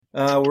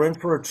We're in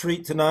for a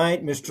treat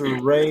tonight,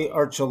 Mr. Ray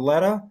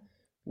Archuletta.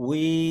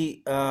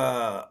 We're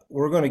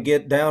going to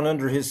get down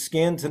under his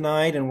skin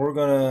tonight, and we're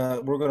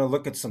gonna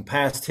look at some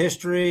past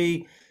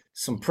history,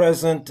 some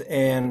present,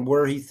 and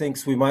where he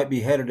thinks we might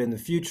be headed in the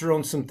future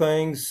on some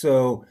things.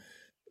 So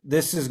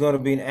this is going to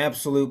be an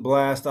absolute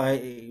blast.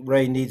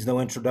 Ray needs no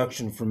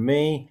introduction from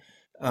me.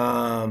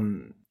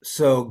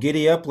 So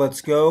giddy up,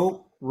 let's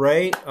go.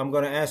 Ray, I'm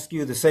going to ask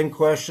you the same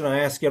question I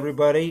ask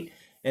everybody,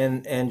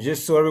 and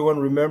just so everyone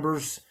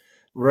remembers,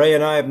 Ray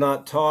and I have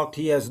not talked.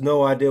 He has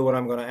no idea what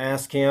I'm going to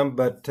ask him,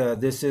 but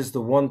this is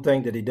the one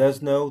thing that he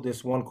does know.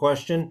 This one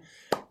question.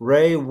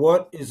 Ray,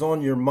 what is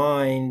on your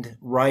mind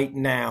right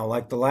now?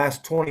 Like the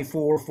last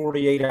 24,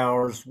 48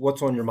 hours,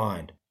 what's on your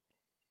mind?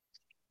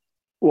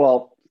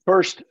 Well,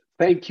 first,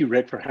 thank you,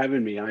 Rick, for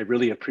having me. I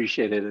really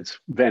appreciate it. It's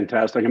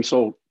fantastic. I'm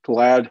so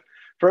glad.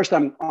 First,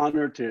 I'm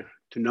honored to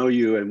know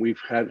you, and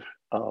we've had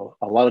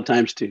a lot of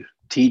times to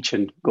teach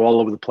and go all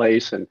over the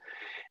place.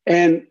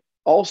 And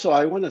also,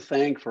 I want to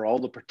thank for all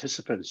the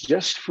participants,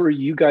 just for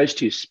you guys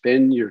to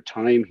spend your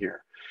time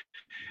here.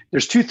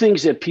 There's two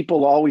things that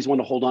people always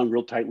want to hold on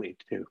real tightly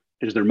to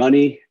is their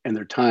money and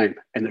their time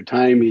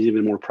is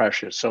even more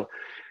precious. So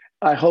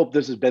I hope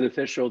this is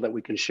beneficial that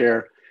we can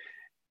share.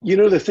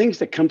 The things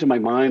that come to my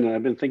mind, and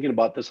I've been thinking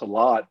about this a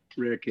lot,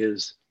 Rick,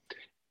 is,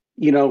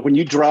 when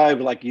you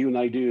drive like you and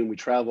I do, and we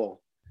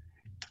travel,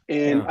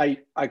 and Yeah.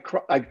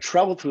 I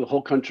travel through the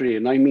whole country,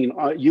 and I mean,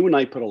 you and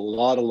I put a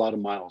lot of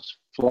miles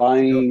Yep.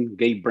 flying.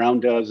 Gabe Brown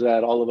does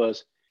that, all of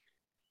us,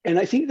 and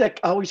I think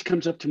that always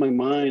comes up to my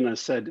mind. I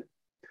said,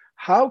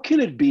 how can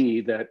it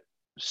be that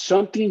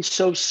something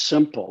so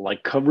simple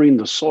like covering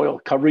the soil,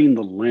 covering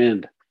the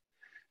land,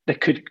 that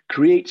could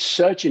create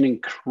such an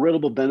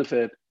incredible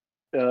benefit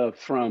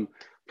from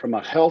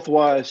a health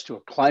wise to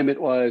a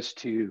climate wise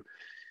to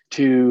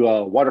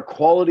water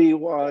quality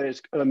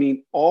wise. I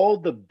mean, all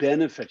the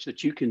benefits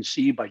that you can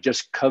see by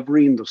just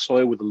covering the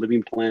soil with a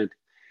living plant.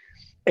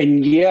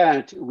 And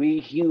yet, we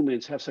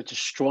humans have such a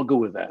struggle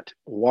with that.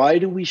 Why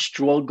do we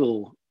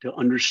struggle to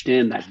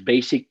understand that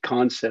basic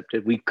concept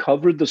that we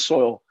covered the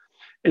soil?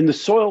 And the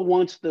soil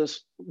wants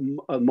this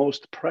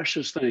most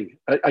precious thing.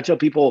 I tell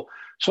people,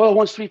 soil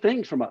wants three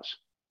things from us: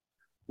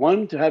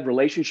 one, to have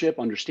relationship,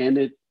 understand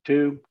it;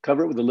 two,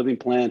 cover it with a living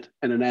plant;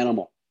 and an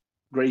animal,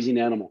 grazing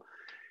animal.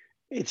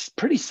 It's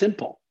pretty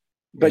simple.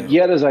 But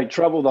Yeah. yet, as I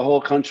travel the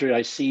whole country,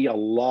 I see a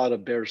lot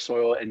of bare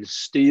soil and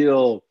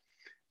still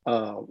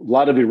a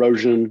lot of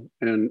erosion,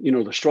 and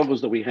the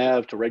struggles that we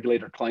have to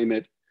regulate our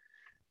climate.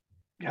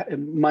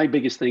 My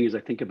biggest thing is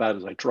I think about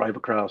as I drive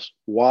across,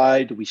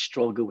 why do we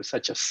struggle with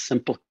such a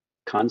simple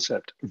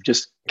concept of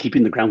just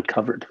keeping the ground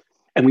covered?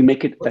 And we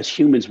make it, as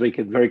humans, make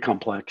it very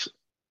complex.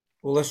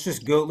 Well, let's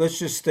just go. Let's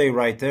just stay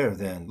right there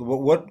then.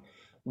 What?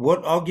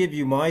 I'll give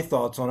you my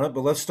thoughts on it,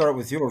 but let's start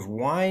with yours.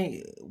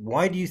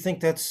 Why do you think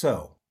that's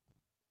so?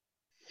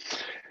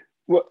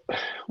 Well,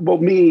 well,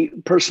 me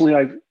personally,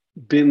 I've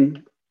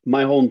been,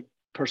 my own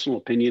personal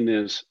opinion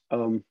is,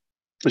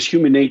 it's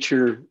human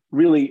nature.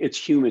 Really, it's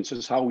humans.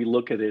 It's how we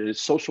look at it. It's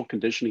social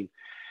conditioning.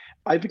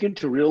 I begin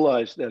to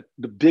realize that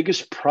the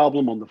biggest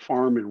problem on the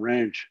farm and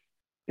ranch,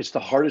 it's the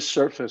hardest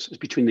surface is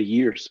between the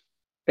years,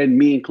 and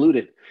me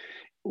included.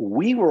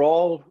 We were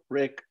all,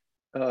 Rick,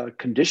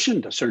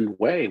 conditioned a certain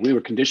way. We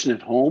were conditioned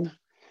at home.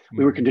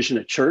 We were Mhm. conditioned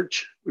at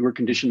church. We were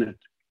conditioned at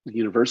the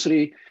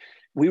university.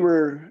 We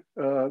were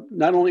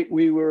not only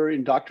we were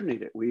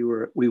indoctrinated.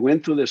 We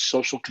went through this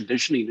social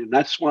conditioning, and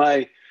that's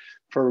why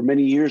for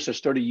many years I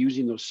started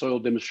using those soil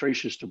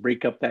demonstrations to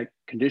break up that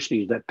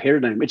conditioning, that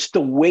paradigm. It's the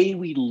way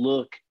we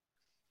look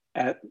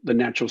at the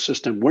natural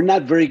system. We're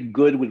not very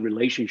good with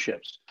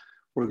relationships.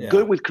 We're Yeah.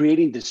 good with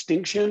creating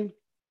distinction,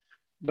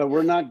 but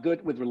we're not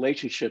good with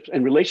relationships.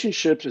 And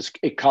relationships is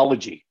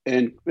ecology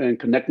and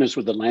connectedness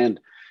with the land.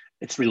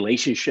 It's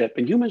relationship.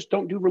 And humans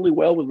don't do really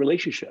well with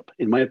relationship,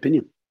 in my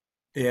opinion.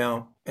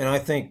 Yeah. And I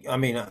think, I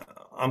mean,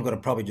 I'm going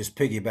to probably just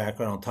piggyback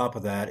right on top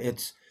of that.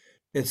 It's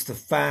the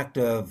fact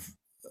of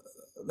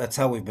that's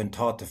how we've been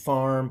taught to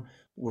farm.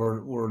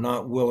 We're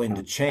not willing Yeah.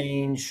 to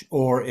change,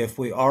 or if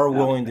we are Yeah.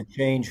 willing to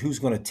change, who's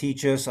going to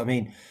teach us? I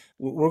mean,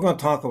 we're going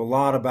to talk a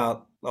lot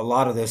about a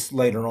lot of this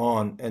later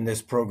on in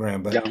this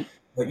program, Yeah.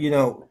 but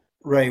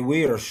Ray,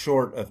 we are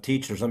short of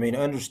teachers. I mean,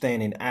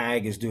 understanding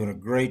ag is doing a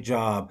great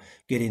job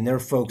getting their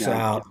folks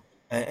Yeah. out,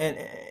 and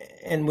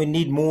and we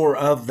need more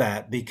of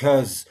that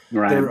because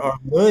Right. there are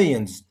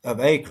millions of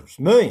acres,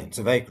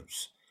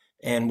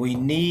 and we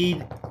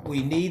need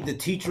the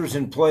teachers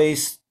in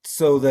place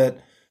so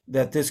that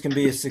this can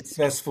be a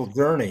successful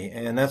journey,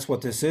 and that's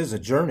what this is, a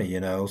journey.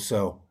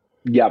 So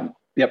Yeah.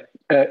 Yep.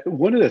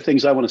 One of the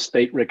things I want to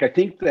state, Rick, I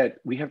think that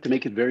we have to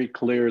make it very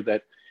clear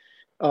that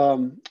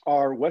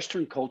our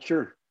Western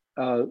culture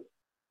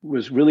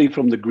was really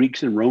from the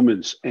Greeks and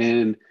Romans,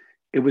 and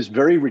it was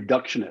very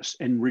reductionist.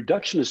 And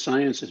reductionist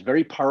science is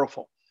very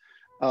powerful.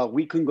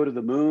 We couldn't go to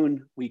the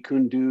moon. We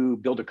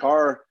couldn't build a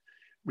car.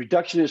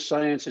 Reductionist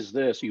science is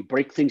this: you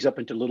break things up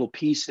into little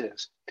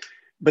pieces.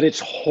 but it's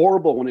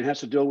horrible when it has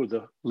to deal with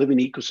the living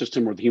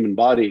ecosystem or the human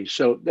body.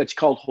 So that's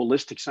called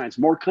holistic science,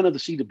 more kind of to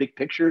see the big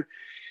picture.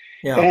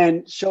 Yeah.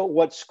 And so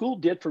what school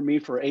did for me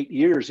for 8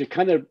 years, it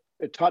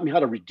taught me how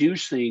to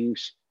reduce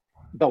things.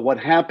 But what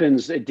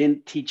happens, it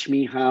didn't teach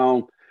me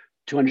how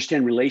to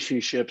understand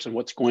relationships and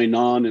what's going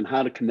on and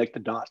how to connect the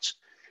dots.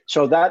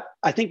 So that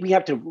I think we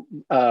have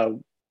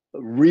to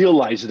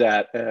realize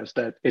that as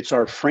that it's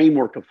our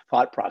framework of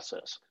thought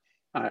process.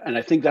 And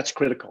I think that's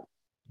critical.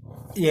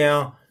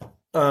 Yeah.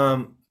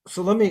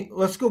 So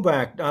let's go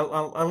back.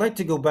 I like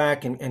to go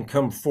back and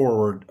come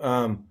forward.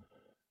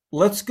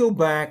 Let's go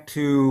back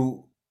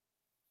to,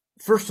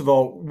 first of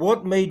all,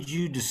 what made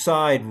you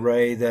decide,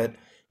 Ray, that,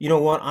 you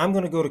know what, I'm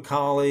going to go to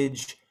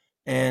college,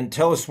 and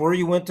tell us where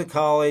you went to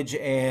college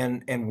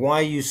and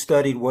why you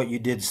studied what you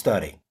did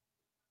study.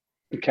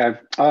 Okay.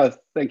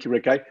 Thank you,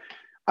 Rick.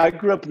 I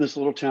grew up in this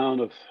little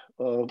town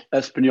of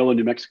Espanola,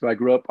 New Mexico.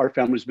 Our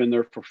family's been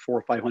there for 400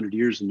 or 500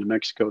 years in New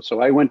Mexico. So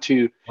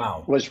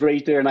Wow. was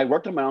raised there, and I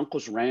worked on my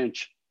uncle's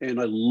ranch, and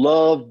I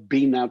loved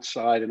being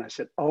outside. And I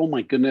said, oh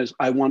my goodness,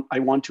 I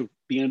want to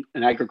be in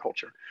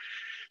agriculture.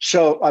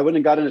 So I went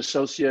and got an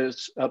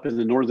associate's up in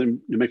the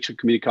Northern New Mexico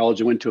Community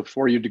College. I went to a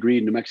 4-year degree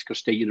in New Mexico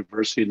State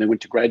University, and then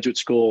went to graduate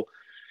school.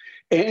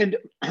 And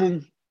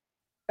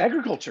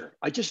agriculture,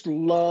 I just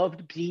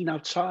loved being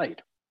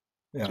outside.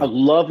 I Yeah.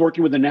 love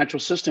working with the natural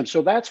system.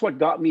 So that's what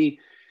got me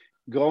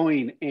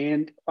going.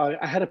 And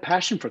I had a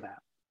passion for that.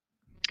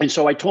 And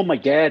so I told my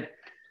dad,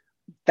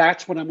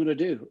 that's what I'm going to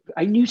do.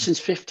 I knew since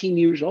 15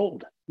 years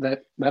old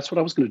that that's what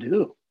I was going to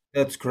do.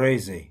 That's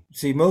crazy.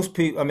 See, most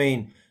people, I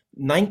mean,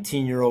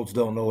 19-year-olds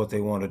don't know what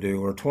they want to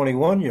do, or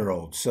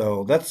 21-year-olds.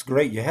 So that's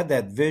great. You had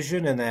that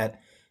vision and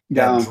that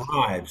Yeah.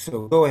 drive.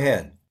 So go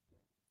ahead.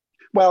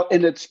 Well,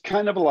 and it's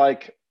kind of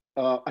like,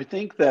 I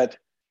think that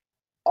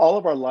all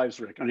of our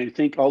lives, Rick, and I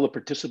think all the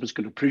participants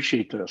can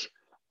appreciate this.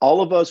 All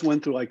of us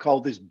went through, I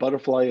call this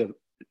butterfly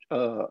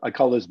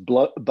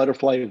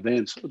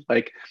events.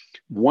 Like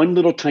one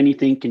little tiny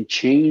thing can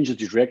change the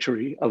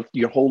trajectory of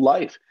your whole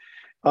life.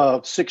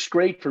 Sixth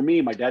grade for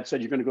me, my dad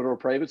said, you're going to go to a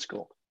private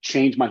school.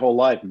 Changed my whole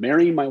life.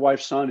 Marrying my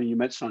wife's son, and you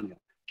met Sonia,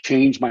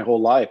 changed my whole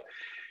life.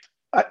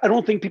 I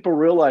don't think people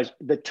realize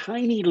the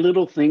tiny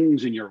little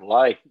things in your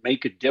life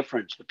make a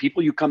difference. The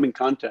people you come in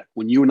contact,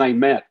 when you and I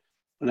met,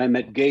 when I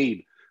met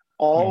Gabe,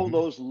 all Mhm.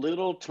 those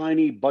little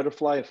tiny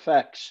butterfly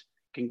effects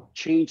can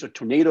change a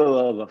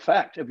tornado of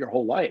effect of your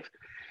whole life.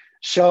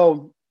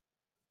 So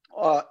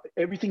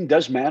everything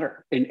does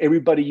matter, and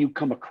everybody you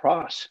come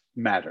across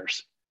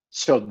matters.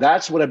 So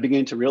that's what I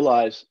began to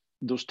realize.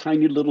 Those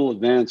tiny little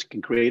events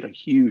can create a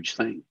huge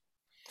thing.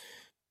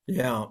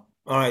 Yeah.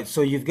 All right.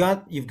 So you've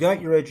got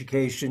your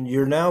education.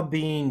 You're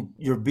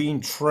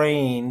being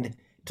trained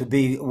to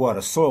be what,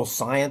 a soil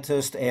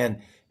scientist,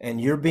 and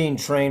you're being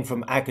trained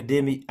from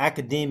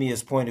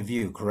academia's point of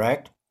view,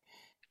 correct?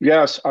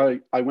 Yes,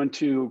 I went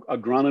to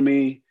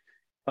agronomy,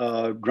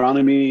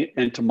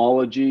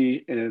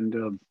 entomology,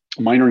 and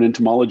minor in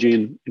entomology,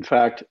 in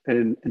fact,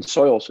 in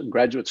soils in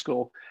graduate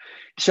school.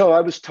 So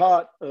I was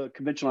taught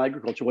conventional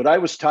agriculture. What I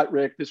was taught,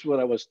 Rick, this is what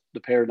I was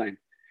the paradigm.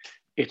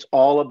 It's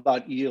all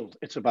about yield.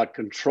 It's about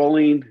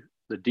controlling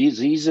the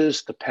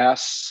diseases, the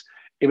pests.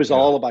 It was Yeah.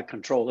 all about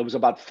control. It was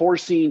about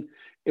forcing.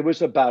 It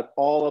was about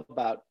all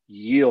about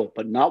yield.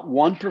 But not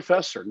one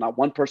professor, not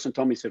one person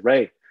told me, said,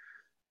 Ray,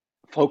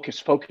 focus,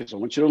 focus. I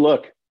want you to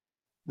look.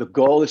 The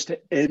goal is to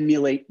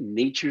emulate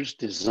nature's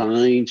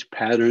designs,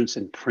 patterns,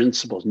 and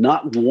principles.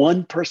 Not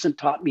one person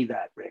taught me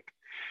that, Rick.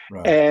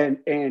 Right.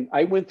 And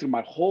I went through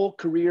my whole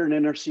career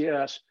in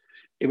NRCS.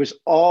 It was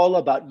all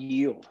about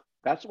yield.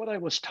 That's what I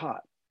was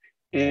taught.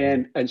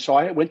 Mhm. And so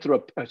I went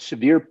through a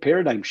severe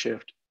paradigm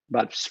shift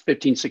about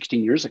 15,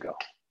 16 years ago.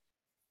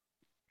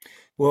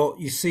 Well,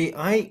 you see,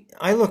 I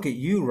look at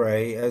you,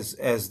 Ray,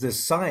 as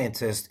this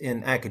scientist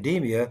in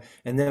academia,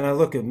 and then I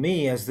look at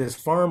me as this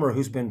farmer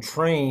who's been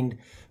trained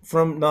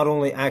from not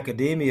only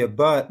academia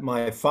but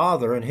my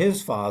father and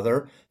his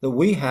father, that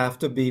we have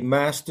to be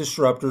mass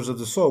disruptors of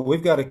the soil.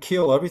 We've got to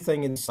kill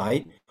everything in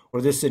sight,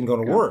 or this isn't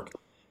going to Yeah. work.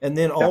 And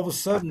then all Yeah. of a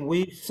sudden,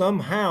 we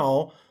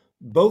somehow,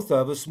 both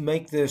of us,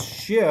 make this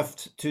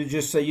shift to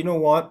just say, you know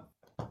what?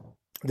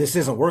 This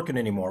isn't working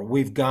anymore.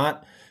 We've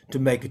got to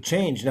make a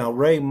change. Now,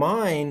 Ray,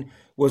 mine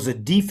was a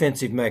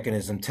defensive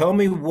mechanism. Tell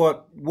me,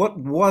 what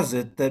was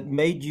it that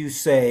made you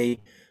say,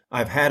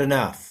 I've had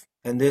enough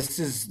and this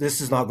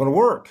is not going to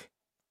work?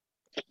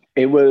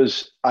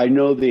 I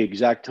know the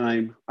exact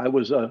time. I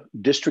was a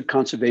district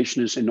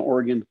conservationist in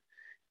Oregon,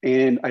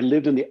 and I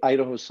lived in the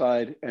Idaho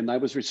side, and I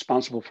was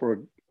responsible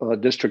for a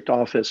district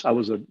office. I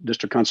was a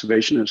district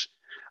conservationist.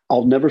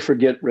 I'll never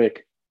forget,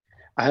 Rick.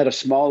 I had a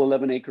small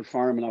 11-acre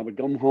farm, and I would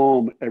come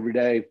home every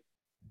day.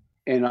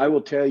 And I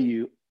will tell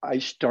you, I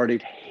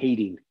started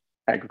hating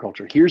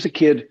agriculture. Here's a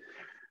kid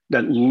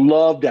that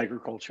loved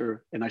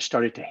agriculture, and I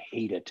started to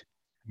hate it.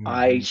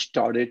 I Hmm.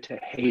 started to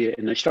hate it.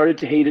 And I started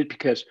to hate it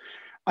because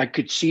I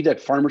could see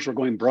that farmers were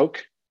going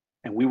broke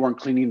and we weren't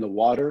cleaning the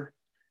water.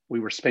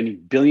 We were spending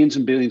billions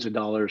and billions of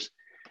dollars.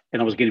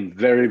 And I was getting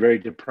very, very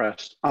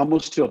depressed,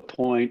 almost to a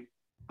point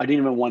I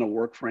didn't even want to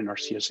work for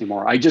NRCS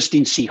anymore. I just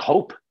didn't see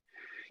hope,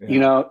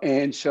 Yeah.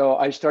 And so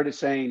I started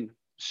saying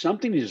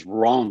something is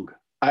wrong,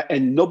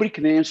 and nobody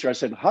can answer. I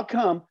said, how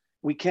come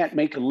we can't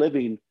make a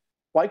living?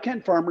 Why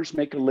can't farmers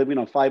make a living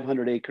on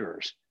 500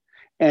 acres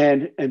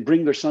and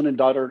bring their son and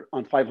daughter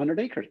on 500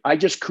 acres? I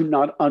just could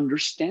not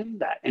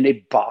understand that, and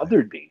it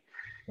bothered me.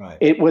 Right.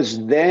 It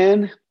was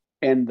then,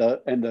 and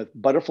the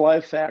butterfly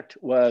effect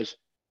was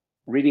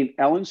reading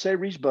Ellen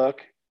Savory's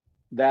book,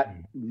 that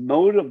Mm.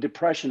 mode of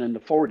depression in the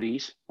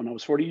 40s, when I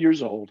was 40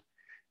 years old,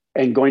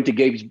 and going to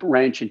Gabe's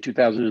Ranch in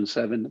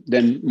 2007.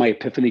 Then my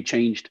epiphany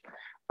changed.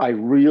 I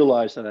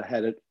realized that I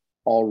had it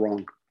all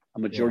wrong. A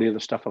Yeah. majority of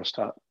the stuff I was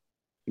taught.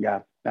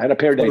 Yeah, I had a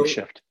paradigm So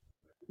shift.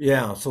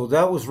 yeah, so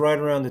that was right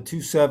around the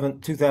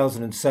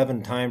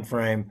 2007 time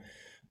frame.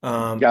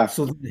 Yeah.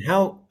 So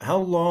how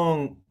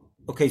long?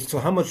 Okay, so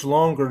how much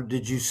longer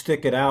did you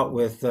stick it out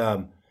with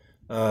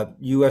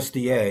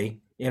USDA,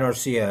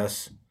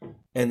 NRCS,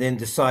 and then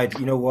decide,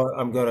 you know what,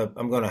 I'm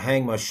gonna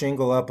hang my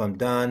shingle up. I'm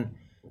done.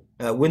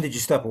 When did you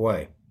step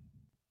away?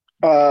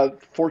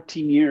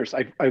 14 years.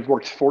 I've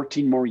worked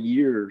 14 more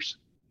years.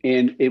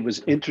 And it was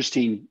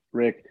interesting,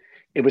 Rick.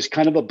 It was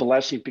kind of a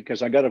blessing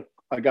because I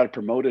got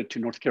promoted to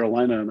North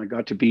Carolina, and I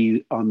got to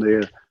be on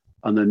the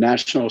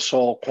national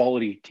soil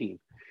quality team.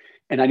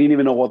 And I didn't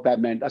even know what that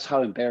meant. That's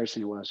how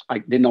embarrassing it was. I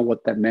didn't know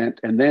what that meant.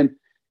 And then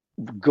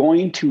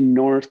going to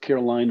North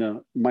Carolina,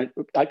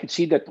 I could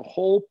see that the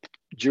whole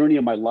journey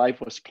of my life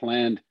was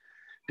planned,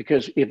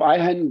 because if I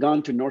hadn't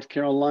gone to North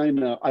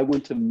Carolina, I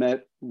wouldn't have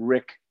met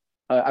Rick.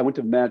 I wouldn't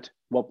have met,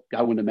 well,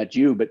 I wouldn't have met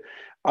you, but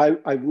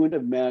I would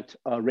have met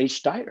Ray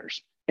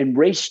Stiers. And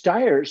Ray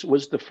Stiers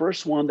was the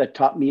first one that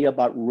taught me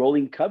about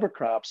rolling cover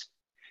crops.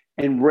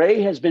 And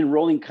Ray has been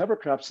rolling cover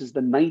crops since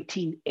the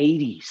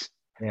 1980s.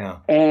 Yeah,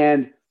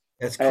 And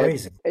that's uh,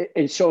 crazy.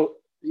 and so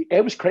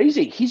it was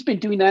crazy. He's been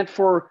doing that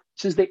for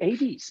since the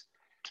 80s.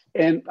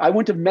 And I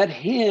wouldn't have met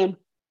him,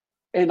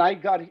 and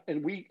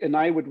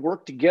I would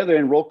work together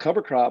and roll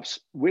cover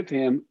crops with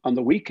him on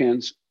the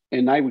weekends.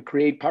 And I would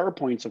create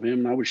PowerPoints of him,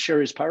 and I would share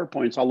his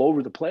PowerPoints all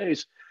over the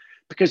place,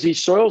 because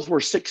these soils were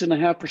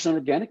 6.5%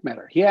 organic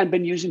matter. He hadn't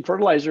been using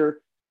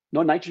fertilizer,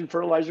 no nitrogen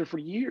fertilizer, for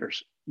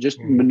years, just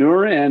Mhm.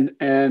 manure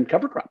and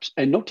cover crops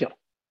and no till.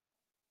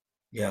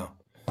 Yeah.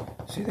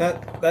 See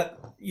that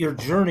your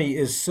journey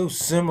is so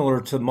similar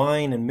to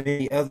mine and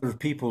many other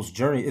people's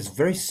journey. It's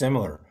very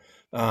similar.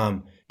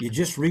 You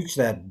just reach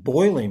that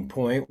boiling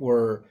point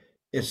where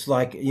it's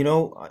like,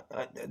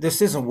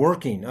 this isn't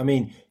working. I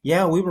mean,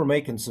 yeah, we were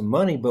making some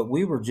money, but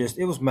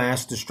it was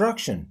mass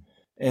destruction,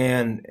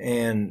 and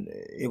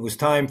it was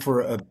time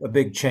for a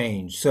big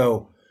change.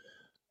 So,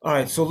 all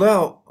right, so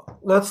now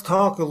let's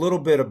talk a little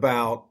bit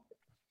about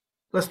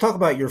let's talk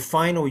about your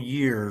final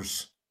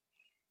years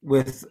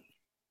with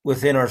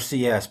with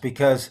NRCS,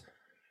 because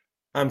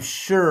I'm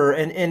sure,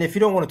 and if you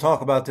don't want to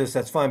talk about this,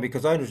 that's fine,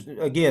 because I understand,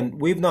 again,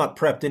 we've not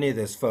prepped any of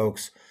this,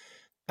 folks.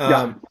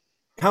 Yeah. Um,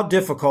 how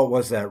difficult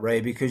was that,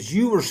 Ray? Because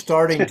you were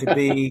starting to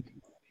be,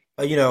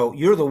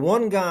 you're the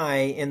one guy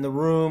in the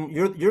room.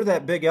 You're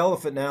that big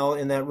elephant now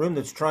in that room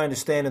that's trying to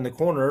stand in the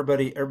corner.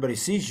 Everybody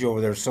sees you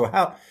over there. So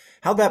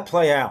how'd that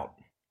play out?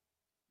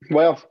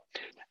 Well,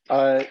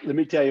 let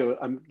me tell you,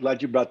 I'm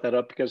glad you brought that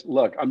up, because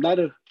look,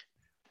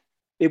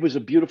 it was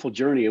a beautiful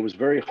journey. It was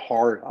very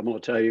hard, I'm going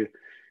to tell you.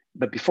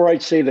 But before I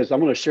say this,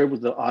 I'm going to share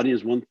with the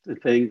audience one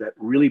thing that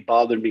really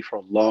bothered me for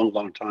a long,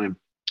 long time.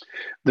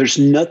 There's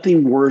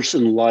nothing worse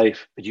in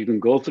life that you can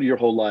go through your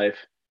whole life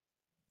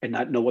and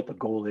not know what the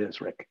goal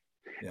is, Rick.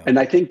 Yeah. And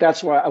I think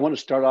that's why I want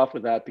to start off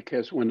with that,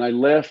 because when I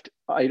left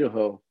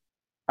Idaho,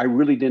 I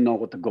really didn't know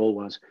what the goal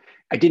was.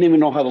 I didn't even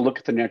know how to look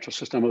at the natural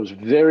system. I was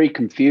very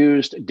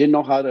confused, didn't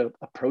know how to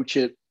approach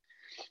it.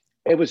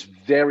 It was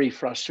very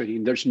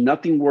frustrating. There's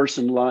nothing worse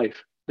in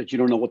life that you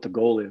don't know what the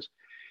goal is.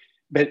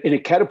 And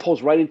it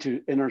catapults right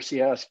into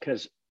NRCS,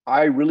 because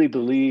I really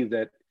believe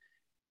that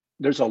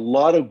there's a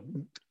lot of,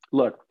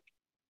 look,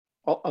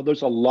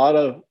 there's a lot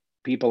of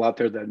people out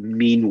there that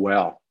mean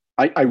well.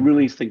 I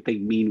really think they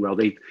mean well.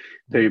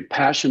 They're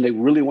passionate. They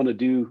really want to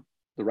do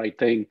the right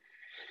thing.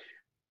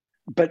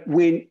 But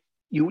when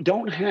you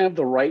don't have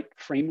the right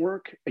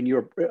framework and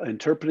you're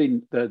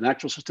interpreting the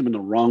natural system in the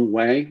wrong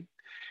way,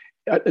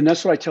 and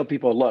that's what I tell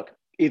people, look,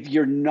 if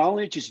your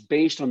knowledge is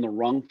based on the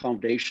wrong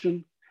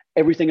foundation,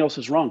 everything else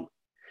is wrong.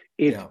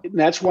 Yeah.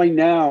 That's why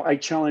now I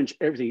challenge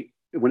everything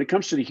when it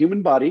comes to the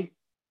human body,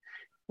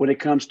 when it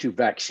comes to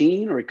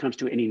vaccine, or it comes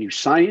to any new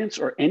science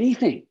or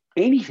anything.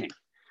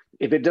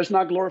 If it does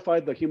not glorify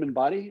the human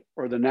body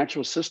or the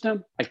natural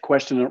system, I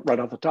question it right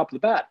off the top of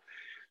the bat.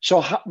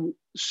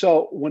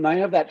 So when I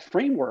have that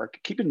framework,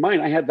 keep in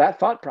mind, I had that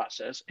thought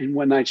process. And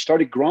when I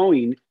started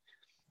growing,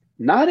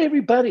 not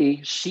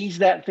everybody sees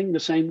that thing the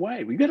same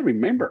way. We got to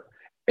remember,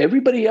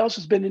 everybody else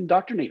has been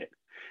indoctrinated.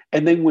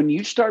 And then when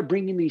you start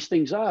bringing these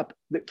things up,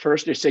 at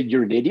first they say,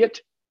 you're an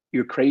idiot,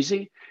 you're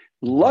crazy.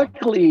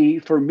 Luckily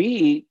for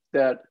me,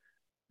 that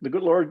the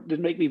good Lord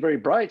didn't make me very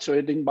bright, so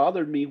it didn't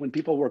bother me when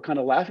people were kind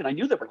of laughing. I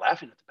knew they were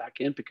laughing at the back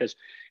end, because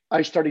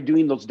I started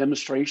doing those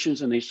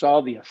demonstrations and they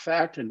saw the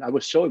effect, and I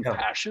was so Yeah.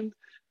 impassioned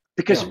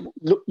Because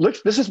Yeah.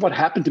 look, this is what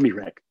happened to me,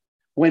 Rick.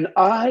 When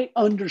I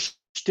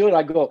understood,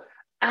 I go,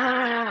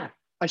 I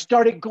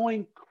started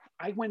going,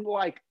 I went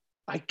like,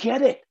 I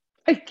get it.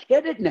 I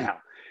get it now.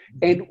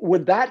 And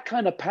with that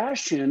kind of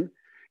passion,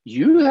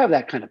 you have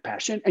that kind of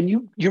passion, and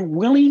you're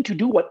willing to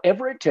do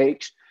whatever it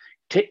takes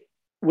to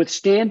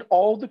withstand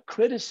all the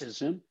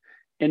criticism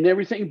and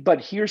everything.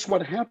 But here's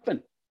what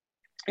happened.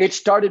 It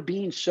started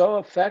being so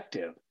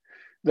effective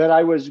that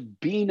I was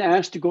being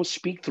asked to go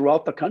speak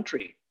throughout the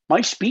country.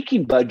 My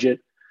speaking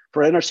budget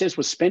for NRCS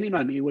was spending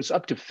on me was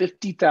up to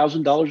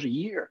 $50,000 a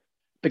year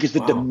because the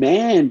Wow.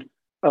 demand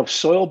of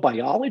soil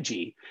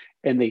biology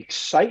and the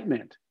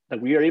excitement that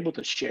we are able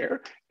to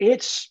share,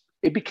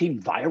 it became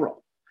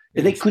viral.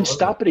 And It they couldn't exploded.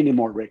 stop it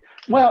anymore, Rick.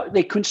 Well,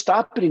 they couldn't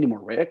stop it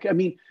anymore, Rick. I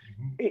mean,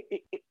 Mhm.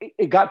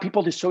 it got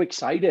people just so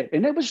excited.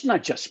 And it was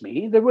not just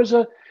me.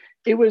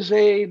 It was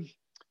a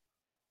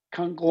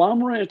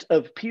conglomerate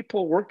of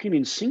people working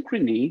in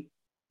synchrony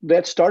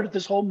that started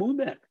this whole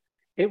movement.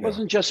 It Yeah.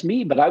 wasn't just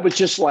me, but I was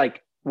just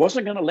like,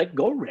 wasn't going to let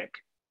go, Rick.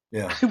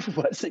 Yeah. I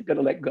wasn't going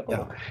to let go.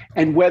 Yeah.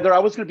 And whether I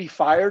was going to be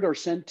fired or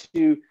sent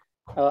to,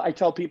 I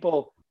tell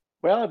people,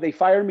 well, if they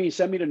fire me,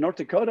 send me to North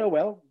Dakota,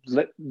 well,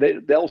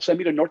 they'll send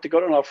me to North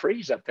Dakota and I'll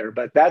freeze up there.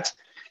 But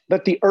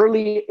the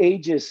early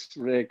ages,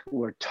 Rick,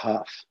 were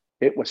tough.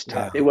 It was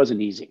tough. It Yeah.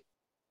 wasn't easy.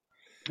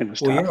 It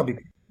was Well, yeah, tough.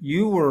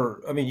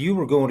 I mean, you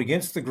were going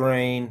against the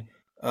grain.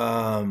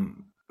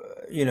 Um,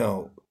 you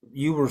know,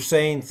 you were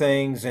saying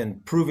things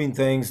and proving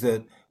things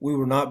that we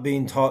were not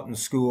being taught in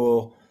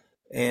school,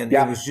 and it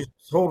Yeah. was just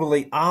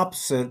totally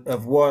opposite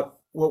of what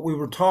we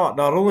were taught,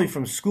 not only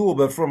from school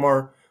but from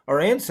our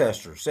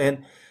ancestors.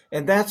 And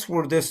that's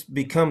where this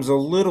becomes a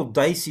little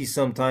dicey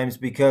sometimes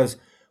because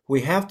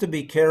we have to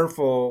be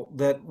careful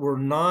that we're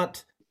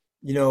not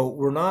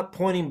we're not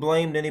pointing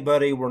blame to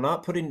anybody. We're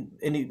not putting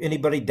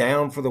anybody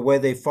down for the way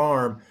they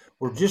farm.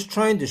 We're just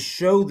trying to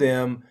show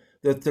them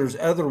that there's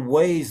other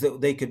ways that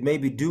they could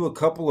maybe do a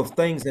couple of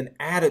things and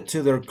add it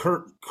to their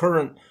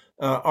current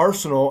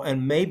arsenal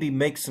and maybe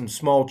make some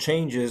small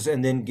changes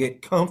and then get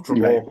Right.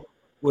 comfortable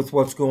with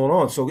what's going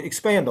on. So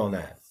expand on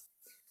that.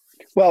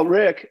 Well,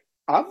 Rick,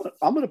 I'm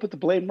going to put the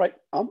blame right.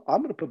 I'm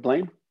going to put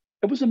blame.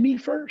 It was a me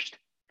first.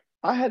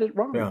 I had it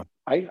wrong. Yeah.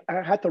 I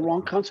had the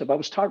wrong concept. I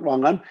was taught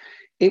wrong.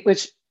 It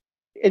was,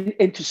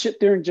 and to sit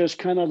there and just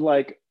kind of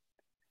like,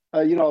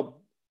 you know,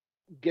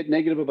 get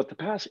negative about the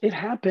past. It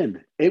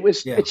happened.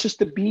 Yeah. It's just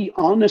to be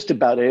honest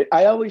about it.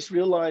 I always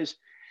realize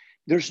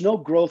there's no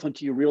growth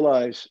until you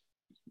realize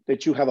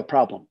that you have a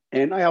problem.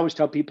 And I always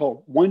tell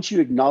people, once you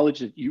acknowledge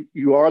that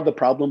you are the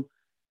problem,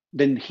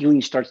 then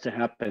healing starts to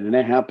happen, and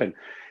it happened.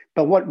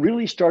 But what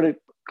really started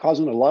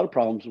causing a lot of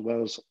problems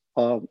was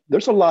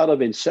there's a lot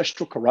of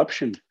ancestral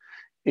corruption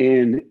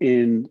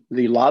in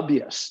the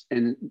lobbyists,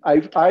 and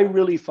I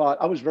really thought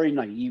I was very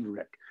naive,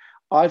 Rick.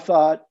 I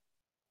thought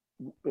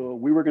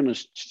we were going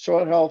to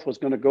soil health was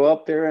going to go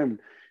up there and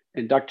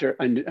Dr.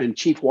 and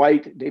Chief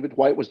White, David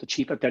White was the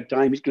chief at that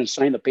time. He's going to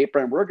sign the paper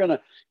and we're going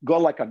to go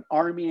like an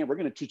army and we're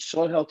going to teach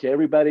soil health to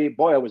everybody.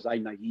 Boy, was I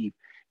naive.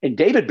 And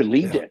David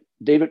believed Yeah. it.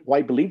 David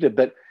White believed it.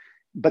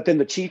 But then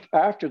the chief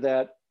after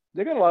that,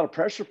 they got a lot of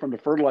pressure from the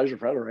Fertilizer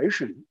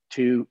Federation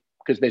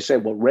because they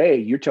said, well, Ray,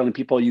 you're telling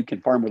people you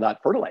can farm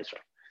without fertilizer.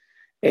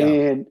 Yeah.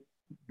 And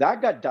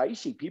that got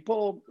dicey.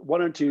 People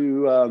wanted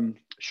to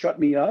shut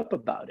me up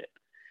about it.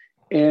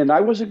 And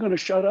I wasn't going to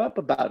shut up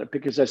about it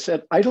because I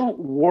said, I don't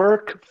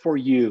work for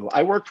you.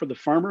 I work for the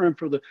farmer and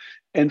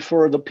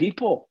for the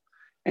people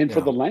and for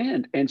Yeah. the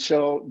land. And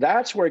so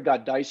that's where it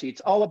got dicey.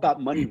 It's all about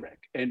money, Rick.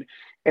 And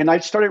I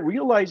started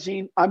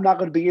realizing I'm not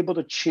going to be able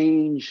to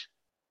change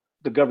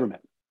the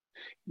government.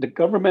 The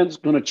government's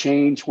going to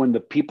change when the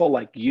people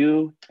like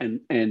you and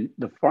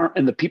the farm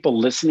and the people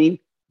listening,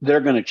 they're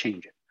going to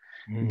change it.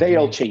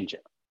 They'll Hmm. change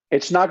it.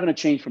 It's not going to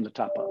change from the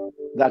top up.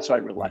 That's why I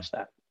realized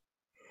that.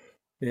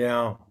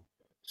 Yeah.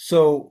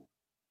 So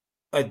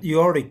you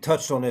already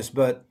touched on this,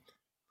 but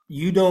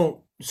you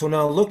don't. So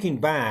now looking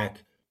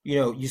back,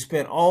 you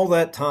spent all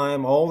that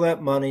time, all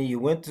that money. You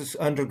went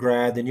to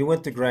undergrad, then you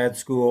went to grad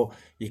school.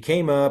 You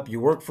came up, you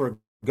worked for a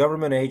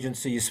government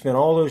agency. You spent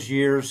all those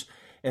years,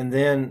 and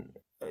then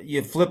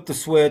you flipped the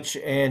switch,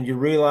 and you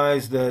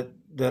realized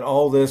that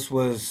all this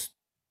was,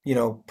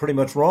 pretty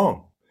much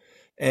wrong.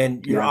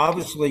 And you're Yeah.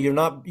 obviously you're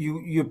not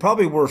you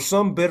probably were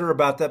some bitter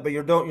about that, but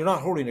you're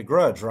not holding a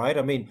grudge, right?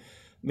 I mean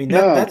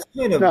that's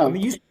No, kind of, I no.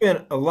 mean, you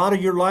spent a lot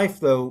of your life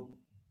though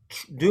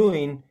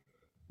doing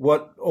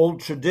what old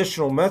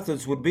traditional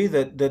methods would be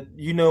that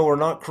are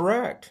not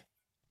correct.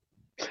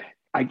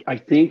 I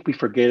think we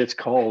forget it's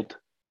called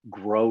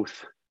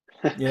growth.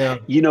 Yeah,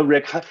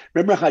 Rick,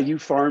 remember how you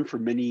farmed for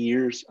many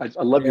years?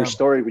 I love your yeah,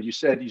 story when you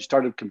said you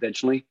started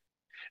conventionally,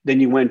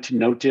 then you went to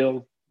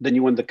no-till, then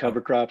you went to yeah,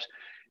 cover crops.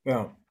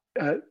 yeah,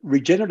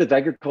 Regenerative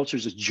agriculture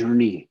is a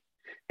journey.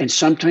 And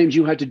sometimes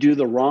you have to do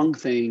the wrong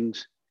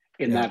things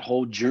in yeah, that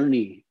whole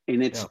journey.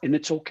 And yeah,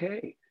 it's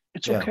okay.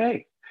 It's yeah,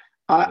 okay.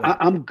 yeah,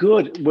 I'm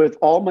good with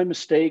all my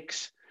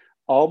mistakes,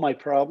 all my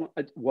problems.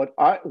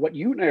 What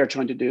you and I are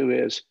trying to do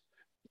is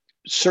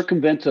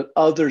circumvent that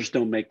others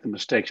don't make the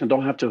mistakes and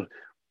don't have to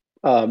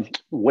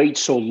wait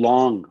so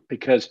long,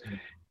 because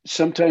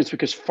sometimes,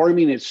 because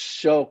farming is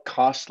so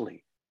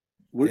costly,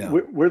 Yeah.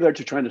 we're there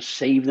to trying to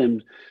save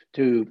them,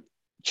 to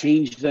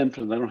change them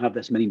so they don't have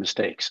as many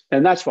mistakes.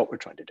 And that's what we're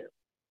trying to do.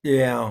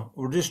 Yeah,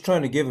 we're just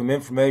trying to give them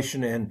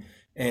information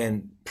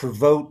and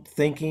provoke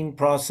thinking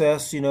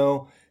process.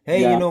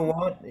 Hey, you Yeah. know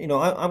what?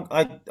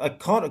 I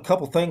caught a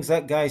couple things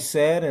that guy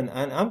said, and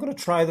I'm going to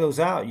try those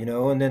out.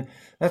 And then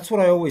that's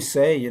what I always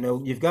say.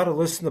 You've got to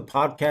listen to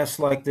podcasts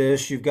like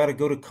this. You've got to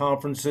go to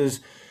conferences.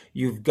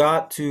 You've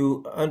got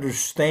to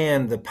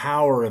understand the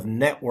power of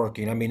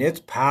networking. I mean, it's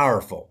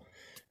powerful,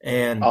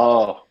 and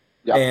Oh,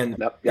 yep, and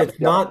yep, yep, it's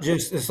yep. not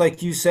just, it's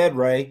like you said,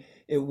 Ray,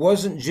 it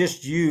wasn't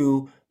just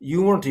you.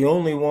 You weren't the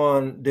only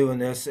one doing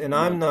this. And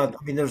I'm No. not,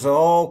 I mean, there's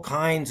all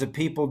kinds of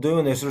people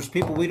doing this. There's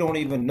people we don't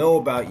even know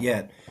about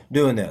yet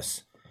doing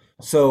this.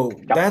 So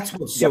Yep, that's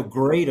what's so yep,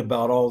 great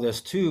about all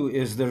this too,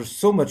 is there's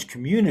so much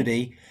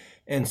community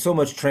and so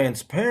much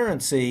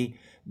transparency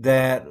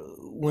that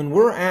when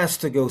we're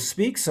asked to go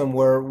speak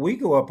somewhere, we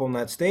go up on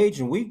that stage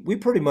and we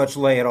pretty much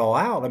lay it all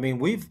out. I mean,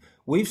 we've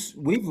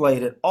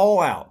laid it all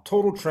out,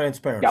 total yep,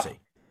 transparency.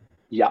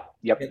 yep,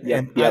 yep, And yep,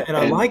 and I, yep. and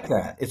I And like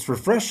that. It's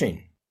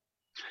refreshing.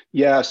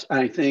 yes,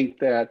 I think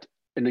that,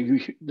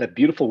 and that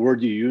beautiful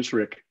word you use,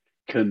 Rick,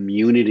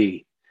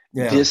 community.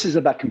 Yeah. This is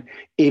about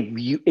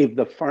if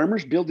the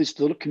farmers build these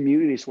little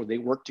communities where they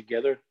work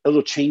together,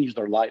 it'll change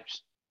their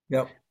lives.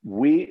 Yep.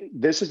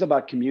 This is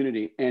about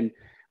community. And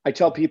I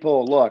tell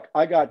people, look,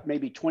 I got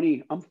maybe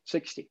 20, I'm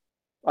 60.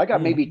 I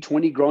got maybe Mhm.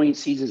 20 growing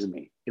seasons in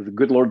me, if the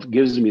good Lord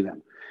gives me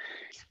them.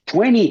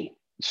 20.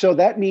 So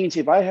that means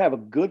if I have a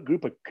good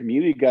group of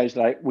community guys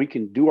that we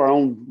can do our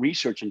own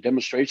research and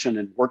demonstration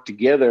and work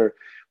together,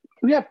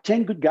 we have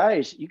 10 good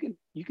guys. You can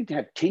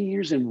have 10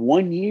 years in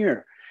 1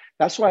 year.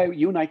 That's why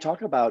you and I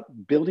talk about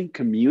building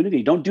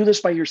community. Don't do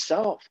this by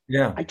yourself.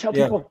 Yeah. I tell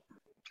Yeah. people,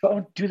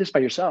 don't do this by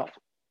yourself.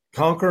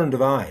 Conquer and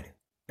divide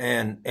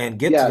and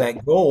get to Yeah.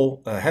 that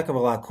goal a heck of a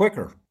lot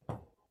quicker.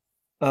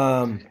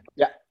 Um,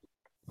 Yeah.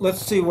 let's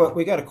see what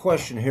we got a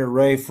question here,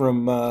 Ray,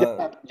 from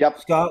Yeah. Yep.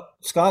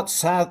 Scott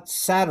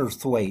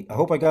Satterthwaite. I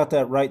hope I got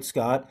that right,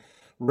 Scott.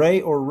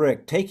 Ray or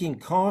Rick, taking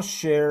cost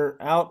share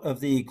out of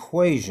the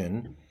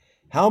equation,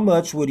 how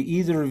much would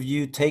either of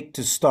you take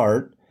to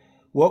start?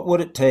 What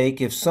would it take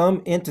if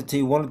some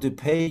entity wanted to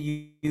pay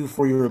you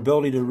for your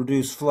ability to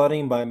reduce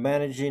flooding by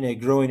managing a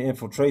growing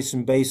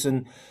infiltration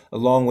basin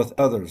along with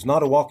others?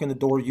 Not a walk in the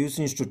door,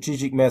 using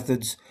strategic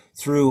methods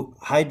through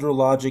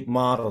hydrologic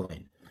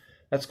modeling.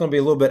 That's going to be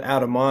a little bit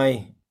out of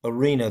my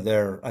arena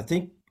there. I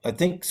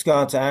think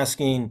Scott's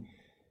asking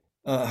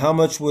how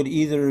much would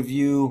either of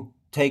you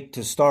take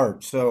to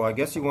start. So I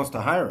guess he wants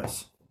to hire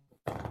us.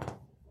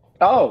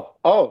 Oh,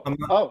 oh, I'm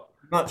not oh.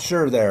 not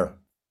sure there.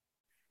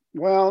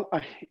 Well,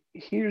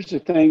 here's the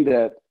thing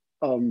that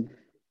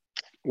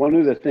one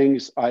of the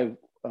things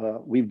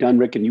we've done,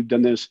 Rick, and you've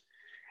done this.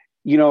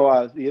 The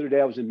other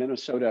day I was in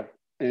Minnesota,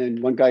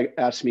 and one guy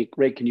asked me,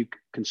 "Ray, can you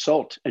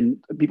consult?" And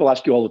people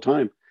ask you all the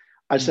time.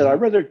 I said, Mhm.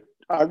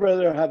 I'd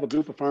rather have a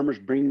group of farmers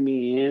bring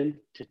me in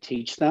to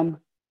teach them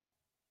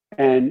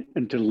and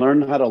to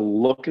learn how to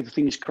look at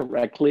things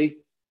correctly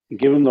and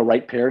give them the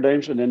right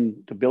paradigms, and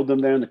then to build them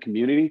there in the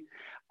community.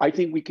 I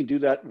think we can do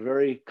that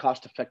very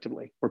cost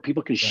effectively, where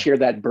people can Yeah. share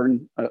that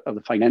burden of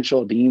the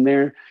financial being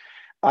there.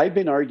 I've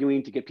been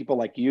arguing to get people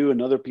like you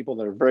and other people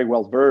that are very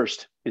well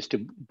versed is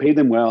to pay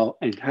them well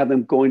and have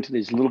them go into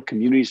these little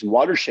communities and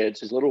watersheds,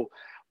 these little Yeah.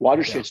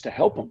 watersheds to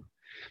help them.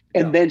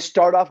 And Yeah. then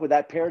start off with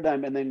that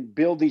paradigm and then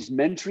build these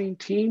mentoring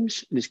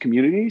teams in these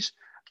communities.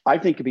 I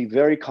think it'd be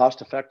very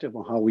cost effective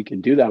on how we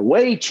can do that.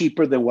 Way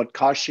cheaper than what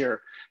cost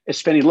share is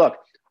spending. Look,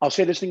 I'll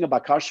say this thing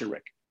about cost share,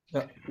 Rick.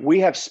 Yeah. We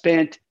have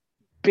spent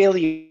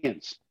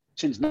billions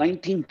since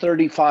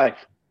 1935,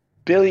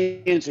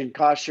 billions in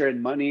cost share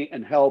and money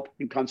and help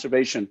in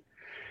conservation.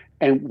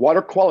 And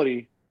water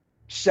quality,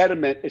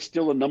 sediment is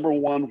still the number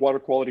one water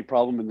quality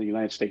problem in the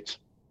United States.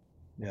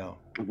 Yeah.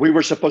 We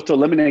were supposed to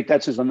eliminate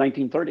that since the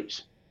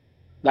 1930s.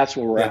 That's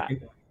where we're Yeah. at.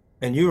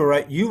 And you were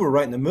right. You were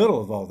right in the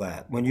middle of all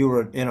that when you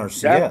were in our Yep.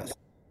 CS.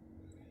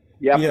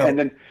 You Yep. And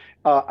know, then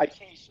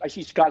I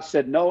see Scott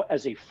said no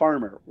as a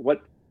farmer.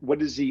 What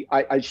is he?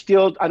 I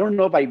don't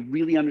know if I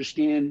really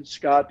understand,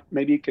 Scott.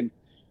 Maybe you can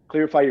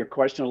clarify your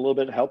question a little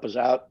bit, help us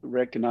out,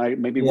 Rick and I.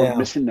 Maybe we're yeah.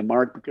 missing the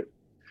mark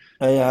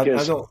I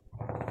because don't.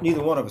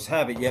 Neither one of us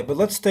have it yet. But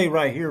let's stay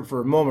right here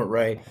for a moment,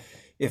 Ray.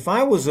 If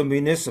I was a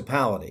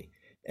municipality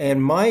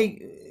and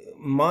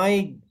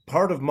my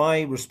part of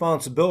my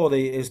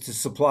responsibility is to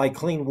supply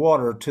clean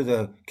water to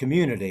the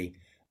community,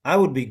 I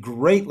would be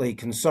greatly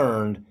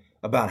concerned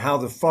about how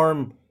the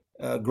farm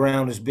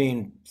ground is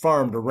being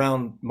farmed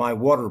around my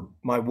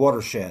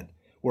watershed,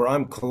 where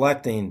I'm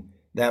collecting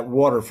that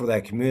water for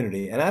that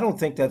community. And I don't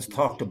think that's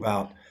talked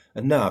about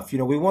enough.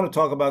 We want to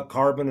talk about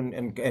carbon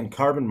and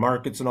carbon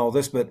markets and all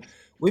this, but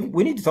we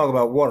need to talk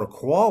about water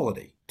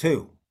quality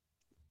too.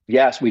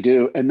 yes, we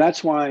do, and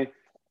that's why,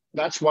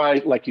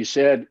 like you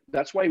said,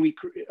 that's why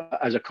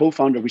as a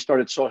co-founder, we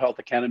started Soil Health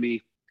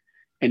Academy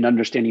and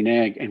understanding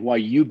ag, and why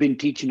you've been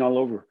teaching all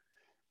over.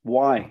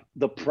 Why?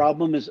 The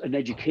problem is an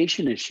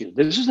education issue.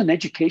 This is an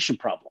education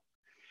problem.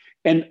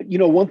 And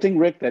one thing,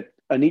 Rick, that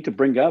I need to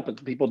bring up,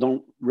 and people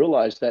don't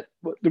realize, that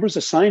there was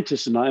a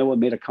scientist in Iowa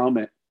made a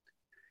comment.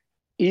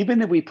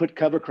 Even if we put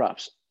cover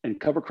crops and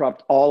cover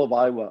cropped all of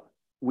Iowa,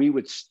 we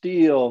would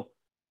still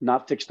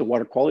not fix the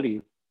water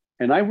quality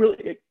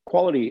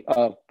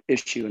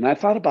issue. And I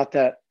thought about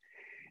that,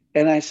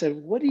 and I said,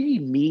 what did he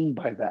mean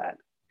by that?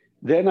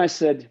 Then I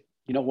said,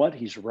 you know what?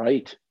 He's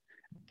right.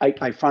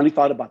 I finally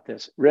thought about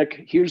this.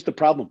 Rick, here's the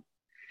problem.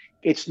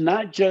 It's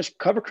not just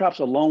cover crops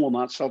alone will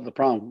not solve the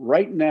problem.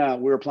 Right now,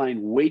 we're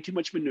applying way too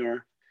much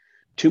manure,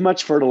 too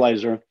much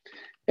fertilizer,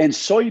 and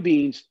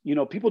soybeans,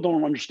 people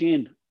don't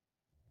understand.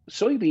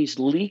 Soybeans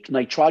leak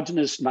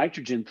nitrogenous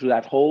nitrogen through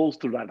that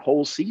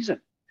whole season.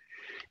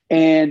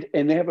 And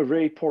they have a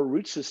very poor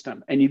root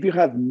system. And if you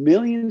have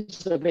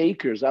millions of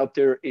acres out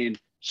there in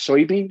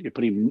soybean, you're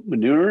putting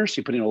manures,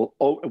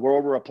 we're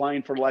over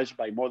applying fertilizer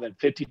by more than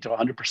 50 to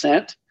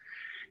 100%.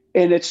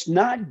 And it's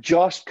not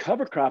just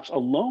cover crops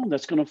alone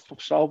that's going to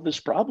solve this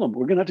problem.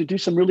 We're going to have to do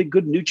some really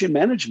good nutrient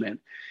management.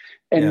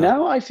 And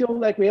now I feel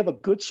like we have a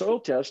good soil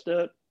test.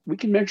 We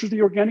can measure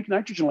the organic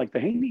nitrogen like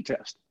the Haney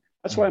test.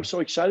 That's why I'm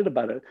so excited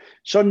about it.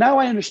 So now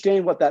I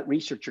understand what that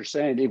researcher's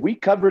saying. If we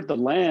covered the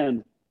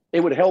land, it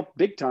would help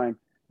big time,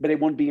 but it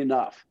wouldn't be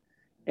enough.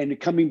 And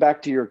coming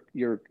back to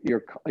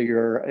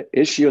your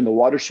issue in the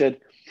watershed,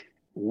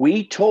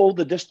 we told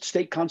the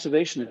state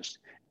conservationists,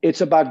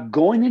 it's about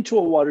going into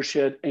a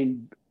watershed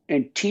and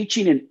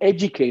teaching and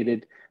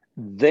educated,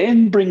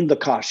 then bring the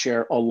cost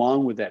share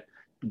along with it.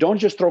 Don't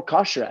just throw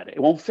cost share at it. It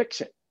won't fix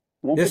it.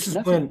 This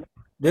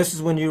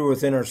is when you were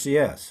with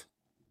NRCS.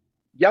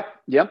 Yep.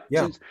 Yeah.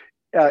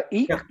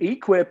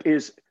 EQIP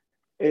is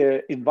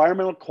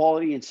Environmental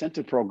Quality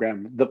Incentive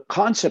Program. The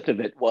concept of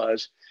it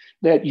was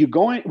that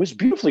it was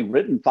beautifully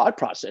written thought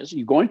process.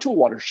 You go into a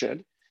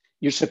watershed,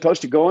 you're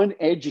supposed to go and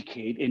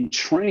educate and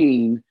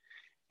train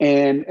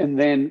and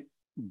then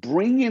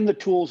bring in the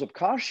tools of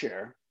cost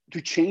share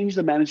to change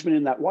the management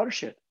in that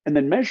watershed and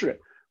then measure it.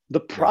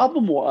 The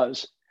problem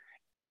was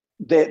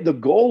that the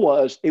goal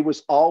was it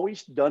was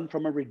always done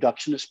from a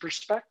reductionist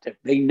perspective.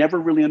 They never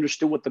really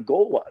understood what the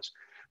goal was.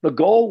 The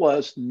goal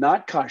was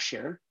not cost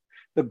share.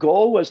 The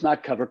goal was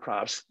not cover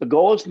crops. The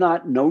goal is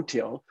not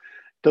no-till.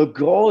 The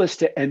goal is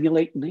to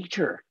emulate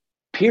nature,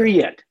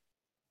 period.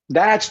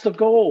 That's the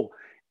goal.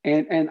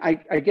 And I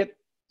get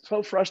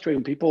so frustrated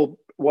when people,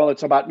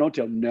 it's about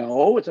no-till.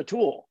 No, it's a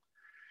tool.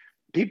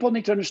 People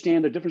need to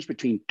understand the difference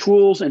between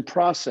tools and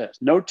process.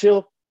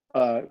 No-till,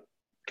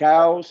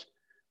 cows,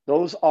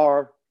 those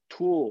are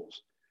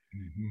tools.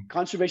 Mm-hmm.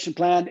 Conservation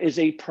plan is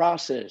a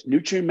process.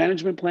 Nutrient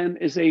management plan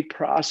is a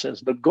process.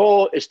 The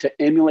goal is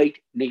to emulate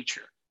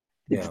nature.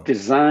 It's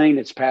design,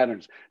 it's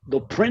patterns.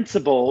 The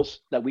principles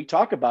that we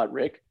talk about,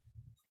 Rick,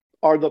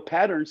 are the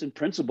patterns and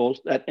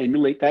principles that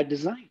emulate that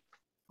design.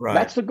 Right.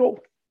 That's the goal.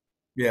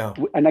 Yeah.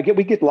 And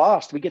we get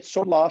lost. We get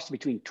so lost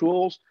between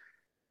tools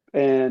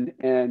and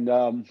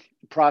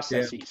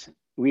processes.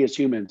 We as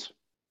humans.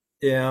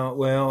 Yeah.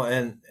 Well,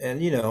 and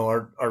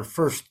our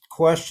first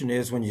question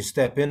is when you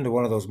step into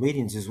one of those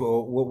meetings is,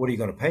 well, what are you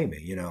going to pay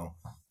me?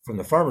 From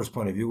the farmer's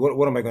point of view,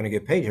 what am I going to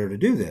get paid here to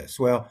do this?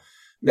 Well,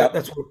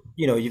 that's what,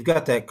 you've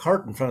got that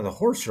cart in front of the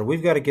horse here.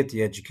 We've got to get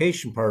the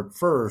education part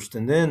first,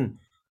 and then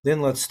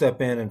let's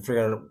step in and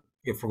figure out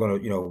if we're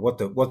going to, what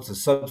the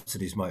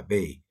subsidies might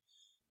be.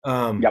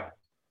 Got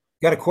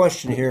a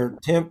question here.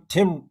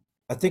 Tim,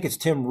 I think it's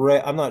Tim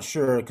Ray. I'm not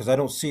sure because I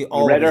don't see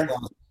all Redder. of his.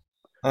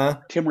 Huh?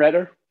 Tim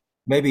Redder.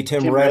 Maybe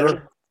Tim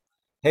Redder.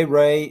 Hey,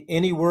 Ray,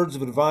 any words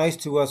of advice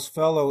to us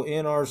fellow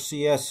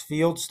NRCS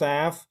field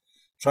staff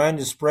trying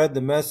to spread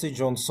the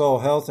message on soil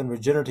health and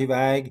regenerative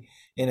ag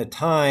in a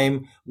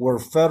time where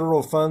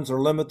federal funds are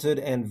limited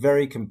and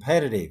very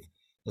competitive,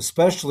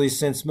 especially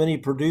since many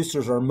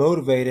producers are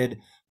motivated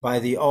by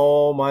the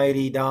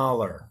almighty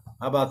dollar?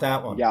 How about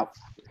that one? Yeah.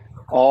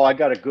 Oh, I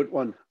got a good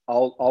one.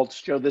 I'll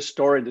share this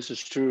story. This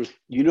is true.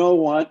 You know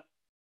what?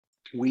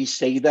 We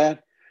say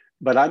that,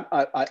 but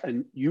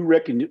and you,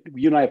 Rick, and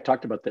you and I have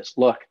talked about this.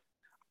 Look,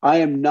 I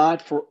am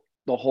not for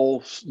the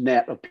whole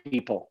net of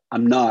people.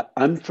 I'm not.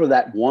 I'm for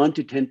that 1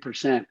 to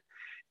 10%.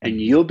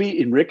 And you'll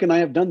be, and Rick and I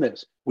have done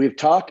this. We've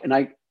talked, and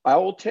I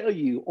will tell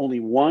you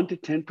only 1 to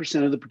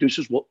 10% of the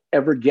producers will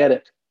ever get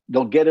it.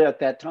 They'll get it at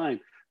that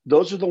time.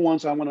 Those are the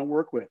ones I want to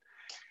work with.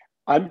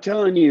 I'm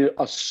telling you,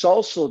 a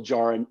salsa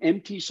jar, an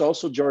empty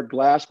salsa jar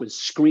glass with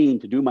screen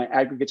to do my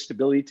aggregate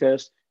stability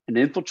test, an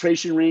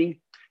infiltration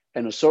ring,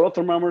 and a soil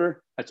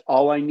thermometer. That's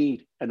all I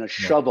need, and a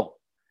shovel.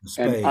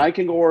 And I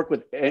can go work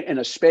with, and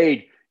a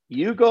spade.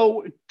 You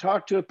go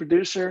talk to a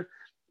producer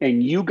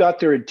and you got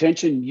their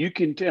attention, you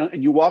can tell,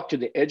 and you walk to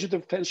the edge of the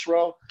fence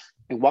row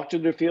and walk to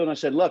their field. And I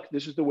said, look,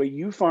 this is the way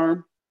you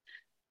farm.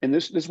 And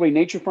this way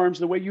nature farms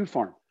the way you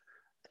farm.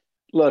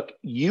 Look,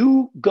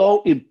 you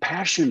go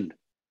impassioned,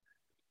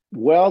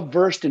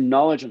 well-versed in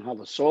knowledge on how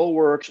the soil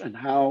works and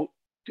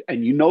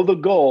you know the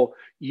goal,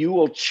 you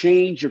will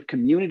change your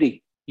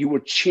community. You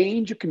will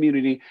change your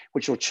community,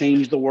 which will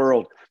change the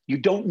world. You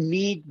don't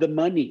need the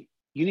money.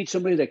 You need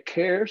somebody that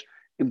cares,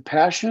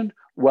 impassioned,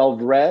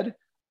 well-read.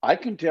 I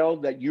can tell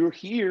that you're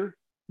here.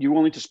 You're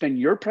willing to spend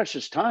your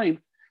precious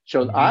time.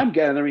 So Hmm. I'm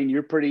gathering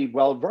you're pretty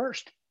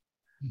well-versed.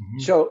 Hmm.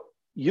 So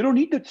you don't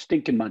need the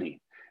stinking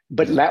money.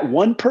 But Yeah. that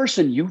one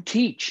person you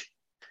teach,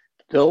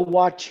 they'll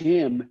watch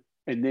him.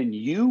 And then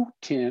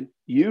Tim,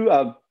 you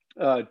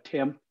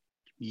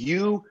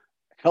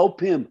help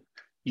him.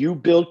 You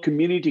build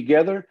community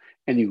together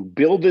and you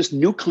build this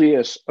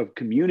nucleus of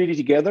community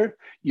together.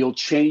 You'll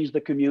change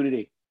the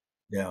community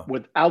Yeah.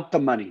 without the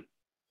money.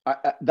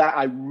 That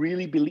I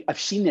really believe. I've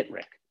seen it,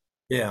 Rick.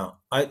 Yeah,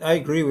 I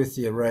agree with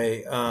you,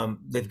 Ray.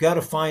 They've got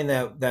to find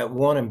that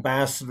one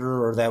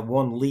ambassador or that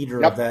one leader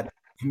of Yep. that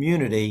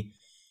community,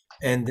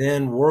 and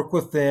then work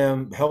with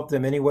them, help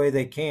them any way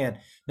they can.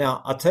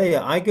 Now, I'll tell you,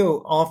 I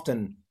go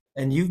often,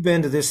 and you've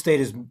been to this state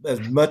as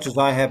much as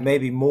I have,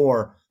 maybe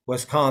more.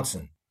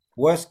 Wisconsin.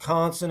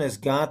 Wisconsin has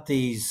got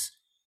these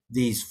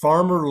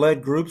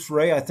farmer-led groups,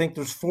 Ray. I think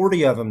there's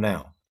 40 of them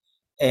now,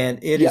 and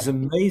it is Yep.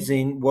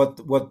 amazing what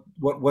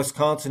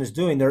Wisconsin is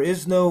doing. There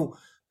is no,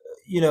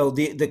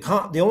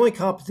 the only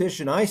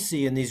competition I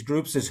see in these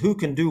groups is who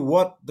can do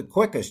what the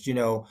quickest.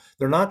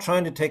 They're not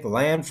trying to take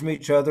land from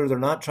each other. They're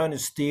not trying to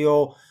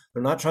steal.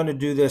 They're not trying to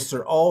do this.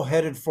 They're all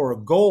headed for a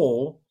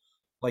goal,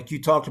 like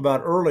you talked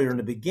about earlier in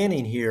the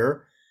beginning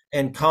here,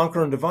 and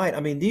conquer and divide.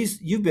 I mean,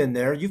 these you've been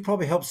there. You've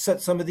probably helped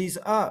set some of these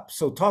up.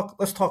 So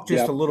let's talk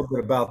just a Yep. little bit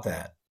about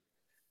that.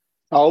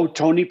 Oh,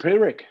 Tony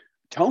Perick. Yeah.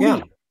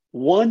 Tony,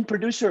 one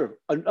producer,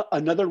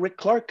 another Rick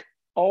Clark.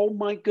 Oh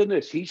my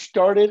goodness. He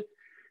started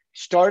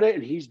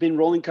and he's been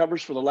rolling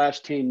covers for the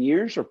last 10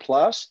 years or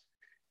plus.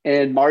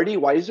 And Marty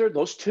Weiser,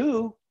 those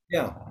two,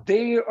 Yeah.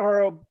 they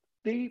are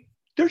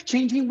they're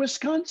changing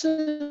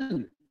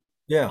Wisconsin.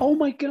 Yeah. Oh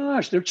my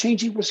gosh, they're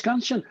changing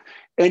Wisconsin.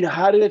 And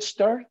how did it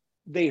start?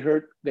 They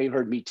heard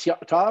me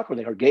talk, or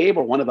they heard Gabe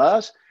or one of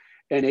us,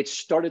 and it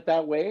started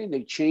that way. And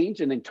they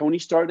changed, and then Tony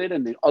started,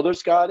 and then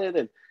others got it,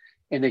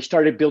 and they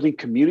started building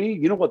community.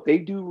 You know what they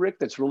do, Rick?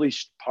 That's really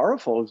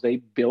powerful is they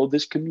build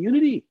this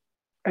community,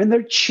 and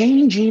they're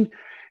changing.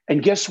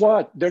 And guess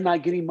what? They're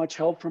not getting much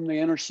help from the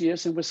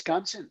NRCS in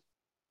Wisconsin.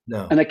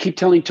 And No. I keep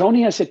telling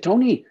Tony, I said,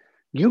 Tony,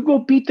 you go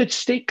beat the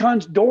state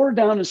con's door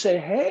down and say,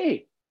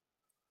 hey,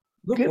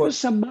 Look give us what.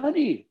 some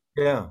money.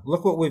 Yeah.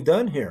 Look what we've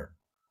done here.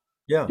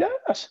 Yeah.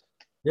 Yes.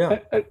 Yeah.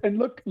 And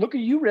look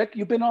at you, Rick.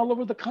 You've been all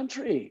over the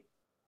country.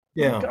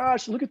 My Yeah.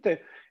 gosh, look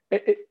at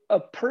a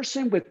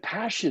person with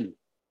passion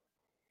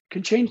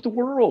can change the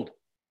world.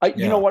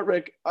 You know Yeah. what,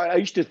 Rick? I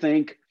used to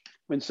think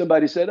when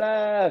somebody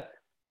said,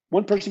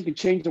 one person can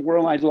change the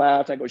world, I'd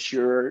laugh. I go,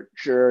 sure,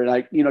 sure.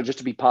 And just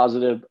to be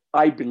positive,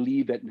 I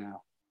believe it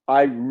now.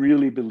 I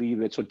really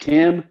believe it. So,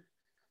 Tim,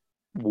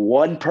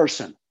 one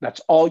person, that's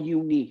all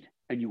you need.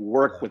 And you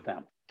work Yeah. with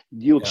them.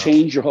 You'll Yeah.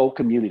 change your whole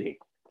community.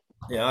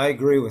 Yeah. I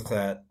agree with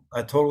that.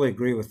 I totally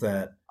agree with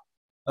that.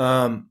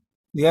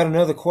 We got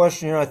another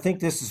question here. I think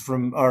this is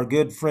from our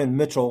good friend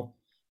Mitchell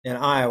in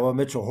Iowa,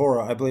 Mitchell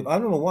Hora, I believe. I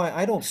don't know why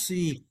I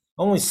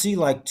only see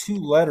like two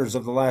letters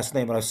of the last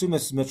name, but I assume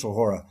it's Mitchell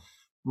Hora.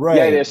 Yeah,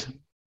 it Ray, is.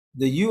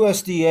 the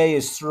USDA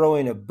is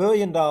throwing $1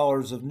 billion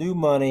of new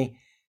money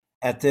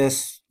at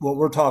this, what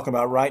we're talking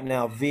about right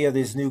now, via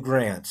these new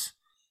grants.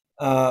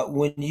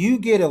 When you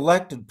get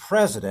elected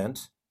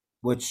president,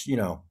 which,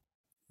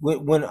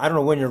 when I don't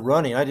know when you're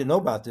running, I didn't know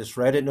about this,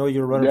 right? I didn't know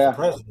you were running for Yeah.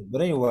 president.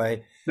 But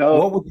anyway, what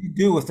No, would you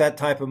do with that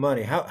type of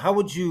money? How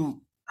would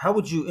you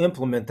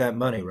implement that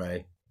money,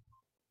 Ray?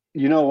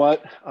 you know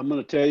what? I'm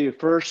going to tell you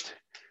first.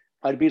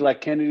 I'd be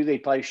like Kennedy.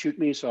 They'd probably shoot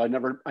me, so I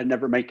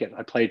never make it.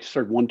 I played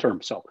served one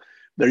term, so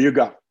there you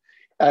go.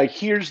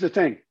 Here's the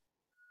thing.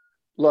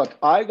 Look,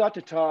 I got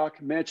to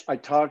talk, Mitch. I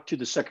talked to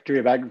the Secretary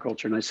of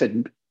Agriculture, and I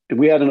said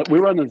we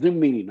were on a Zoom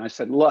meeting. I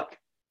said, look,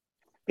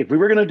 if we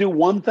were going to do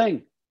one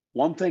thing,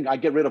 I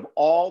get rid of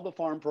all the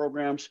farm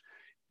programs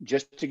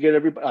just to get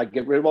everybody. I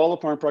get rid of all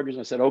the farm programs.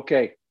 I said,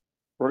 okay,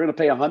 we're going to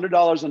pay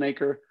 $100 an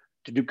acre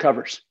to do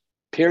covers.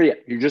 Period.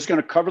 You're just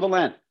going to cover the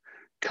land,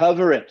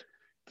 cover it.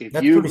 If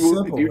That's pretty if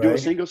simple, you do a Ray.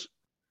 single,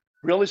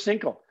 really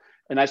single.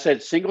 And I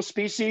said, single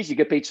species, you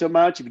get paid so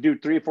much. If you do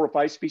 3 or 4 or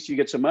 5 species, you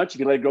get so much. If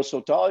you let it grow so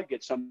tall, you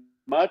get so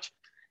much.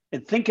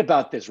 And think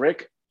about this,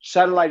 Rick.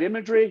 Satellite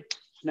imagery,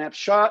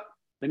 snapshot.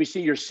 Let me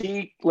see your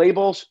seed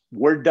labels.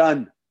 We're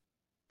done. Mhm.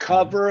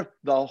 Cover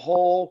the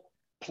whole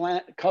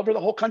plant, cover the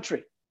whole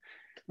country.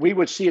 We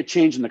would see a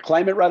change in the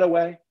climate right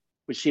away.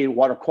 We see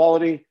water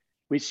quality.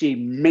 We see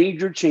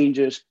major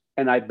changes.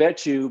 And I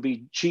bet you it'll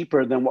be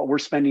cheaper than what we're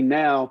spending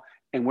now.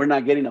 And we're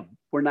not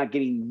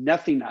getting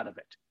nothing out of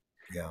it.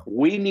 Yeah.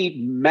 We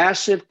need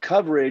massive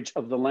coverage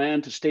of the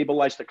land to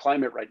stabilize the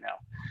climate right now.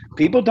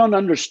 People don't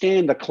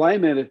understand the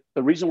climate.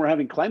 The reason we're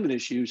having climate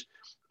issues,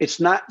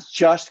 it's not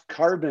just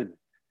carbon.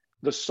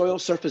 The soil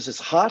surface is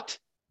hot.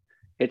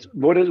 It's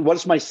what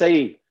is my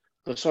saying?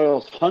 The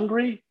soil's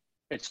hungry.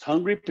 It's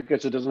hungry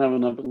because it doesn't have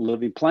enough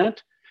living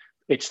plant.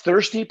 It's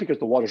thirsty because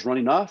the water's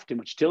running off, too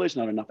much tillage,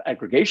 not enough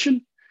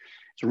aggregation.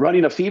 It's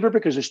running a fever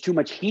because there's too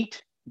much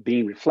heat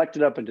being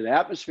reflected up into the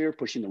atmosphere,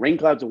 pushing the rain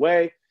clouds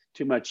away.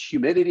 too much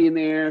humidity in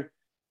there,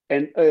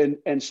 and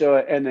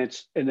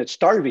it's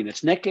starving,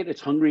 it's naked,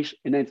 it's hungry,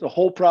 and then the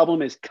whole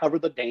problem is cover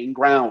the dang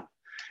ground.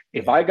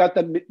 If Yeah. I got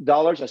the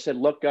dollars, I said,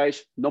 look,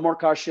 guys, no more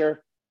cost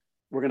share.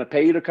 We're going to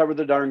pay you to cover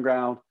the darn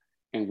ground,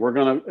 and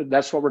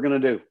that's what we're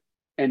going to do.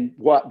 And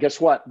guess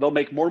what? They'll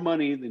make more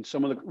money than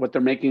some of what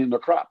they're making in their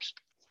crops.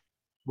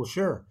 Well,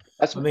 sure.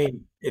 That's I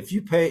mean, if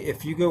you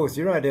go with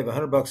your idea of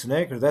 $100 an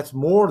acre, that's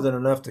more than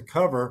enough to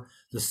cover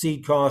the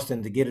seed cost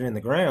and to get it in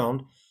the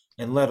ground,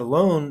 and let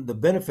alone the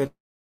benefit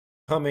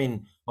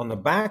coming on the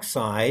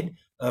backside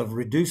of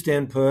reduced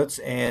inputs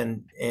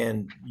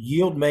and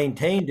yield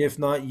maintained, if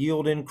not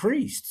yield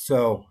increased.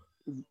 So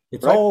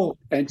it's right. all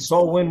And it's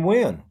all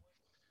win-win.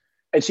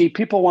 and see,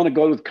 people want to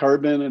go with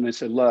carbon, and I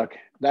said, look,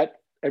 that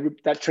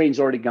train's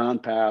already gone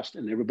past,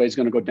 and everybody's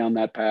going to go down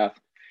that path.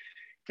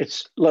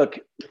 Look,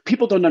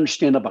 people don't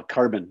understand about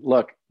carbon.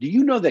 Look, do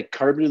you know that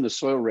carbon in the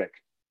soil, Rick,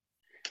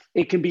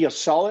 it can be a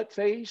solid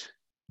phase,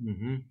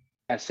 Hmm.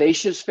 a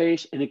gaseous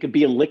phase, and it can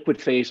be a liquid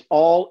phase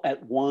all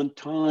at one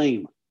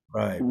time.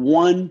 Right.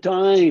 One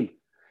time.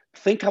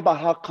 Think about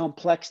how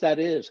complex that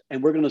is.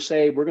 And we're going to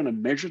say, we're going to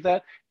measure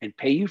that and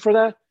pay you for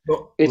that.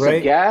 Well, It's a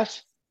Ray,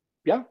 gas.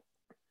 Yeah.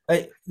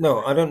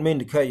 no, I don't mean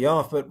to cut you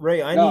off, but Ray,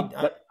 No,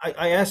 but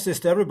I ask this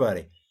to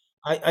everybody.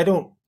 I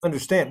don't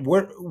understand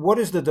what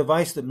is the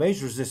device that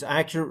measures this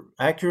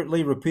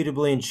accurately,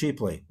 repeatably, and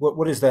cheaply?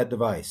 What is that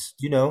device?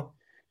 Do you know?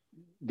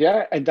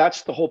 yeah. And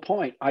that's the whole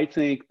point. I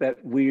think that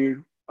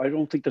I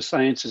don't think the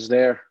science is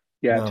there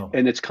yet. No.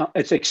 And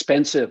it's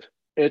expensive.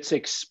 It's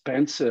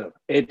expensive.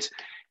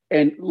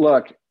 And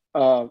look,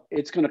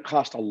 it's going to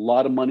cost a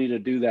lot of money to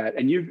do that.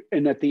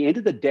 And at the end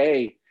of the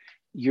day,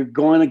 you're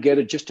going to get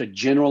just a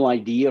general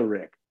idea,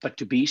 Rick, but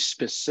to be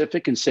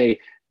specific and say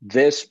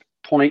this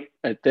point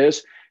at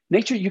this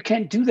nature, you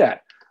can't do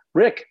that.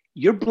 Rick,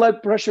 your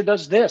blood pressure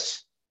does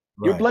this.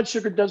 Your Right. blood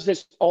sugar does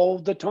this all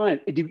the time.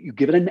 You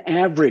give it an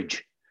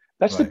average.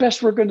 That's the Right.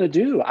 best we're going to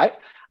do. I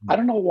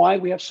don't know why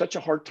we have such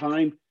a hard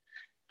time.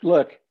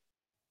 Look,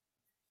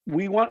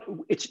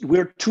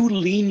 we're too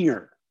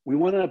linear. We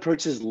want to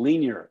approach this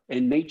linear,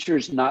 and nature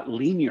is not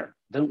linear.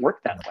 It doesn't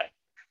work that way.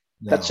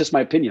 That's No. just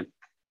my opinion.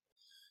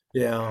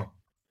 Yeah.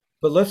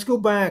 But let's go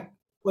back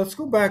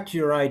to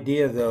your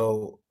idea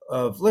though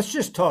of let's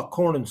just talk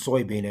corn and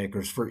soybean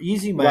acres for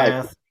easy Right.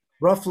 math.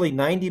 Roughly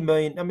 90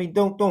 million. I mean,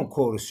 don't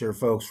quote us here,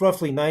 folks.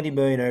 Roughly 90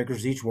 million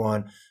acres each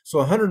one. So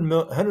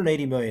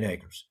 180 million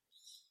acres.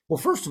 Well,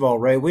 first of all,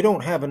 Ray, we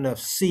don't have enough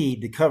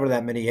seed to cover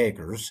that many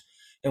acres,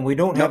 and we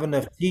don't have Nope.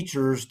 enough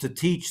teachers to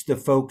teach the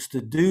folks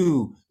to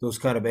do those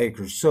kind of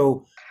acres.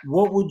 So,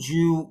 what would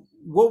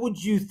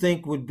you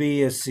think would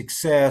be a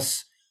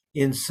success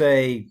in,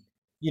 say,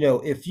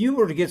 if you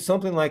were to get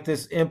something like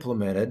this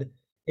implemented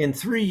in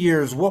 3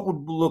 years, what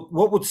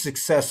would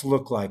success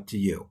look like to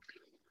you?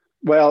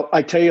 Well,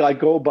 I tell you, I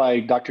go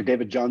by Dr.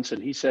 David Johnson.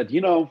 He said,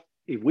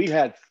 if we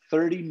had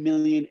 30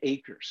 million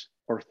acres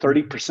or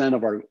 30%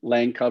 of our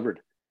land covered,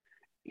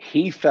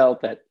 he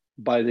felt that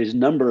by these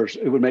numbers,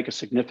 it would make a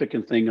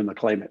significant thing in the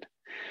climate.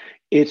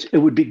 It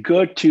would be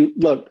good to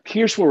look.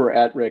 Here's where we're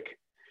at, Rick.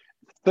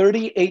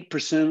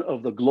 38%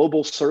 of the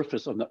global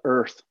surface of the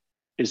earth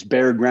is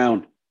bare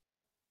ground.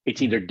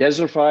 It's either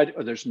desertified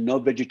or there's no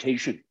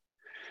vegetation.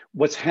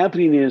 What's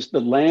happening is the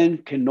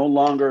land can no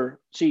longer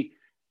see.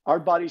 Our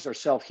bodies are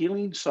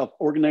self-healing,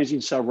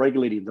 self-organizing,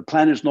 self-regulating. The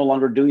planet is no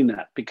longer doing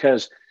that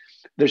because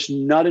there's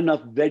not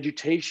enough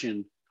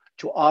vegetation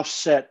to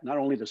offset not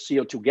only the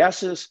CO2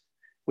 gases,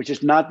 which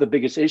is not the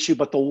biggest issue,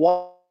 but the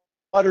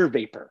water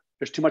vapor.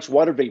 There's too much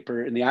water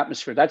vapor in the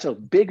atmosphere. That's a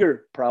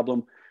bigger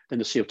problem than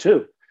the CO2.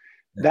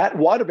 Yeah. That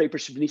water vapor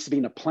needs to be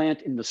in a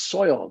plant in the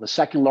soil, the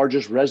second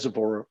largest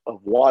reservoir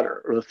of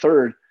water, or the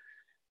third.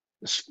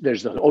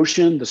 There's the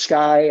ocean, the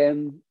sky,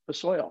 and the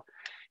soil.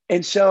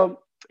 And so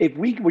if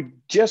we would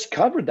just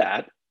cover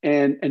that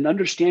and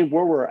understand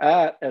where we're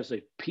at as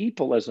a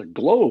people, as a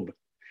globe,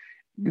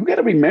 you got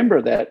to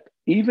remember that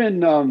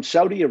even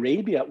Saudi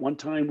Arabia at one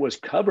time was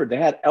covered. They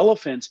had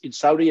elephants in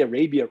Saudi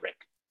Arabia, Rick.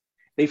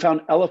 They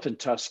found elephant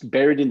tusks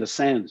buried in the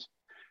sands.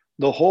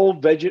 The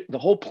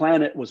whole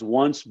planet was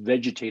once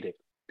vegetated.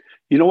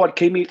 You know what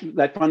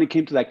that finally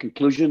came to that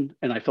conclusion,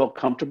 and I felt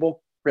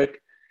comfortable,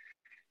 Rick,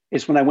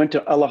 is when I went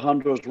to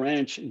Alejandro's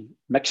ranch in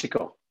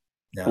Mexico.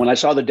 Yeah. When I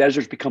saw the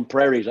deserts become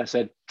prairies, I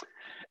said,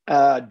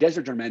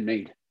 deserts are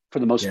man-made for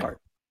the most Yeah. part.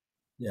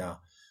 Yeah.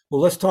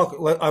 Well, let's talk.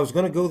 I was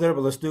going to go there,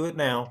 but let's do it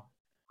now.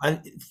 I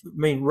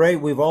mean, Ray,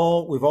 we've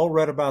all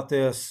read about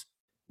this,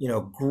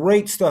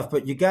 great stuff,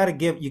 but you got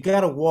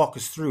to walk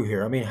us through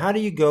here. I mean, how do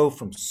you go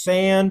from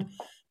sand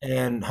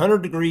and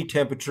 100-degree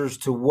temperatures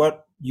to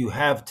what you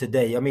have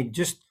today? I mean,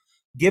 just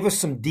give us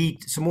some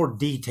more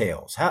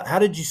details. How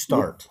did you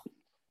start?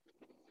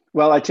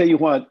 Well, I tell you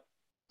what,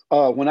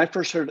 when I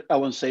first heard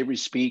Ellen Savory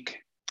speak,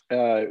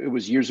 it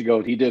was years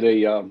ago. He did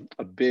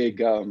a big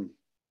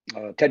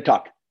TED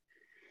Talk.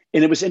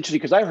 And it was interesting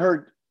because I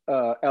heard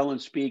Ellen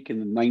speak in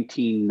the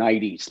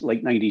 1990s,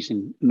 late 90s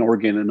in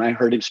Oregon. And I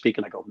heard him speak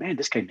and I go, man,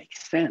 this guy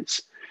makes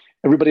sense.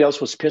 Everybody else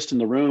was pissed in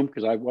the room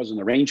because I was in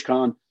the range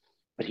con.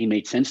 but he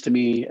made sense to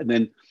me. And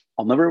then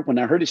when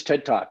I heard his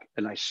TED talk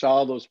and I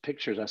saw those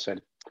pictures, I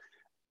said,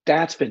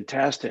 that's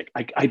fantastic.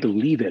 I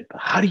believe it.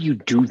 But how do you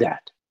do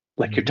that?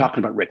 Like you're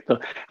talking about, Rick,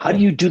 how do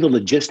you do the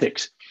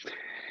logistics?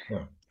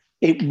 Yeah.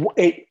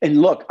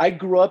 And look, I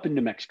grew up in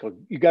New Mexico.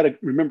 You got to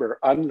remember,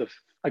 I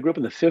grew up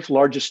in the 5th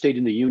largest state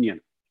in the union.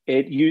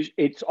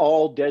 It's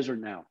all desert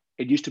now.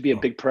 It used to be a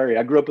big prairie.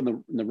 I grew up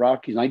in the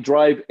Rockies, and I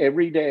drive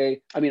every day.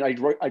 I mean, I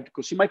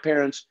go see my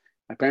parents.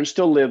 My parents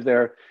still live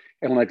there.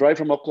 And when I drive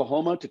from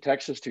Oklahoma to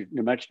Texas to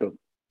New Mexico,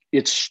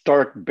 it's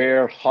stark,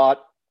 bare,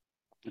 hot.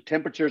 The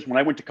temperatures, when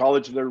I went to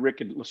college there,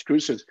 Rick, in Las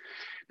Cruces,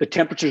 the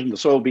temperatures in the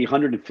soil would be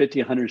 150,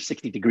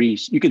 160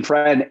 degrees. You can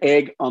fry an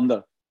egg on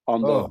the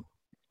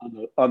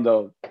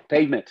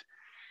pavement.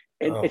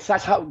 And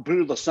that's how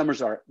brutal the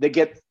summers are.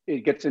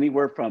 It gets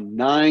anywhere from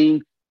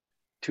 9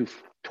 to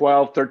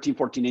 12, 13,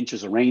 14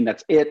 inches of rain.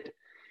 That's it.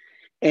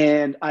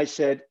 And I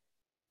said,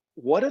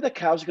 what are the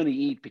cows going to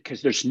eat?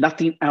 Because there's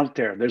nothing out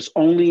there. There's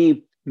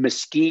only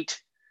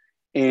mesquite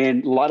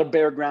and a lot of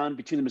bare ground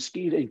between the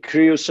mesquite and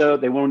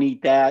creosote. They won't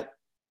eat that.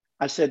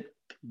 I said,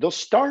 they'll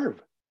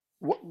starve.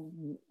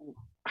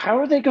 How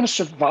are they going to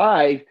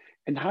survive?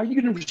 And how are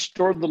you going to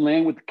restore the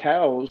land with the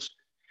cows?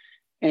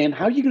 And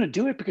how are you going to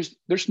do it? Because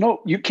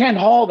you can't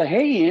haul the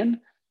hay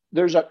in.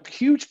 There's a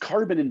huge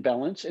carbon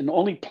imbalance, and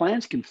only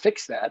plants can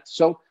fix that.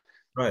 So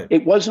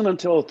It wasn't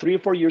until 3 or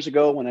 4 years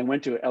ago when I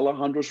went to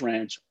Alejandro's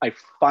ranch, I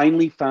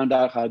finally found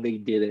out how they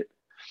did it.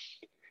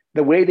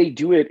 The way they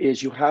do it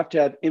is you have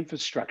to have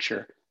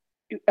infrastructure.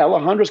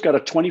 Alejandro's got a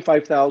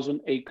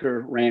 25,000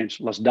 acre ranch,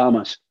 Las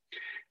Damas,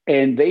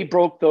 and they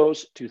broke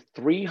those to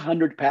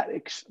 300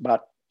 paddocks,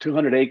 about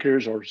 200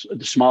 acres or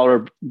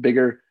smaller,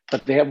 bigger,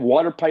 but they have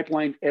water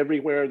pipeline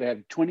everywhere. They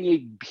have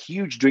 28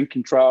 huge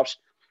drinking troughs.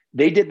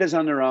 They did this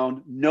on their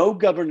own, no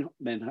government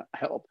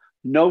help,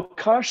 no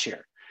cost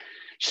share.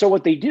 So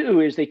what they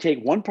do is they take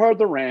one part of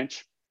the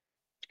ranch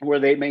where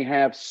they may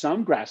have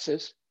some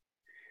grasses,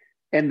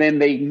 and then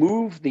they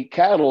move the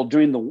cattle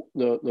during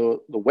the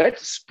wet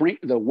spring,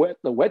 the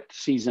wet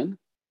season,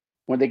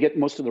 when they get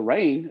most of the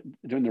rain,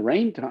 during the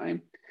rain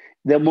time.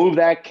 They'll move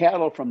that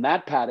cattle from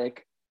that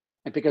paddock,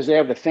 and because they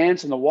have the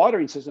fence and the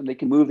watering system, they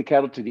can move the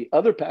cattle to the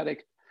other paddock,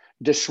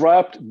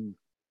 disrupt,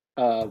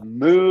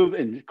 move,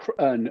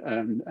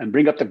 and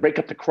break up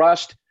the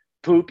crust,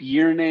 poop,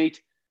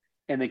 urinate,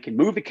 and they can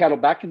move the cattle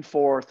back and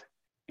forth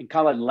and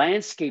kind of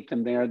landscape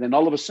them there. Then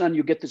all of a sudden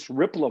you get this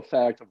ripple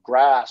effect of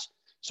grass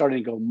starting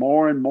to go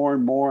more and more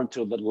and more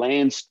until the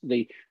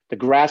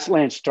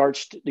grassland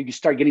you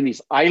start getting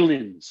these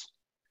islands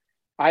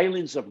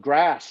of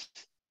grass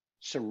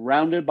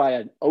surrounded by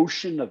an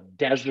ocean of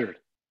desert.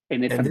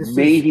 And it's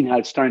amazing how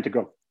it's starting to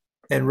grow.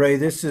 And Ray,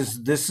 this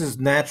is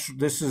natural.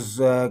 This is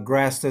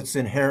grass that's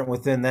inherent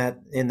within that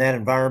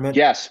environment.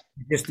 Yes,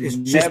 it's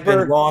just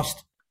been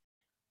lost.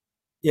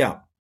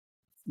 Yeah,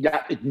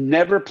 it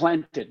never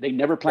planted. They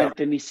never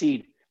planted any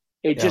seed.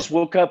 It just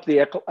woke up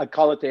I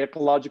call it the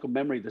ecological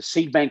memory. The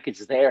seed bank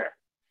is there,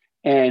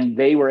 and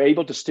they were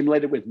able to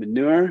stimulate it with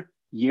manure,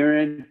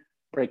 urine,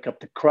 break up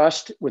the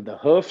crust with the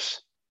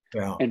hoofs,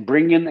 and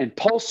bring in and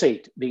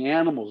pulsate the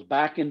animals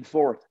back and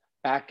forth,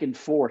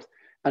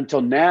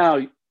 until now.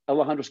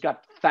 Alejandro's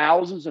got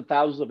thousands and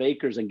thousands of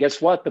acres. And guess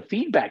what? The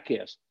feedback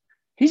is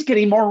he's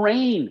getting more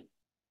rain.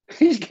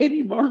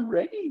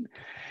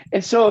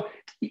 And so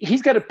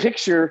he's got a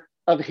picture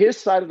of his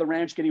side of the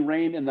ranch getting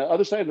rain, and the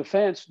other side of the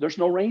fence, there's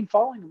no rain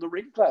falling in the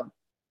rain cloud.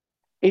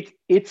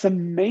 It's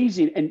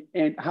amazing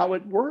and how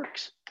it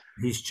works.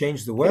 He's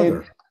changed the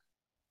weather.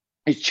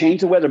 He's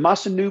changed the weather.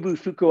 Masanobu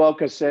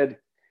Fukuoka said,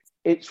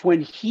 it's when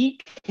he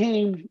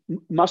came,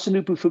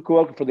 Masanobu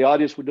Fukuoka, for the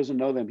audience who doesn't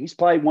know them, he's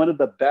probably one of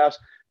the best.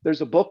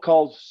 There's a book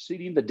called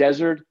Seeding the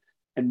Desert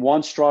and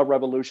One Straw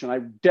Revolution. I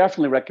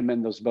definitely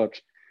recommend those books.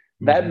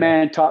 Mm-hmm. That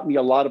man taught me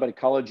a lot about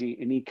ecology,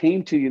 and he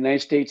came to the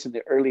United States in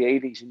the early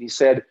 80s, and he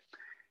said,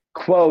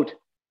 quote,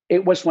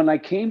 it was when I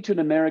came to an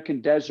American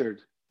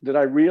desert that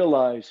I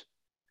realized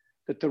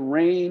that the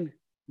rain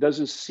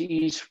doesn't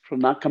cease from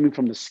not coming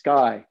from the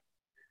sky,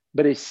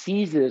 but it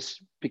ceases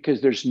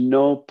because there's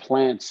no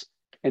plants.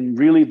 And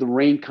really the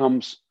rain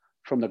comes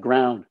from the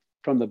ground,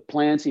 from the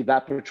plants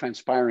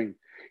evapotranspiring.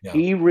 Yeah.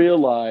 He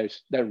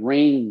realized that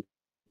rain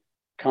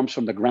comes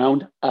from the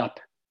ground up,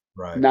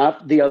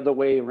 not the other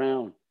way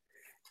around.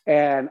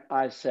 And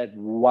I said,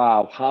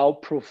 wow, how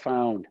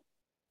profound.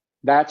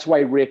 That's why,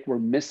 Rick, we're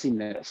missing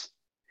this.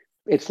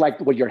 It's like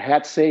what your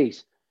hat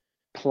says,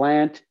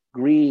 plant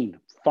green,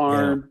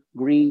 farm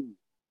green.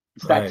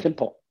 It's that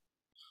simple.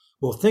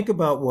 Well, think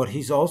about what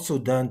he's also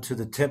done to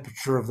the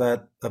temperature of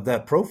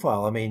that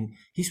profile. I mean,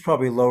 he's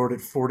probably lowered it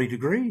 40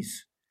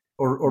 degrees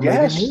or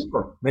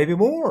maybe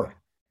more.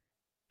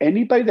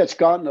 Anybody that's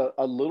gotten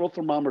a little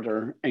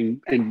thermometer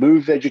and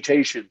moved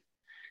vegetation,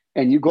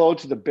 and you go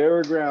to the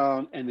bare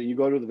ground and then you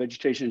go to the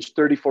vegetation, it's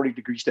 30, 40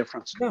 degrees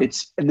difference. Yeah.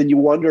 And then you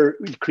wonder,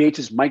 it creates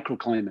these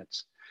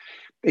microclimates.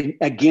 And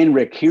again,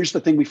 Rick, here's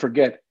the thing we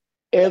forget.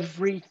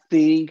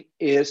 Everything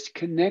is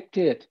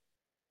connected.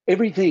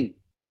 Everything.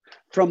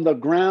 From the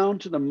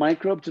ground to the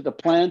microbe to the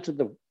plant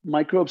to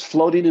microbes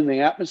floating in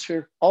the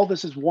atmosphere. All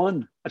this is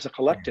one as a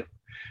collective.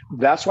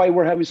 That's why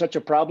we're having such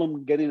a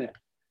problem getting it.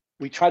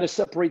 We try to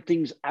separate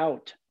things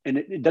out, and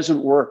it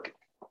doesn't work.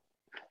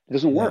 It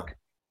doesn't Yeah. work.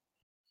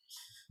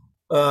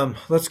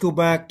 Let's go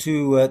back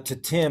to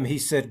Tim. He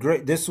said,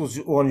 "Great." This was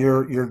on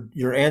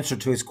your answer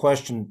to his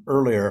question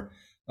earlier.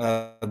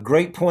 A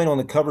great point on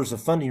the covers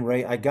of funding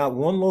rate. I got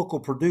one local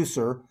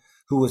producer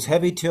who was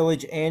heavy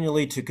tillage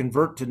annually to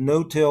convert to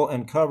no-till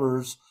and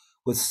covers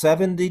with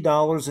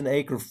 $70 an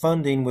acre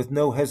funding with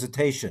no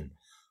hesitation.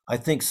 I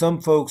think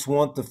some folks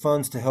want the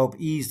funds to help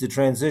ease the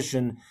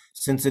transition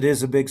since it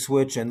is a big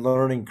switch and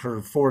learning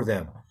curve for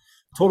them.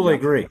 Totally Yeah.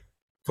 agree.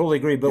 Totally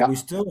agree. But Yeah. we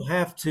still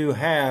have to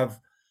have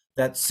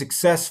that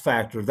success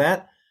factor.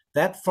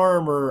 That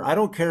farmer, I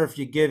don't care if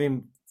you give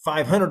him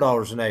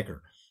 $500 an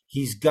acre.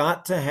 He's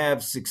got to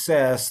have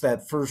success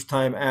that first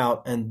time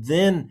out, and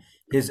then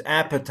his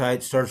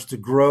appetite starts to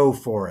grow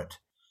for it.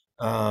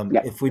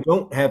 Yeah. If we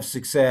don't have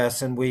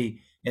success, and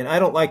I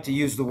don't like to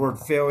use the word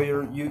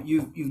failure.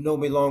 You know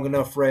me long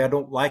enough, Ray. I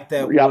don't like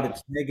that word. Yep.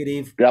 It's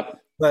negative, Yep.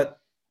 but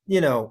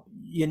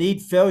you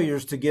need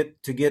failures to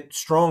get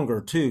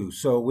stronger too.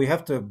 So we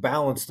have to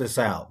balance this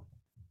out.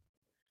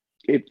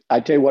 I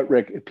tell you what,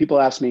 Rick, if people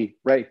ask me,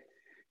 Ray,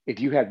 if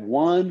you had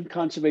one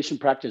conservation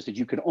practice that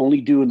you could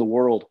only do in the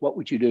world, what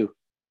would you do?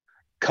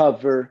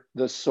 Cover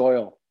the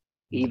soil,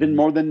 even Mhm.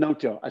 more than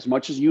no-till. As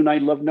much as you and I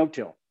love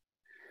no-till,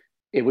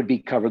 it would be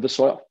cover the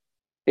soil.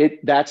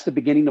 That's the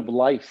beginning of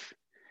life.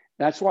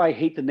 That's why I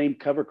hate the name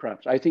cover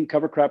crops. I think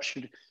cover crops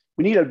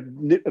we need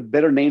a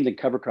better name than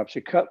cover crops.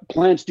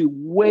 Plants do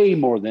way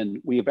more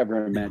than we have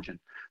ever imagined.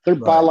 They're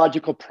Right.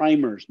 biological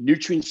primers,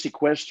 nutrient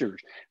sequesters,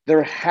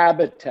 they're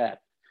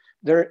habitat,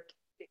 they're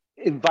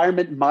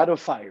environment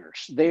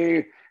modifiers,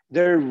 they're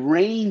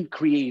rain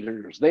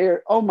creators.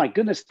 They're, oh my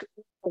goodness,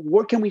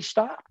 where can we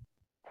stop?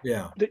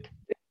 Yeah.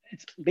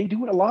 They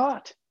do it a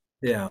lot.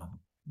 Yeah.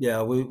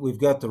 Yeah. We've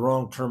got the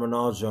wrong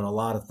terminology on a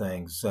lot of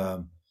things.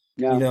 You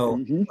Yeah. know,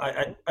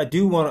 Mm-hmm. I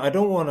do want, I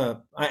don't want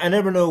to, I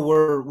never know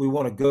where we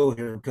want to go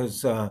here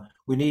because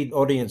we need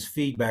audience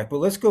feedback, but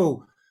let's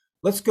go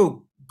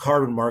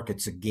carbon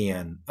markets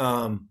again.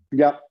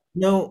 Yeah.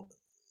 You know,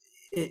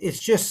 it's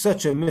just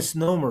such a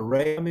misnomer,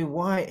 right? I mean,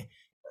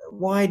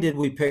 why did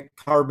we pick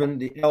carbon,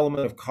 the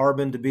element of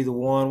carbon, to be the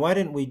one? Why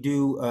didn't we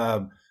do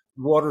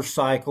water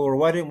cycle, or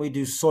why didn't we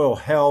do soil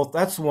health?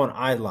 That's the one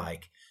I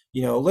like.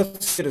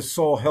 Let's get a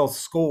soil health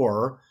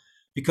score Yeah.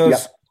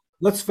 because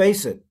let's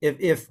face it,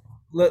 if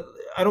let,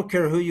 I don't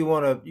care who you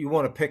want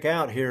to pick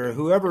out here,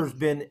 whoever's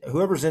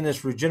in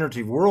this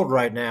regenerative world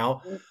right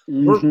now,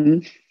 we're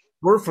Mm-hmm.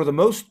 we're for the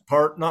most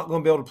part not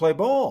going to be able to play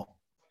ball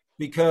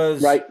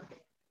because Right.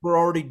 we're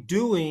already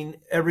doing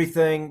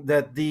everything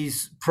that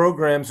these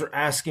programs are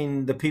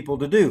asking the people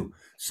to do.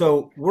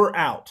 So we're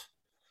out.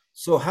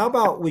 So how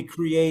about we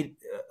create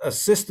a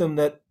system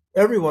that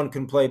everyone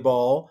can play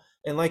ball?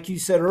 And like you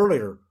said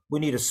earlier, we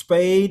need a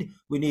spade,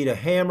 we need a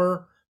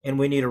hammer, and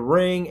we need a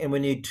ring, and we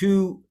need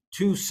two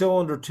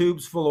cylinder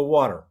tubes full of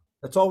water.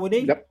 That's all we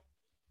need. Yep.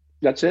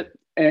 That's it.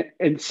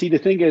 And see, the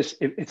thing is,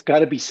 it's got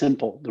to be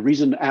simple. The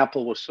reason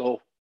Apple was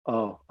so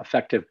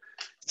effective,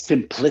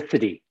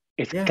 simplicity.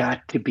 It's Yeah,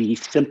 got to be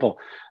simple.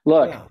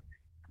 Look, yeah,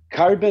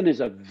 carbon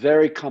is a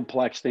very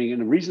complex thing,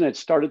 and the reason it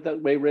started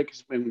that way, Rick,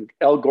 is when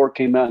Al Gore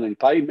came out and he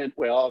probably meant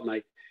well,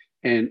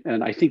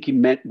 and I think he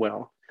meant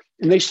well.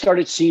 And they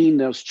started seeing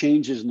those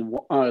changes in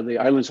the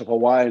islands of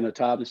Hawaii and the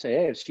top, and say,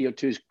 "Hey,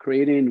 CO2 is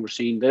creating. We're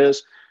seeing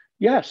this.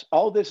 Yes,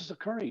 all this is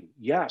occurring.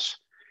 Yes."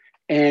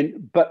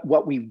 But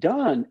what we've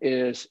done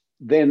is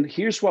then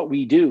here's what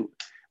we do: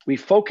 we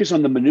focus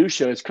on the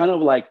minutia. It's kind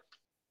of like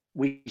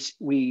we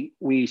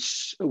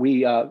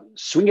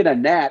swing at a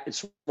gnat and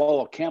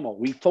swallow a camel.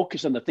 We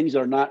focus on the things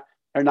that are not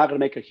going to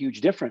make a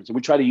huge difference. And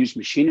we try to use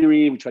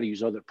machinery, we try to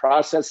use other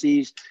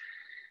processes.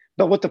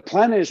 But what the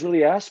planet is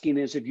really asking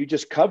is, if you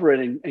just cover it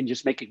and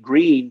just make it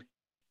green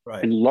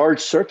right. in large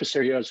surface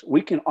areas,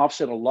 we can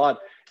offset a lot.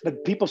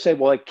 But people say,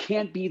 well, it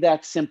can't be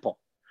that simple.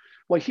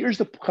 Well, here's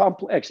the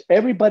complex.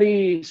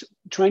 Everybody's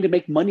trying to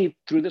make money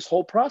through this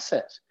whole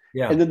process.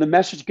 Yeah, And then the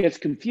message gets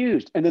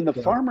confused. And then the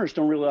yeah. farmers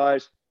don't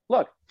realize,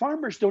 look,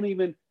 farmers don't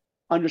even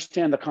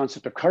understand the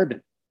concept of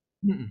carbon.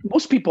 Mm-mm.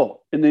 Most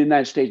people in the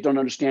United States don't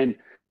understand,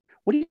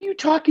 what are you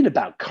talking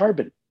about,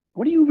 carbon?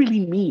 What do you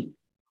really mean?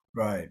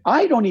 Right.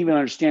 I don't even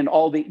understand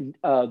all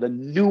the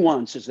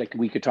nuances that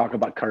we could talk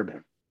about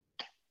carbon.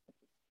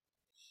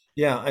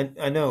 Yeah,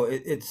 I know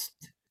it's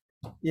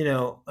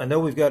I know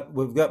we've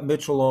got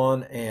Mitchell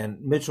on,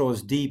 and Mitchell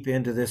is deep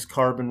into this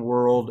carbon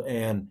world,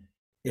 and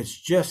it's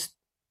just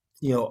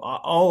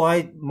all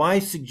I my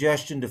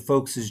suggestion to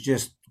folks is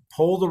just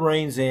pull the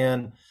reins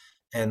in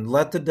and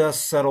let the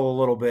dust settle a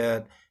little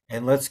bit,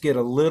 and let's get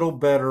a little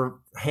better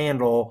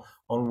handle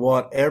on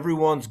what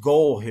everyone's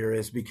goal here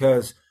is,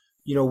 because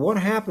what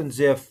happens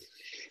if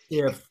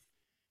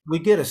we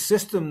get a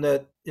system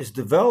that is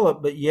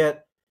developed, but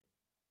yet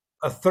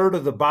a third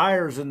of the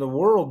buyers in the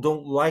world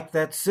don't like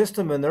that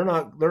system, and they're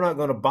not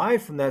going to buy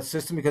from that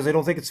system because they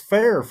don't think it's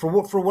fair for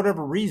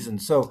whatever reason.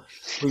 So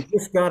we've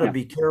just got to Yeah.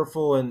 be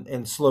careful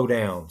and slow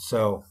down.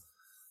 So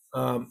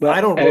I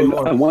Well, don't really and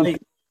want to one say.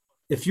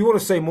 If you want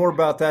to say more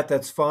about that,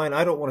 that's fine.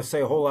 I don't want to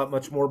say a whole lot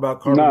much more about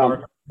carbon no,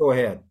 market. Go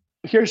ahead.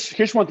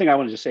 here's one thing I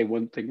wanted to say.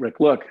 One thing, Rick.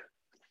 Look,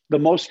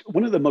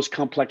 one of the most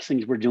complex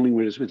things we're dealing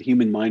with is with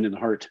human mind and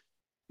heart.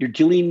 You're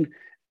dealing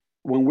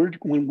when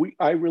we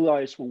I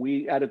realized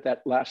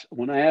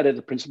when I added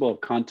the principle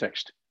of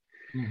context,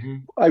 Hmm.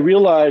 I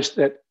realized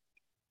that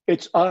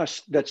it's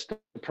us that's the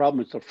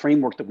problem. It's the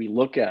framework that we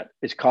look at.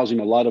 It's causing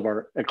a lot of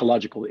our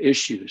ecological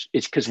issues.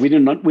 It's because we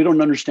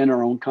don't understand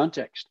our own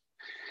context.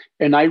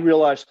 And I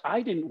realized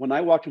I didn't when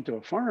I walked into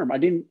a farm, I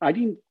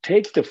didn't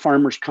take the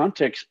farmer's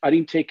context. I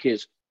didn't take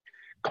his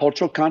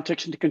cultural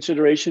context into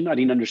consideration. I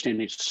didn't understand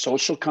his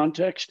social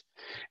context.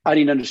 I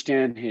didn't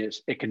understand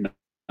his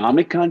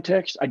economic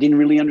context. I didn't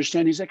really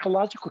understand his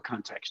ecological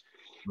context.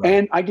 Right.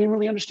 And I didn't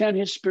really understand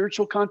his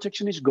spiritual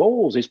context and his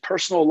goals, his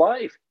personal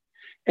life.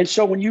 And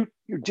so when you're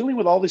dealing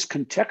with all these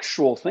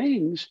contextual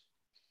things,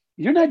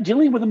 you're not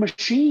dealing with a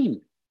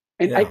machine.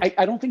 And Yeah.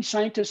 I don't think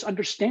scientists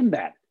understand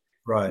that.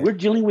 Right. We're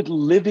dealing with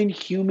living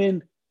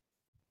human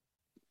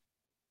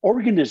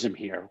organism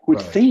here who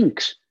Right.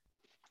 thinks,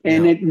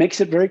 and Yeah. it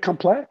makes it very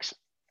complex.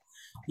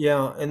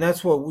 Yeah, and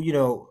that's what,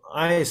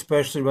 I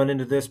especially run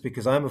into this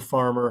because I'm a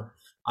farmer.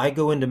 I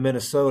go into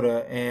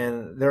Minnesota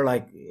and they're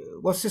like,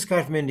 what's this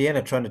guy from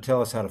Indiana trying to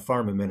tell us how to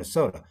farm in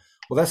Minnesota?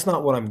 Well, that's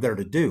not what I'm there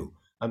to do.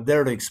 I'm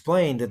there to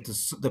explain that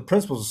the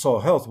principles of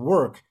soil health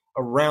work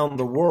around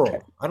the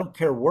world. I don't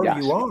care where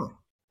you Yes. are.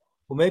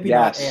 Well, maybe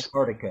not Yes.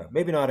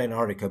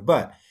 Antarctica,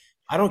 but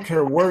I don't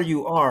care where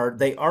you are.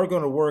 They are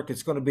going to work.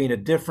 It's going to be in a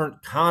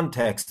different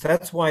context.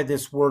 That's why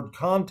this word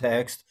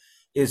context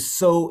is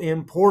so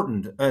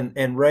important.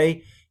 And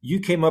Ray, you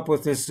came up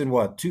with this in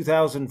what,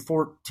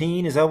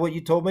 2014? Is that what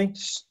you told me?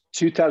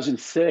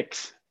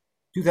 2006.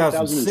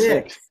 2006.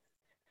 2006.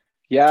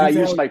 Yeah, I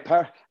used 2000, my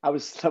power. I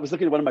was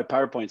looking at one of my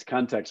PowerPoints.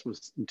 Context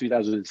was in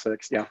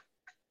 2006. Yeah.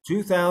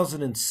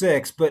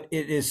 2006, but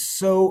it is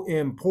so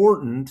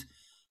important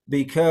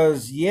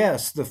because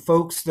yes, the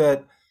folks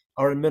that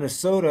are in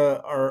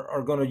Minnesota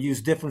are going to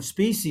use different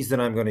species than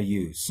I'm going to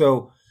use.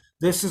 So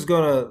this is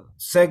going to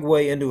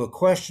segue into a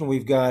question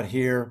we've got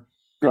here.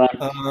 Right.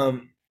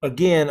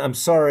 Again, I'm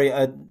sorry,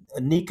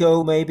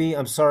 Nico, maybe.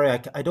 I'm sorry,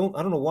 I don't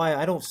know why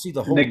I don't see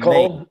the whole name.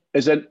 Nicole,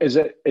 is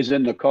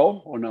it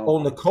Nicole or no?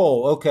 Oh,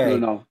 Nicole. No, Okay.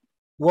 no,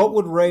 What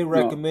would Ray no.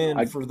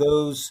 recommend for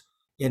those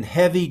in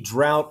heavy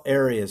drought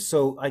areas?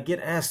 So I get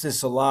asked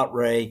this a lot,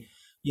 Ray.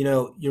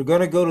 You're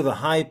going to go to the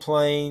high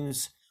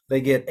plains.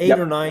 They get eight or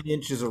Yep. 9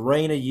 inches of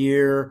rain a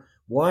year.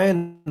 Why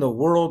in the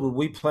world would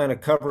we plant a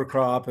cover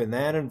crop in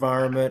that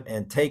environment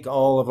and take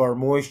all of our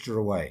moisture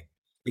away?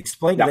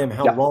 Explain to Yeah. them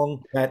how Yeah.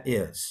 wrong that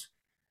is.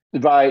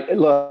 Right.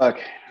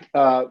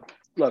 Uh,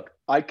 look.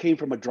 I came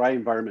from a dry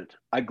environment.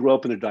 I grew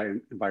up in a dry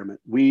environment.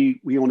 We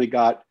only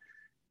got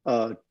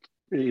uh,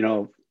 you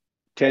know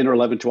 10 or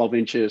 11, 12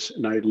 inches,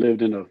 and I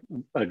lived in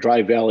a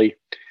dry valley.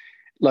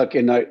 Look,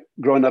 and I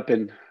growing up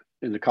in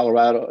the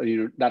Colorado,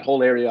 that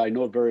whole area, I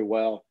know it very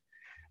well.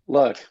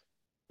 Look,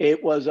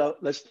 it was a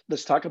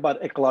let's talk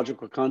about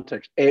ecological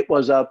context. It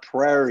was a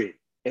prairie.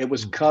 It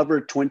was Mm.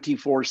 covered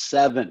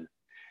 24/7.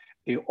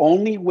 The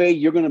only way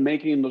you're going to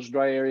make it in those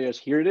dry areas,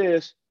 here it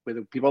is,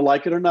 whether people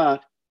like it or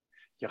not,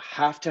 you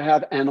have to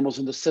have animals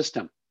in the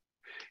system.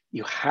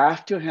 You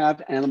have to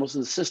have animals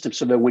in the system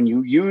so that when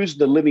you use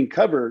the living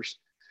covers,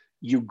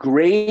 you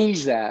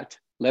graze that,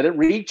 let it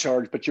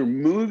recharge, but you're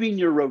moving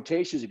your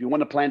rotations. If you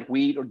want to plant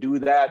wheat or do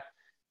that,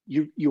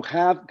 you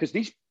have, because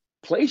these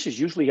places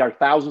usually are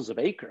thousands of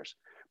acres.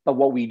 But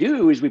what we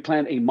do is we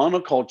plant a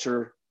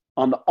monoculture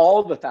on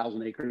all the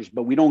 1,000 acres,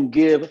 but we don't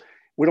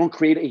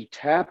create a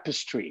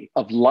tapestry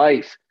of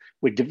life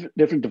with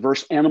different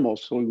diverse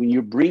animals. So when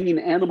you're bringing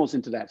animals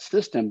into that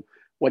system,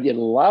 what it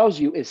allows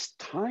you is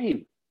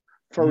time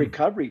for Mm.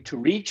 recovery to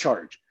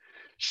recharge.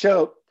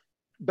 So,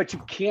 but you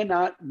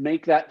cannot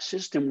make that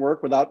system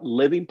work without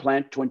living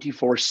plant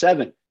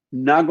 24/7.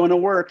 Not going to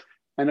work.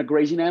 And a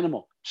grazing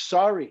animal.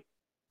 Sorry,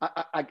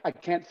 I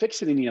can't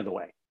fix it any other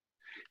way.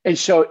 And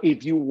so,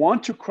 if you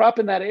want to crop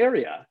in that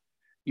area,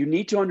 you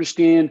need to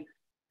understand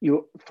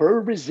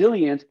for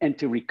resilience and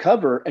to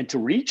recover and to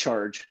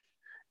recharge,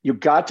 you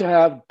got to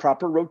have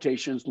proper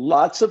rotations,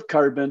 lots of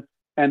carbon,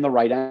 and the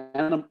right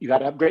animal. You got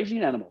to have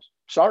grazing animals.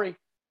 Sorry,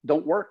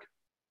 don't work.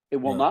 It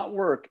will Yeah. not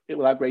work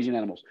without grazing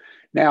animals.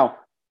 Now,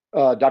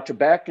 Dr.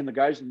 Beck and the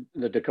guys in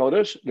the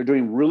Dakotas, they're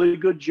doing a really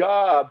good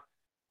job.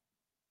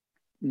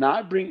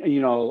 Not bring,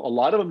 a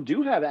lot of them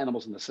do have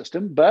animals in the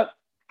system, but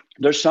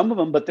there's some of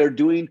them, but they're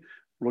doing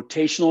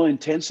rotational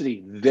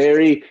intensity,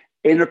 very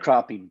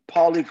intercropping,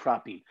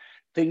 polycropping,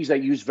 things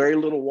that use very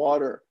little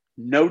water,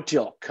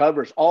 no-till,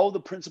 covers, all the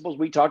principles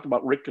we talked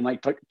about, Rick and I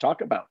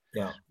talk about.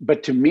 Yeah.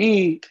 But to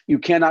me, you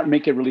cannot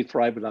make it really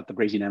thrive without the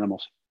grazing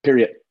animals,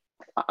 period.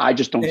 I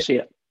just don't And, see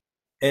it.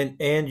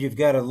 and you've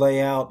got to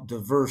lay out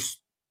diverse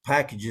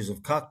packages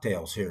of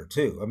cocktails here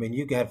too. I mean,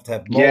 you have to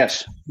have multiple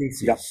Yes.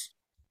 Yeah. species.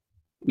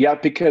 Yeah.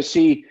 Because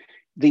see,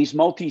 these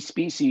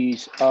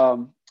multi-species,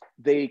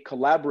 they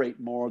collaborate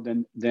more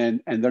and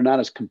they're not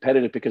as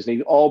competitive because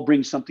they all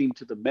bring something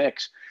to the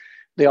mix.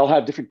 They all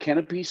have different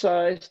canopy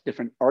size,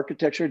 different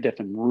architecture,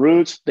 different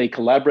roots. They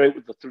collaborate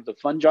through the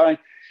fungi,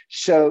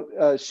 so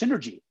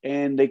synergy,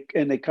 and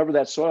they cover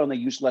that soil and they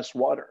use less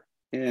water,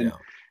 Yeah.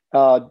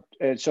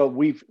 and so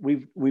we've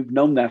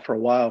known that for a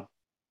while.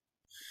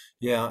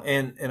 Yeah,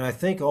 and I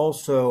think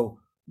also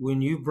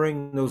when you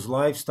bring those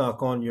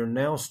livestock on, you're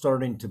now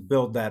starting to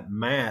build that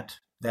mat,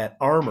 that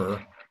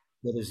armor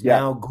that is Yeah,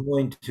 now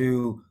going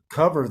to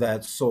cover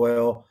that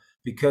soil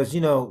because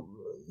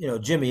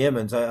Jimmy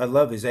Emmons, I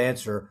love his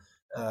answer.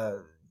 Uh,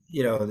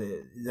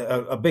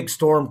 a big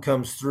storm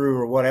comes through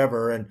or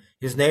whatever, and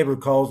his neighbor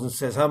calls and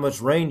says, "How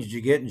much rain did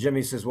you get?" And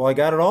Jimmy says, "Well, I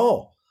got it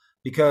all,"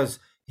 because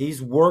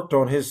he's worked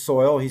on his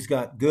soil. He's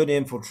got good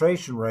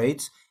infiltration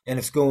rates and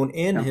it's going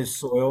in yeah, his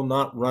soil,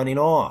 not running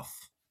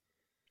off.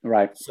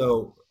 right,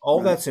 So all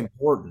right. that's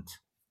important.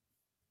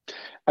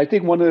 I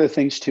think one of the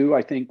things too,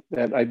 I think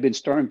that I've been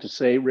starting to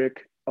say,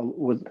 Rick,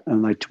 with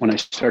and like when I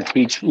start to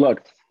teach,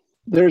 look,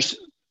 there's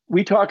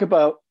we talk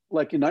about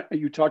like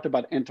you talked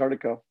about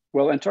Antarctica.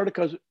 Well,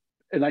 Antarctica,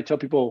 and I tell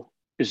people,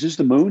 is this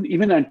the moon?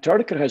 Even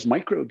Antarctica has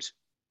microbes.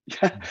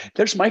 Yeah,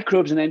 there's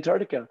microbes in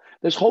Antarctica.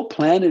 This whole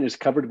planet is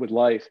covered with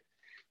life.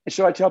 And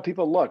so I tell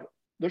people, look,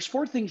 there's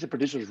four things that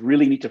producers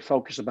really need to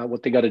focus about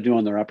what they got to do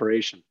on their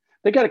operation.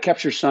 They got to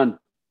capture sun.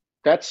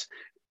 That's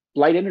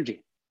light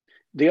energy.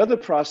 The other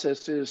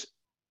process is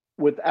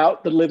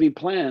without the living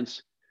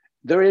plants,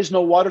 there is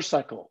no water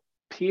cycle,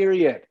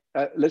 period.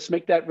 Let's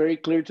make that very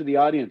clear to the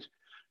audience.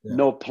 Yeah.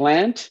 No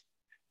plant,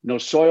 no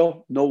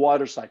soil, no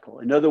water cycle.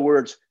 In other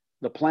words,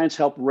 the plants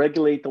help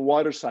regulate the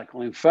water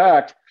cycle. In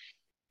fact,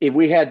 if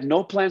we had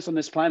no plants on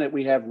this planet,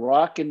 we have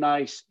rock and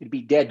ice, it'd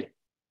be dead.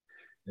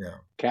 Yeah.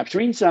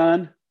 Capturing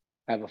sun,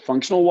 have a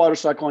functional water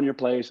cycle on your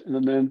place,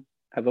 and then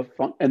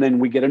and then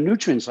we get a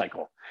nutrient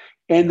cycle.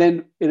 And Yeah.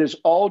 then it is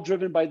all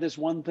driven by this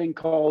one thing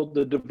called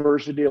the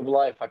diversity of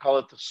life. I call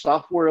it the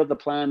software of the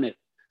planet.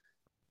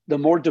 The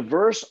more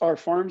diverse our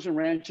farms and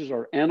ranches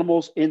are,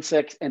 animals,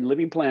 insects, and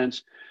living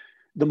plants,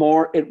 the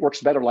more it works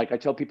better. Like I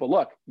tell people,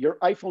 look, your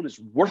iPhone is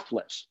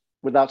worthless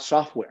without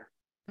software.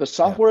 The Yeah.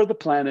 software of the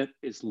planet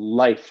is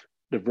life,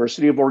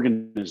 diversity of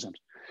organisms.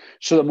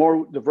 So the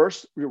more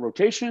diverse your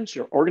rotations,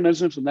 your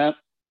organisms, and that,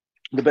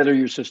 the better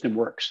your system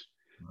works.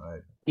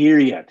 Right.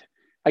 Period.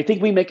 I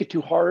think we make it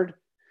too hard.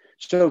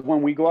 So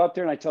when we go out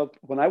there and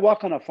when I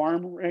walk on a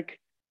farm, Rick,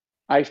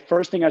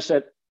 first thing I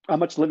said, how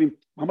much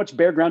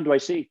bare ground do I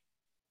see?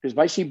 Because if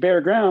I see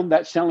bare ground,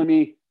 that's telling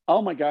me,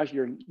 oh my gosh,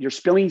 you're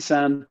spilling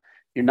sun,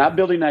 you're not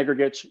building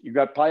aggregates, you've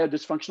got probably a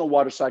dysfunctional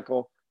water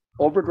cycle,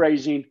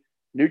 overgrazing,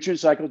 nutrient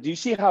cycle. Do you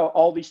see how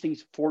all these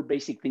things, four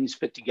basic things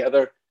fit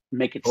together,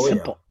 make it Oh yeah.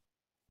 simple?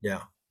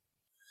 Yeah.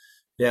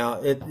 Yeah.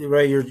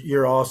 Ray,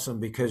 you're awesome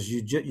because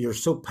you're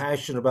so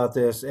passionate about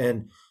this,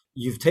 and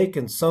you've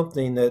taken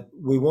something that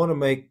we want to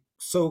make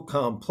so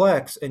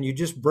complex, and you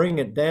just bring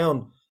it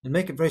down and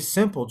make it very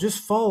simple. Just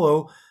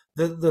follow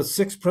the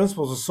six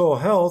principles of soil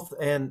health,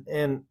 and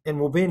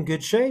we'll be in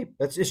good shape.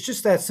 It's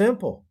just that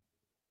simple.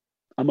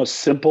 I'm a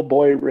simple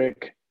boy,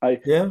 Rick.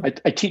 Yeah.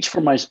 I teach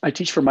for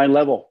my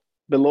level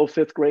below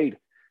fifth grade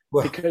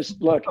Well. because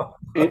look,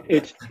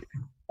 it's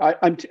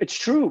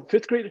true.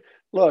 Fifth grade,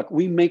 look,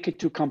 we make it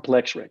too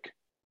complex, Rick,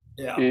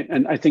 Yeah.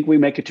 and I think we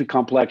make it too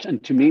complex.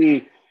 And to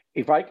me,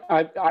 if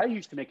I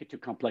used to make it too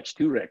complex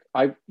too, Rick.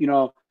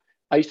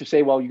 I used to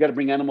say, well, you got to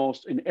bring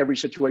animals in every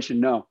situation.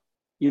 No,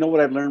 you know what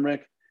I've learned,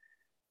 Rick?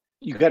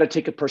 You got to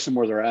take a person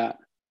where they're at,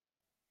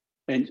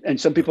 and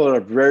some people are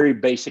at a very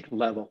basic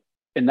level,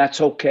 and that's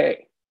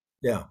okay.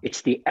 Yeah.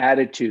 It's the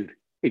attitude.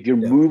 If you're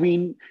Yeah.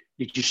 moving,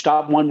 did you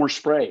stop one more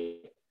spray?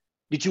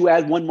 Did you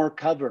add one more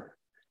cover?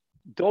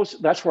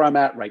 That's where I'm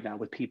at right now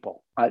with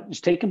people.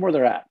 Just take them where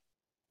they're at.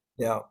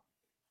 Yeah.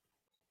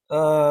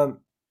 Um,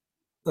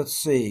 let's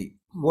see.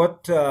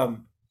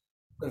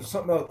 There's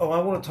something else. Oh,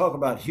 I want to talk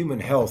about human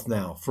health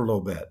now for a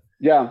little bit.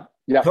 Yeah,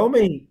 yeah. Tell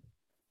me,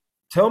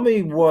 tell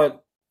me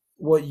what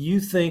you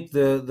think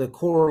the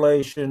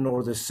correlation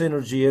or the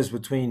synergy is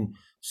between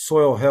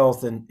soil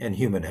health and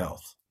human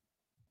health.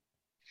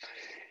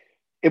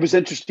 It was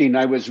interesting.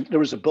 There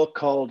was a book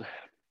called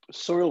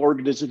Soil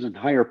Organisms and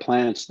Higher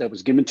Plants that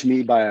was given to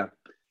me by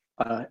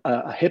a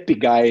hippie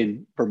guy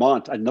in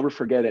Vermont. I'd never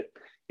forget it.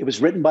 It was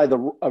written by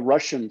a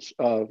Russian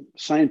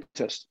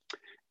scientist.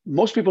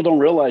 Most people don't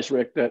realize,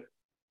 Rick, that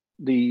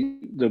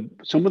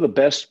some of the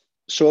best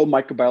soil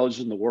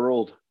microbiologists in the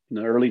world in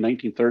the early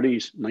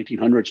 1930s,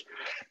 1900s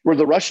were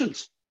the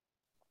Russians.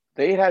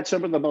 They had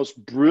some of the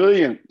most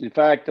brilliant. In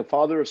fact, the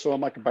father of soil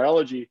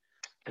microbiology,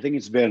 I think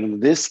it's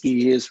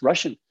Vernadsky, is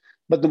Russian.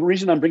 But the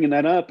reason I'm bringing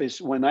that up is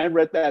when I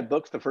read that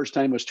book the first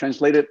time it was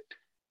translated,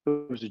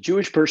 it was a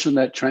Jewish person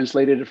that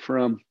translated it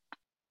from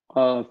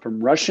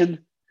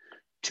Russian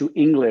to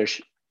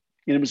English,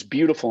 and it was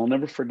beautiful. I'll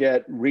never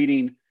forget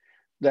reading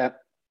that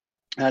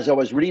as I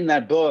was reading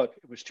that book,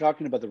 it was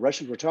talking about the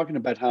Russians were talking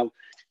about how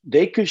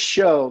they could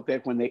show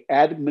that when they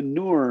added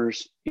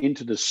manures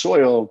into the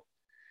soil,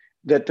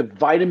 that the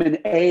vitamin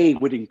A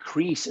would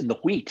increase in the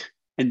wheat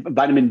and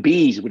vitamin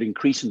B's would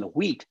increase in the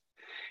wheat.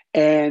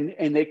 And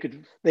they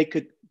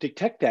could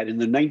detect that in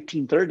the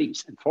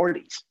 1930s and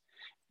 40s.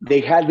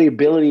 They had the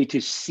ability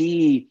to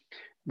see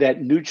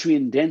that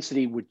nutrient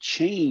density would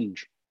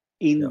change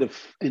in Yeah.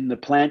 the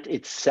plant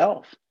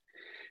itself.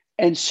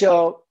 And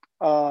so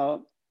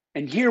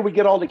and here we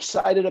get all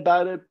excited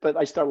about it, but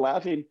I start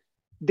laughing.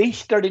 They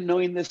started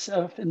knowing this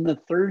stuff in the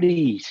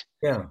 30s.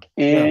 Yeah.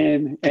 Yeah.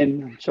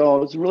 And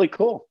so it's really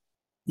cool.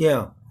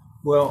 Yeah.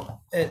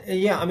 Well, and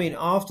yeah, I mean,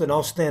 often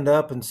I'll stand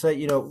up and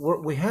say,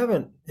 we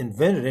haven't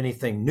invented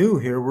anything new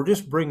here. We're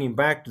just bringing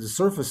back to the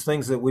surface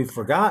things that we've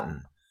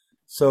forgotten.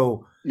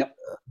 So, No,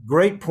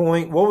 great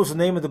point. What was the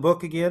name of the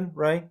book again,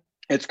 Ray?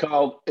 it's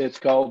called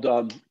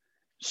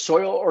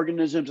soil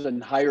organisms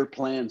and higher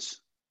plants.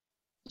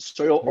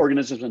 Soil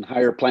organisms and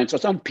higher plants. So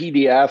it's on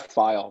PDF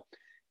file.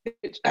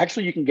 It's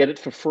actually, you can get it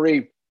for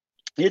free.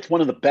 It's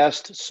one of the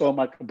best soil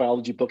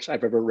microbiology books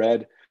I've ever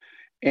read.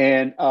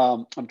 And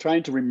I'm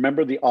trying to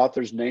remember the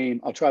author's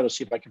name. I'll try to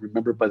see if I can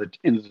remember by the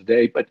end of the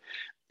day. But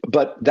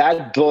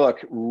that book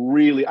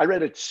really, I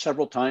read it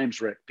several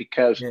times, Rick,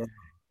 because Yeah.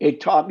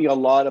 it taught me a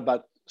lot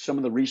about some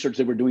of the research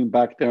they were doing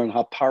back there and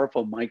how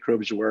powerful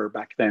microbes were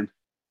back then.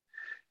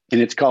 And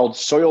it's called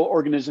Soil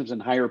Organisms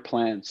and Higher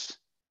Plants.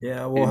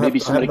 Yeah. And maybe I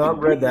have somebody not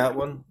can, read that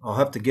one. I'll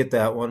have to get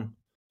that one.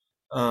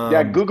 yeah,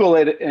 Um, Google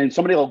it, and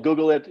somebody will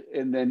Google it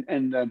and then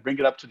bring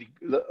it up to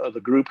the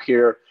group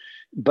here.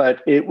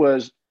 But it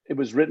was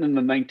written in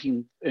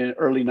the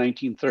early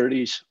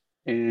 1930s,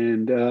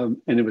 and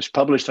it was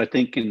published, I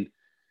think, in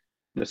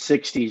the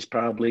 60s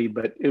probably.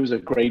 But it was a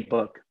great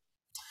book.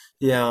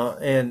 yeah.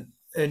 And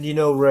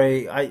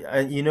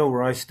Ray, you know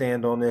where I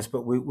stand on this,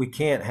 but we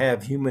can't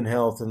have human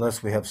health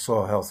unless we have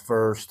soil health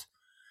first.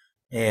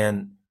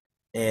 And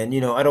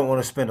I don't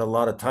want to spend a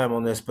lot of time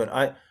on this, but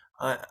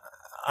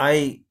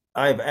I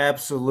I've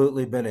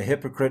absolutely been a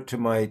hypocrite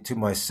to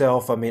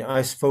myself. I mean,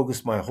 I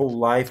focused my whole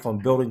life on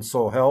building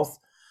soil health.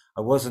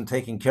 I wasn't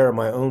taking care of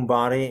my own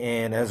body,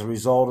 and as a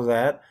result of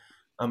that,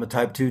 I'm a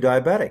type 2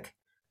 diabetic.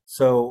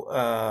 So,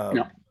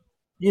 Yeah.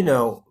 you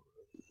know,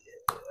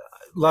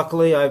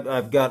 luckily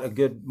I've got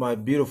my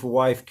beautiful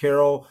wife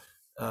Carol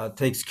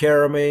takes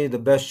care of me the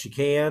best she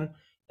can.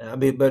 I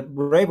mean, but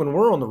Ray, when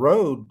we're on the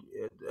road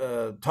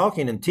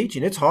talking and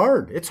teaching, it's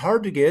hard. It's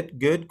hard to get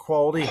good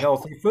quality,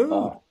 healthy food.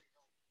 Oh,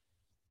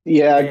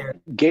 yeah.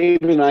 And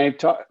Gabe and I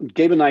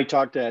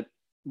talked that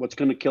what's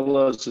going to kill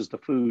us is the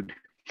food.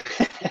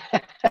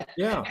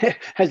 yeah,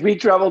 As we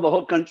travel the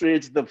whole country,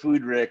 it's the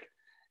food, Rick.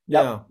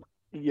 Yep. yeah.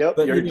 Yep.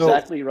 But You're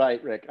exactly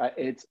right, Rick.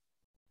 It's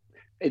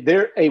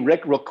there. Hey,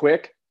 Rick, real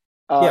quick.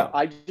 yeah,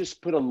 I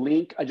just put a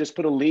link. I just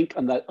put a link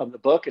on the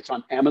book. It's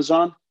on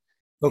Amazon.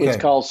 It's okay,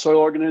 called Soil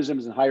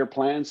Organisms and Higher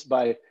Plants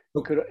by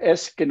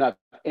Eskinov,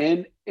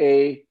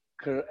 N.A.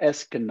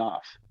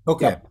 Eskinov.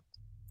 okay, Yep.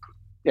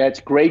 Yeah, it's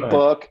a great all right,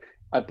 book.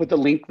 I put the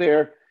link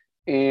there,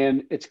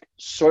 and it's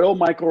soil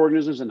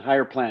microorganisms and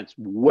higher plants.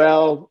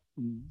 Well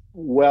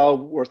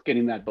worth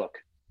getting that book.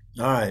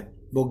 all right.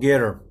 We'll get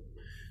her.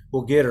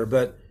 We'll get her.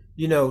 But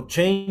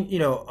change.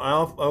 I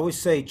always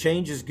say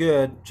change is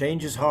good.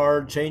 Change is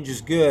hard. Change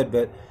is good.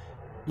 But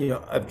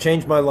I've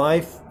changed my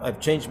life. I've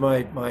changed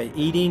my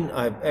eating.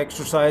 I've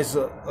exercised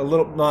a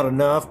little, not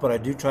enough, but I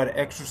do try to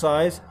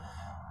exercise.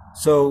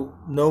 So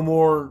no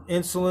more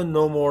insulin,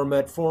 no more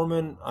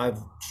metformin.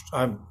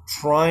 I'm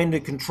trying to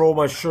control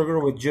my sugar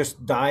with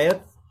just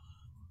diet,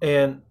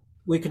 and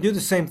we can do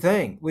the same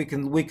thing. We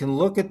can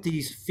look at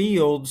these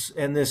fields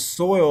and this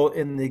soil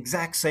in the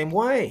exact same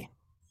way.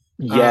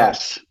 Uh,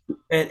 Yes.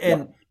 and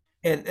Yep.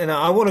 and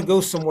I want to go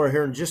somewhere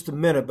here in just a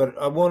minute, but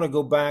I want to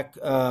go back.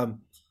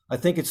 I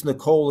think it's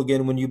Nicole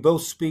again. When you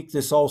both speak,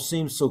 this all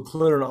seems so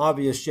clear and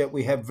obvious, yet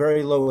we have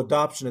very low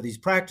adoption of these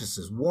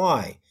practices.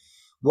 Why?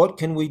 What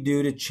can we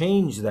do to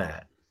change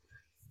that?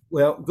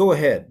 Well, go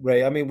ahead,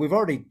 Ray. I mean, we've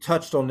already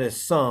touched on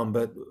this some,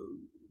 but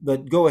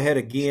go ahead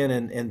again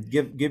and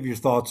give your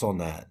thoughts on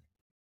that.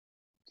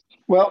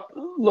 Well,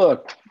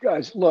 look,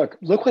 guys, look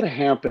what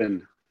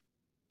happened.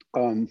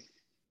 Um,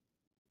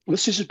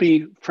 let's just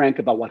be frank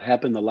about what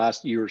happened the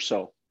last year or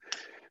so.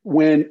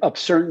 When a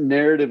certain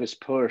narrative is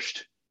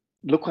pushed,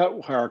 look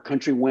how our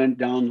country went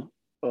down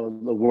the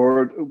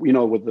word,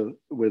 with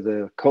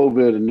the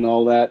COVID and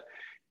all that.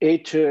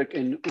 It took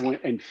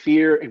and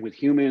fear and with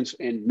humans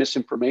and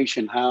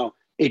misinformation, how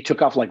it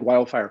took off like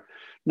wildfire.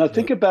 Now Yeah,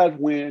 think about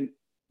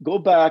go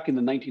back in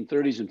the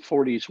 1930s and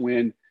 40s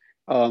when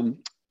um,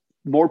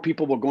 more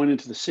people were going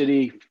into the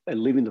city and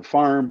leaving the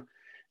farm,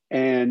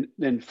 and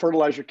then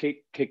fertilizer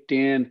kicked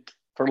in.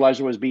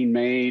 Fertilizer was being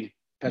made,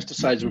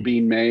 pesticides were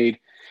being made,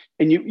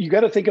 and you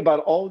got to think about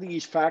all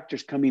these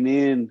factors coming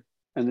in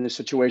and this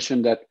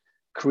situation that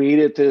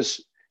created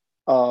this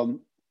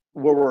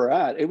where we're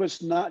at. It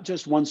was not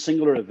just one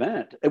singular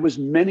event. It was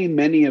many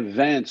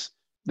events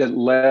that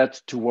led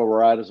to where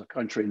we're at as a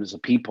country and as a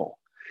people.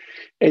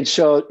 And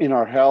so in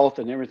our health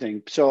and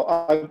everything. So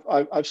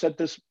I've said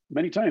this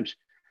many times.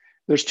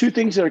 There's two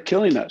things that are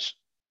killing us: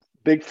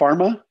 big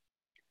pharma,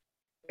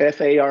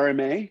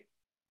 FARMA,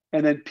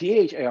 and then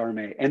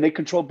PHARMA, and they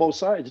control both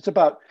sides. It's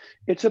about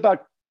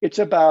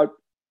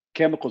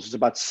chemicals. It's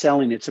about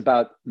selling. It's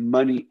about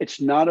money. It's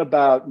not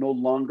about no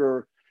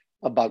longer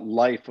about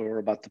life or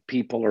about the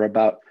people or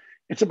about.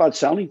 It's about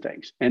selling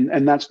things,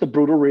 and that's the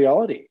brutal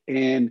reality.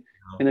 And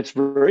it's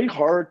very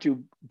hard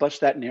to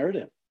bust that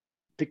narrative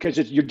because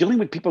you're dealing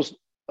with people's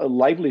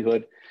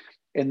livelihood.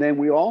 And then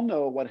we all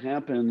know what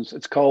happens.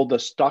 It's called the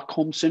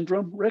Stockholm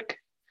syndrome, Rick.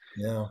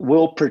 Yeah.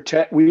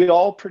 We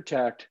all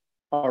protect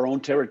our own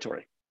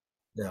territory.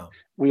 Yeah.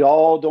 We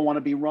all don't want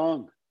to be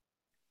wrong.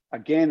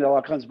 Again, it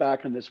all comes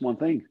back on this one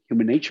thing: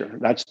 human nature.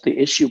 That's the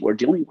issue we're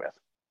dealing with.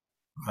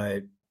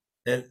 Right.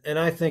 And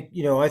I think,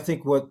 I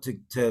think what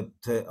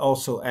to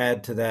also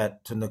add to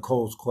that, to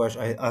Nicole's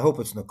question, I hope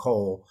it's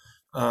Nicole.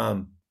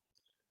 Um,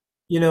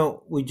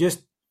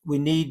 we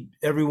need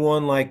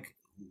everyone like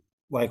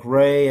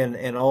Ray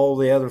and all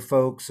the other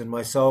folks and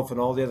myself and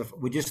all the other,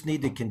 we just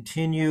need to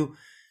continue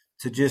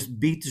to just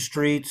beat the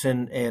streets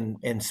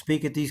and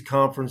speak at these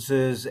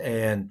conferences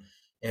and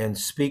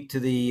speak to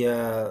the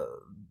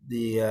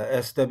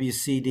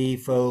SWCD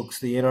folks,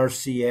 the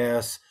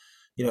NRCS,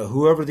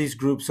 whoever these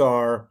groups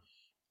are,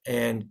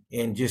 and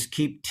just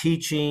keep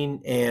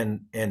teaching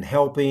and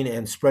helping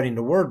and spreading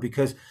the word,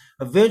 because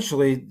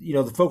eventually,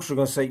 the folks are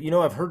going to say,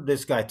 I've heard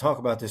this guy talk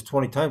about this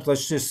 20 times.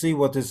 Let's just see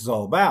what this is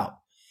all about.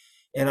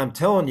 And I'm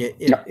telling you,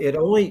 Yep.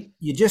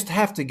 you just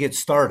have to get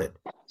started,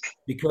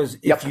 because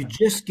if Yep. you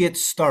just get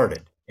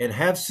started and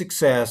have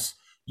success,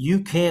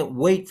 you can't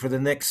wait for the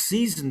next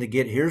season to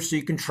get here so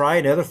you can try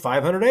another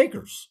 500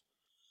 acres.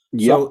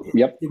 So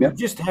Yep. we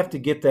just have to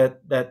get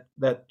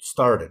that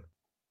started.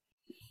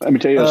 Let me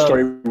tell you a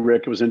story, Um,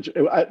 Rick. It was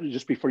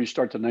just before you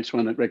start the next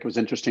one, Rick, it was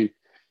interesting.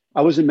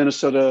 I was in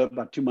Minnesota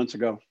about 2 months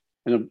ago,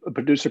 and a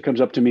producer comes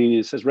up to me and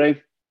he says,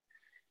 "Ray,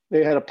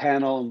 they had a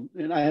panel,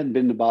 and I hadn't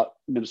been about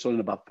Minnesota in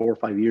about 4 or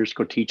 5 years to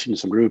go teach in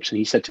some groups." And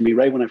he said to me,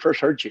 "Ray, when I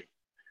first heard you,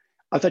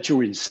 I thought you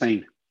were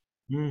insane.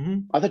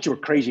 mhm. I thought you were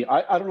crazy.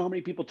 I don't know how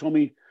many people told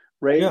me,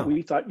 Ray, Yeah,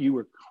 we thought you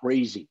were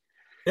crazy."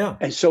 yeah,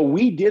 And so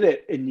we did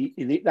it. And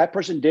that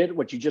person did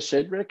what you just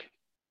said, Rick.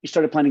 He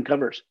started planting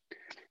covers.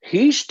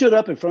 He stood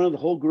up in front of the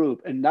whole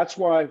group. And that's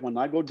why when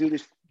I go do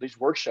these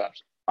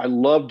workshops, I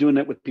love doing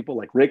it with people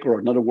like Rick or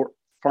another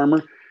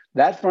farmer.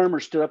 That farmer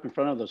stood up in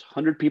front of those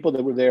 100 people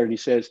that were there. And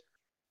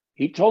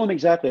he told them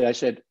exactly. I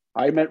said,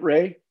 "I met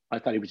Ray. I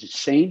thought he was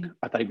insane.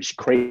 I thought he was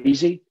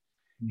crazy."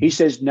 He mhm.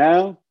 says,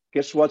 "Now,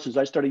 guess what? Since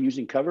I started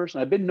using covers,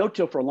 and I've been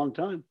no-till for a long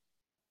time,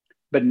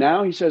 but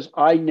now," he says,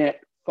 "I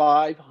net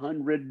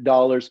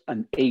 $500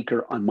 an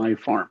acre on my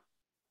farm."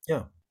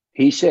 Yeah,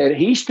 He said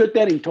he stood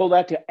there and told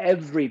that to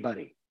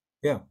everybody.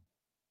 yeah,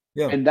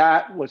 yeah, And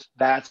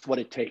that's what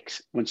it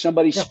takes when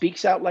somebody yeah.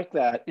 speaks out like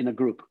that in a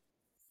group.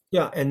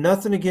 Yeah, and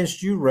nothing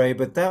against you, Ray,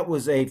 but that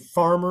was a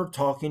farmer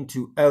talking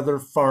to other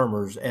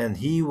farmers, and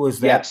he was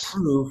that Yes.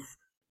 proof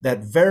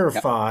that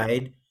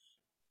Yep.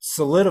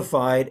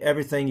 solidified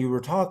everything you were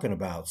talking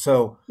about.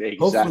 So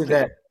hopefully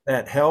Exactly.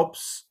 that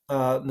helps,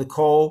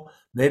 Nicole.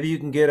 Maybe you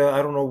can get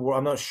I don't know,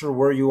 I'm not sure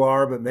where you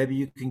are, but maybe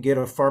you can get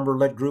a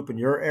farmer-led group in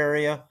your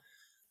area.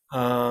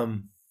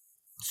 Um,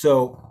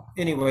 so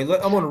anyway,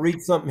 I'm going to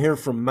read something here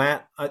from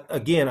Matt.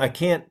 Again, I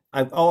can't.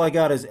 All I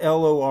got is Matt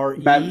Lore.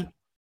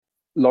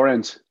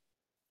 Lawrence.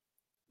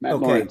 Matt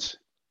Okay. Lawrence.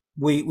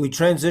 We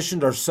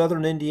transitioned our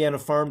southern Indiana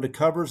farm to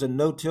covers and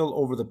no-till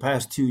over the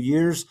past 2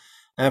 years.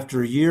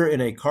 After a year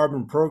in a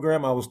carbon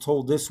program, I was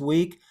told this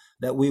week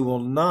that we will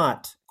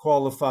not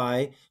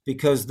qualify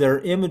because their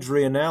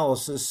imagery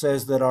analysis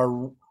says that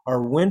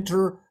our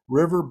winter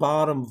river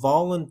bottom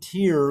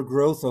volunteer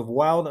growth of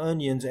wild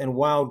onions and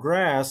wild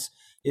grass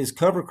is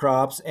cover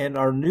crops, and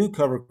our new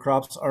cover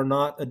crops are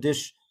not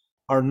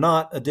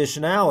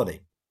additionality.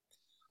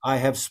 I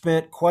have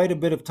spent quite a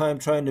bit of time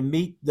trying to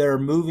meet their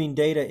moving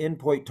data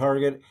endpoint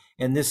target,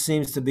 and this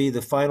seems to be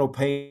the final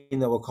pain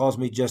that will cause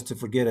me just to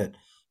forget it.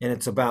 And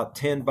it's about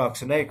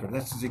 $10 an acre.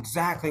 This is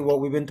exactly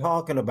what we've been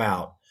talking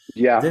about.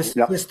 Yeah. This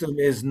Yep. system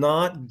is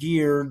not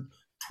geared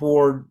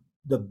toward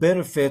the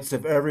benefits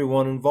of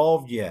everyone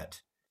involved yet.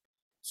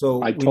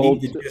 So I we need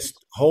told to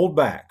just hold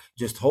back.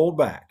 Just hold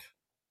back.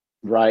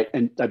 Right.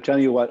 And I'm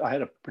telling you what, I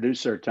had a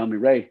producer tell me,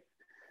 "Ray,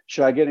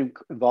 should I get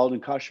involved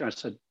in cost sharing?" I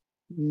said,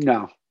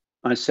 "No."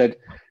 I said,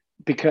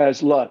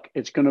 "Because look,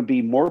 it's going to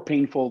be more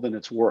painful than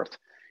it's worth.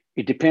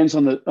 It depends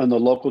on the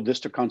local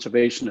district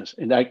conservationist,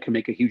 and that can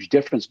make a huge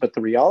difference. But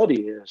the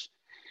reality is,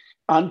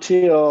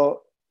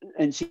 until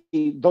and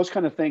see those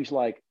kind of things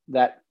like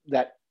that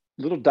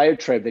little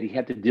diatribe that he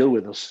had to deal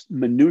with, those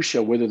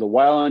minutia, whether the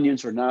wild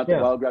onions or not, the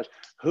Yeah. wild grass,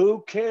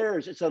 who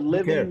cares? It's a Who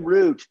cares? living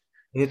root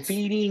It's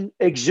feeding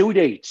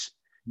exudates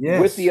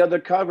with the yes. other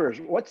covers.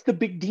 What's the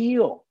big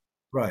deal?"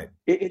 Right.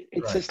 It's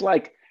Right. just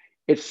like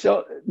it's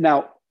so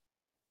now.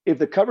 If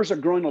the covers are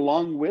growing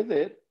along with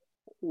it,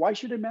 why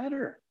should it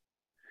matter?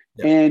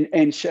 Yeah. And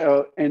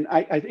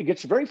I think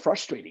it's very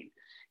frustrating.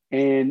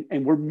 And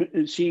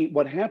we're see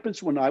what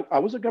happens when I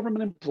was a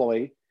government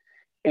employee,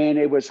 and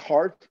it was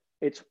hard.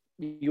 It's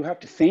you have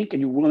to think,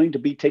 and you're willing to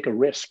be take a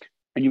risk,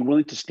 and you're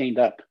willing to stand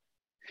up.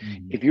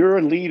 Mhm. If you're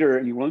a leader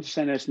and you're willing to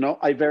stand up, no,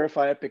 I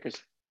verify it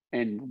because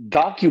and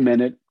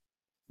document it,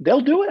 they'll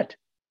do it.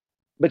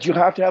 But you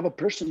have to have a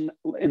person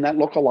in that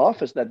local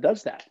office that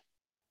does that.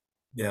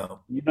 Yeah.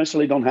 You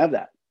necessarily don't have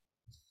that.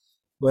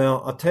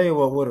 Well, I'll tell you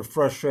what would have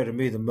frustrated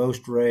me the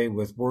most, Ray,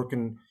 with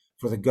working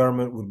for the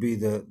government would be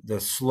the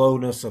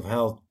slowness of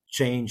how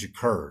change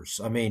occurs.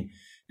 I mean,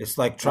 it's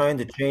like Yep. trying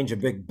to change a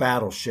big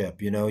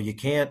battleship, you know. You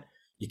can't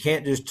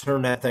just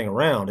turn that thing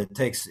around. It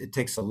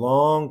takes a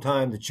long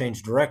time to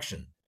change direction.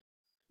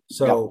 Yep.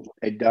 So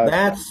It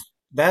does.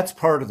 that's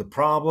part of the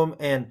problem.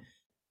 And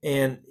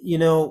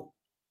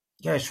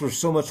gosh, there's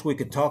so much we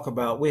could talk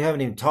about. We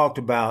haven't even talked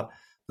about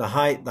the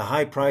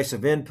high price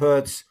of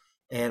inputs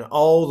and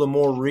all the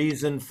more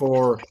reason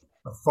for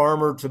a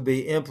farmer to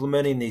be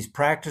implementing these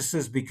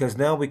practices because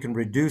now we can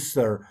reduce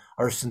our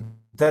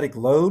synthetic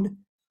load,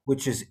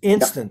 which is Yep.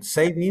 instant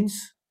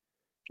savings.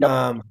 Yep.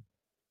 Um,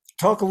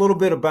 Talk a little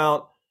bit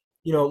about,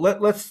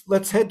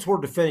 let's head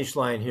toward the finish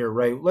line here,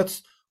 Ray.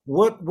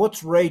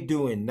 What's Ray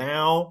doing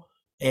now,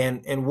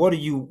 and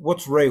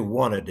what's Ray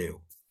want to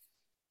do?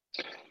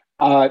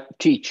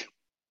 Teach.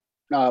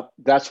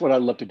 That's what I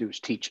love to do is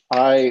teach.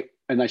 I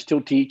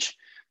still teach.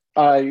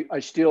 I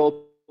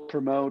still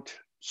promote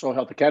Soil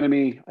Health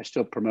Academy. I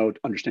still promote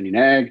Understanding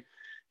Ag.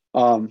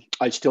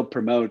 I still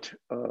promote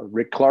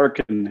Rick Clark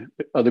and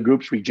other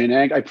groups, Regen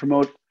Ag. I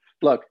promote.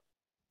 Look,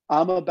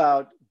 I'm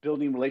about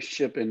building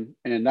relationship, and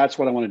that's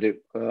what I want to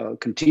do.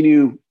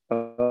 Continue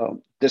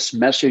this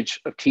message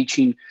of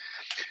teaching,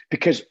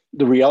 because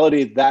the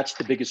reality that's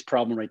the biggest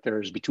problem right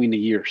there is between the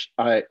years.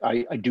 I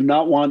do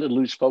not want to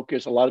lose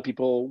focus. A lot of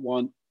people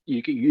want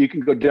you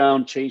can go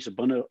down chase a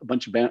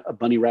bunch of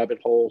bunny rabbit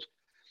holes,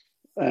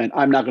 and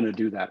I'm not going to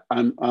do that.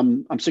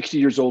 I'm 60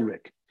 years old,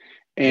 Rick,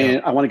 Yeah,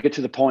 and I want to get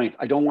to the point.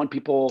 I don't want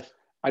people.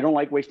 I don't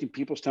like wasting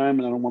people's time,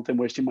 and I don't want them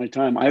wasting my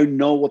time. I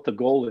know what the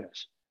goal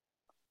is.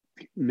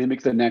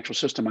 Mimic the natural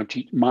system.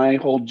 My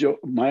whole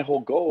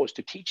goal is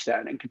to teach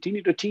that and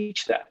continue to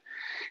teach that,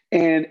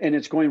 and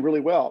it's going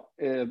really well.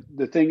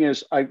 The thing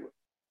is,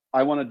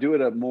 I want to do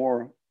it at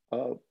more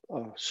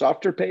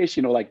softer pace.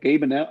 Like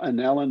Gabe and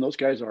Ellen, those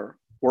guys are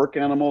work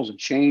animals,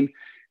 and Shane,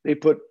 they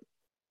put.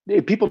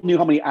 If people knew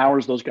how many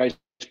hours those guys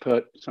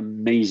put, it's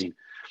amazing.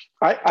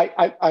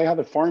 I have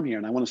a farm here,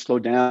 and I want to slow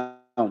down,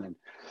 and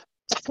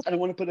I don't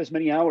want to put as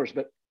many hours,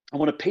 but I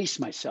want to pace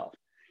myself.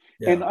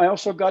 And yeah. I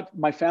also got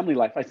my family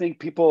life. I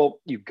think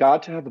you've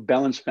got to have a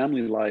balanced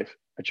family life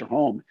at your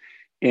home.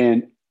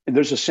 And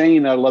there's a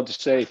saying that I love to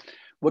say,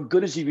 what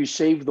good is if you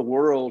save the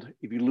world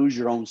if you lose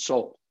your own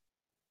soul?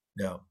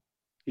 Yeah,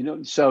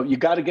 So you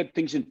got to get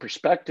things in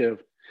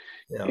perspective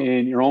yeah,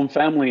 in your own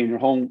family and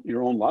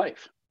your own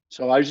life.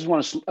 So I just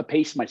want to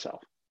pace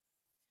myself.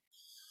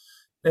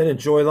 and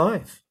enjoy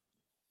life.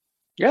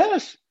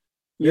 Yes.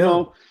 You Yeah,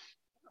 know,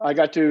 I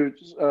got to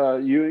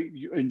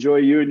you enjoy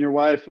you and your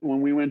wife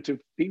when we went to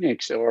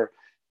Phoenix or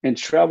and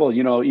travel.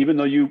 Even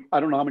though I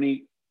don't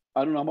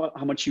know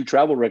how much you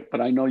travel, Rick,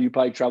 but I know you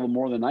probably travel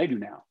more than I do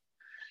now.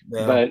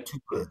 yeah, But too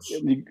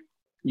much.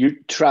 you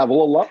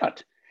travel a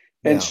lot,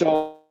 and Yeah,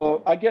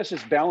 so I guess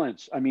it's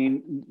balance. I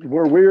mean,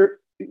 we're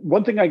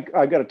one thing I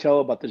got to tell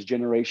about this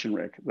generation,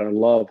 Rick, that I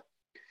love.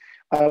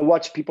 I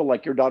watch people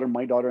like your daughter,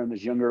 my daughter, and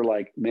this younger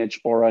like Mitch,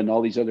 Aura, and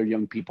all these other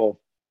young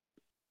people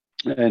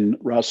and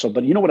Russell.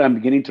 But you know what I'm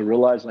beginning to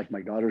realize, like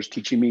my daughter's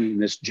teaching me in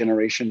this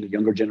generation, the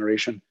younger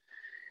generation,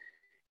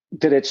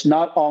 that it's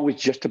not always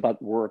just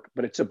about work,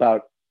 but it's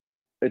about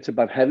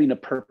having a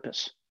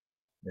purpose.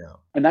 yeah,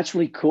 And that's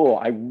really cool.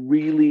 I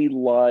really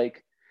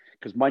like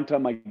because one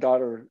time my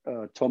daughter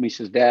told me,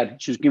 says, Dad,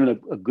 she was given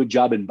a good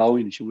job in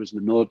Boeing. She was in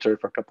the military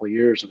for a couple of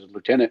years as a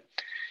lieutenant.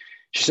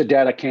 She said,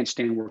 Dad, I can't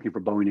stand working for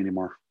Boeing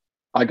anymore.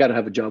 I got to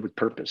have a job with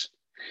purpose.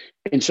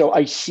 And so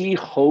I see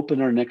hope in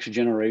our next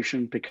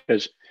generation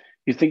because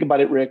you think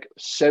about it, Rick,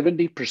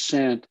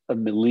 70% of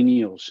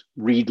millennials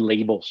read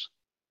labels.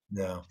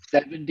 yeah.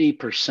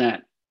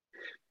 70%.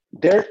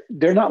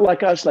 They're not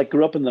like us, like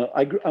grew up in the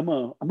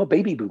I'm a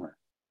baby boomer.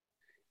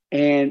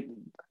 And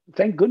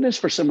thank goodness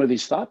for some of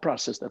these thought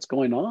process that's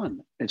going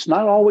on. It's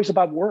not always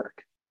about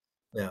work.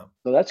 Yeah.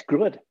 So that's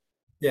good.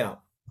 Yeah.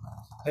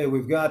 Hey,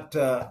 we've got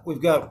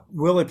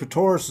Willie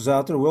Pretorius is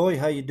out there. Willie,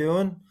 how you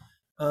doing?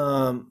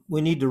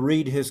 We need to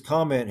read his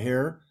comment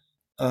here.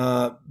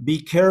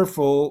 Be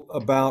careful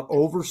about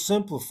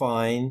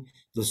oversimplifying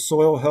the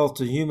soil health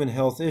to human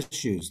health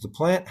issues. The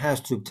plant has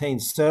to obtain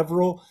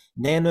several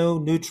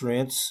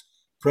nanonutrients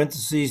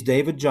 (parentheses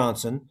David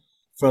Johnson)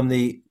 from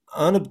the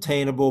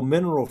unobtainable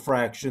mineral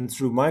fraction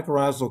through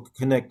mycorrhizal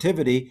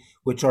connectivity,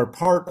 which are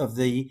part of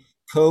the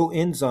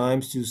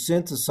coenzymes to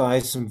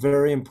synthesize some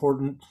very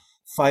important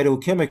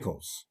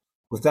phytochemicals.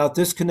 Without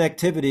this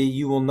connectivity,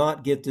 you will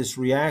not get this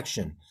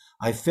reaction.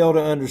 I fail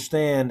to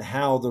understand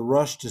how the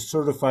rush to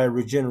certify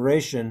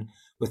regeneration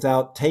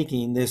without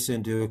taking this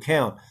into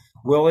account.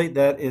 Willie,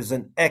 that is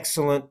an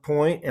excellent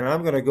point, and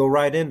I'm going to go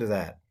right into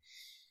that.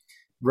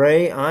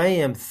 Ray, I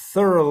am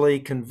thoroughly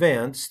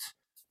convinced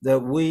that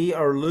we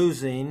are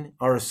losing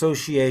our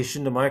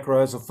association to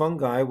mycorrhizal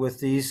fungi with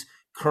these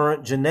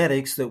current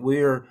genetics that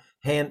we are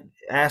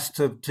asked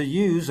to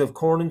use of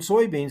corn and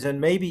soybeans and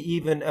maybe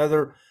even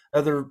other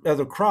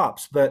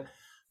crops. But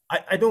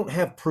I don't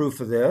have proof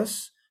of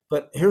this.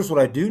 But here's what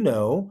I do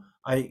know.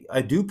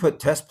 I do put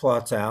test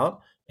plots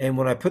out. And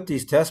when I put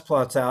these test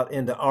plots out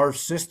into our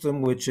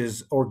system, which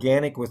is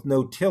organic with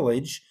no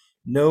tillage,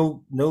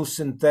 no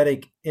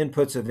synthetic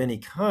inputs of any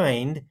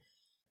kind,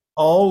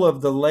 all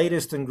of the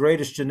latest and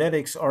greatest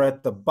genetics are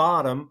at the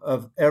bottom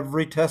of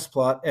every test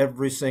plot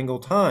every single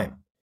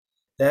time.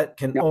 That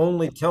can Yeah.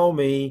 only tell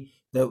me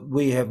that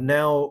we have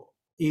now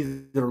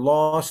either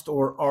lost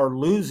or are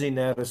losing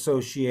that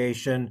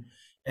association,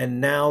 and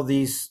now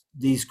these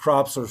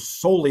crops are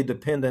solely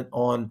dependent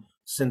on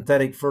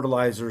synthetic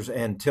fertilizers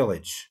and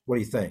tillage. What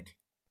do you think?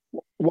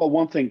 Well,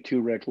 one thing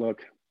too, Rick,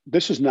 look,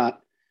 this is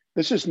not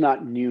this is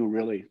not new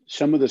really.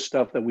 Some of the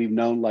stuff that we've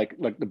known, like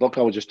the book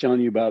I was just telling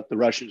you about, the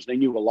Russians, they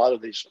knew a lot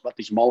of these about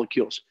these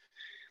molecules.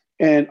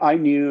 And I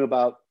knew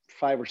about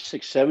 5 or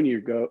 6, 7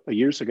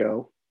 years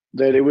ago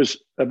that it was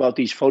about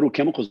these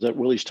photochemicals that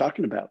Willie's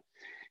talking about.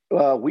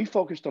 We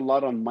focused a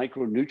lot on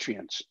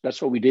micronutrients.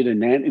 That's what we did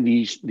in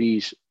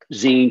these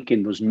zinc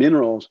and those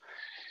minerals.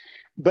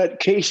 But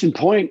case in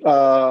point,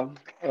 Dr.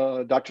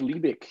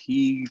 Liebig,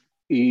 he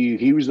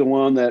was the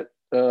one that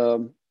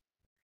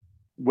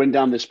went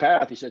down this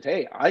path. He said,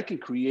 "Hey, I can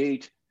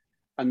create."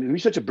 I mean,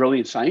 he's such a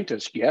brilliant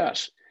scientist,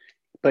 yes,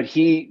 but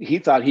he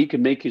thought he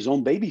could make his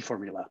own baby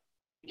formula.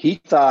 He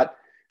thought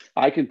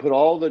I can put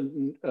all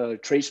the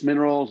trace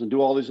minerals and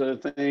do all these other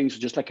things,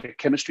 just like a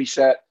chemistry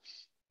set,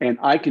 and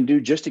I can do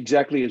just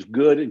exactly as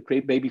good and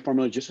create baby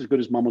formula just as good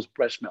as mama's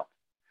breast milk.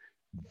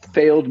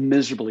 Failed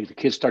miserably. The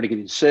kids started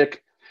getting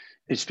sick.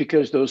 It's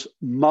because those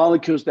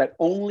molecules that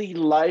only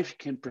life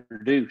can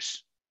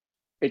produce.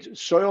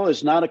 Soil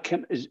is not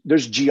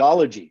there's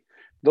geology.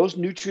 Those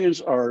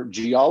nutrients are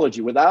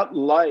geology. Without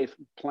life,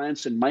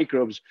 plants and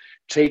microbes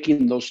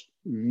taking those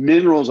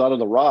minerals out of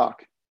the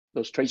rock,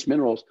 those trace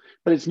minerals,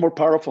 but it's more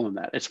powerful than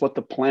that. It's what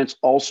the plants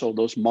also,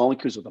 those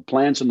molecules of the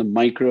plants and the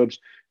microbes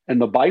and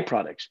the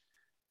byproducts.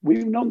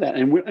 We've known that.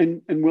 And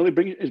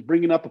Willie is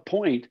bringing up a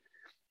point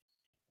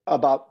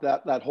about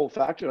that whole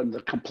factor and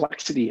the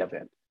complexity of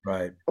it.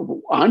 Right.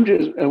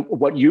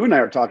 What you and I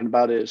are talking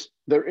about is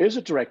there is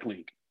a direct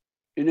link,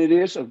 and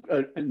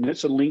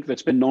it's a link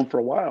that's been known for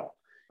a while.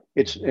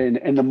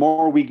 And the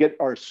more we get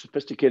our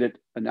sophisticated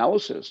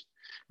analysis,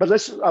 but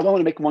I want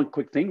to make one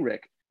quick thing,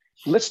 Rick.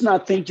 Let's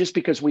not think just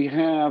because we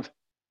have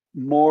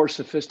more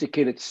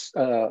sophisticated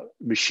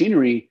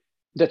machinery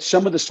that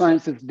some of the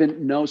scientists didn't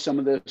know some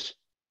of this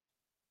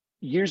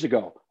years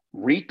ago.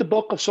 Read the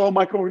book of Soil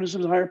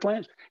Microorganisms and Higher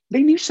Plants.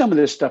 They knew some of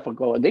this stuff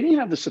ago, and they didn't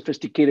have the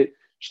sophisticated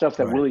stuff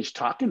that Willie's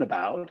talking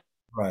about.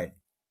 Right.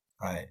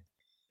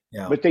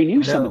 Yeah. But they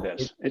knew some of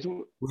this. It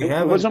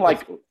wasn't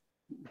like.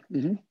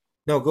 Mm-hmm.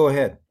 No, go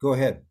ahead. Go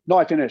ahead. No,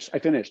 I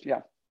finished.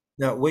 Yeah.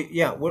 No,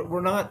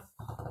 we're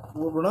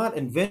not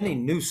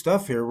inventing new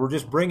stuff here. We're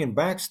just bringing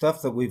back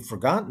stuff that we've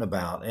forgotten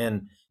about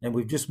and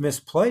we've just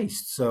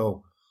misplaced.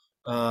 So,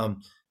 all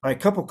right, a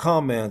couple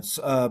comments.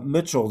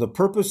 Mitchell, the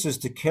purpose is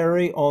to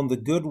carry on the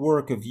good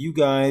work of you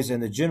guys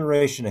and the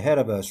generation ahead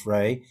of us,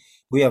 Ray.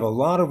 We have a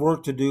lot of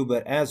work to do,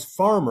 but as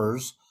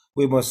farmers,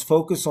 we must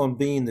focus on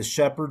being the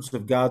shepherds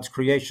of God's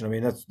creation. I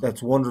mean,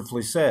 that's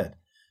wonderfully said.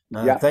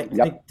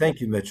 Thank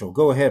you, Mitchell.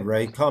 Go ahead,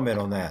 Ray. Comment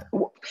on that.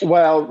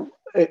 Well,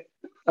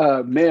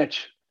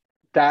 Mitch,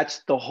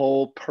 that's the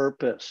whole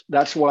purpose.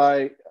 That's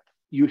why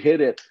you hit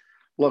it.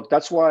 Look,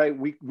 that's why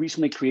we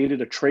recently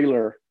created a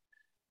trailer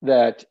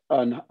that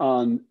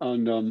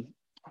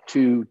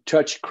to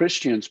touch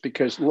Christians,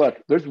 because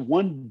look, there's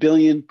 1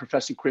 billion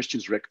professing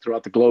Christians, Rick,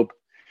 throughout the globe.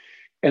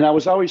 And I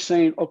was always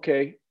saying,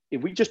 okay,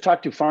 if we just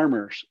talk to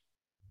farmers,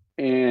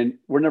 and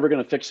we're never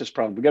going to fix this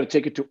problem, we got to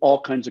take it to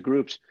all kinds of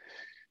groups.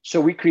 So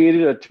we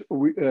created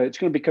it's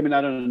going to be coming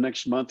out in the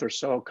next month or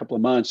so, a couple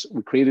of months.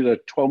 We created a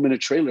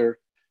 12-minute trailer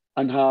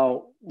on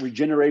how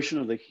regeneration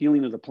of the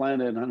healing of the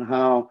planet, and on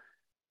how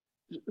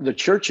the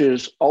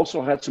churches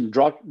also had some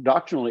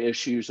doctrinal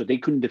issues that they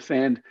couldn't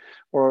defend,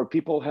 or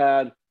people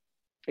had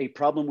a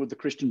problem with the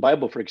Christian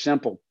Bible. For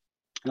example,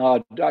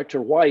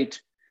 Dr.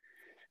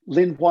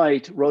 Lynn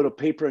White wrote a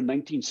paper in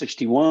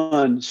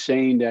 1961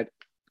 saying that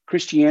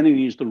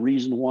Christianity is the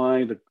reason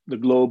why the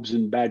globe's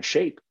in bad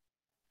shape.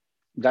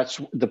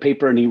 That's the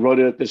paper, and he wrote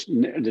it, this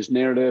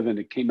narrative, and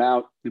it came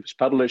out, it was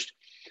published.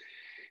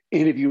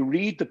 And if you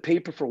read the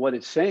paper for what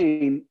it's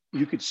saying,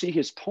 you could see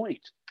his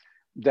point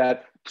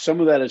that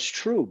some of that is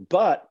true.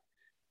 But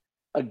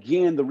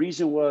again, the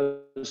reason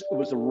was it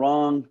was the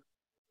wrong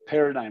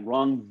paradigm,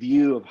 wrong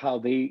view of how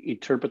they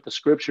interpret the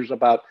scriptures,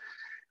 about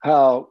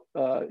how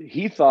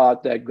he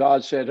thought that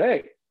God said,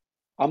 hey,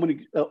 I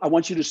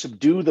want you to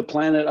subdue the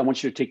planet. I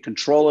want you to take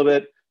control of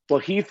it. Well,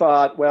 he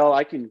thought, well,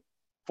 I can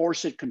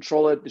force it,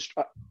 control it.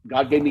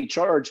 God gave me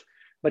charge,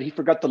 but he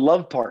forgot the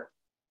love part.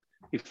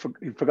 He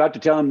forgot to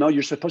tell him, no,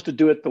 you're supposed to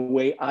do it the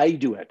way I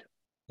do it.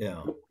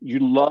 Yeah. You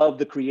love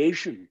the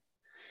creation.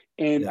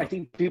 And I Yeah.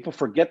 think people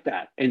forget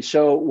that. And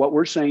so what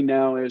we're saying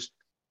now is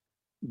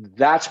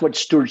that's what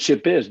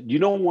stewardship is. You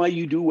know why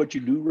you do what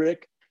you do,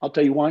 Rick? I'll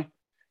tell you why.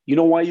 You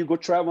know why you go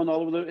traveling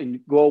all over and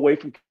go away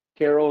from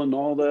Carol and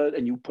all that,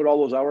 and you put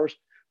all those hours?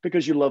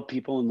 Because you love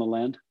people in the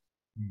land.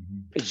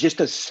 Mhm. It's just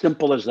as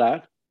simple as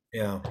that.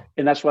 Yeah.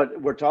 And that's what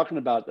we're talking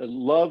about.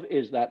 Love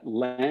is that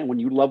land. When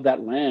you love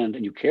that land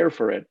and you care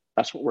for it,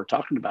 that's what we're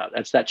talking about.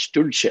 That's that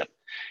stewardship.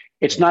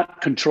 It's Yeah.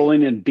 not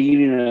controlling and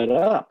beating it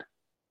up.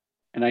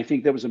 And I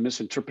think there was a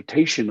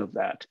misinterpretation of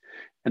that.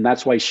 And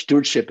that's why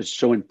stewardship is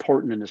so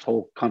important in this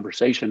whole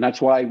conversation.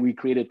 That's why we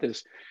created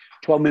this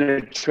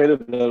 12-minute trailer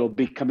that'll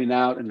be coming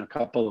out in a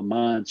couple of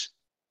months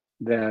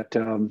that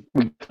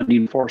we're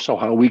funding for. So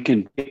how we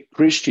can get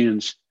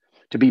Christians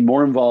to be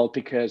more involved,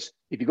 because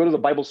if you go to the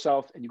Bible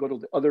South and you go to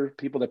the other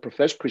people that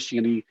profess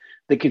Christianity,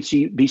 they can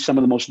be some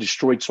of the most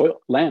destroyed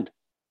soil land.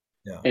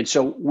 Yeah. And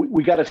so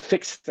we got to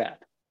fix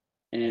that.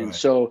 And Right.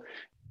 so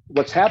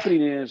what's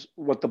happening is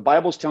what the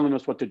Bible's telling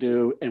us what to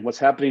do, and what's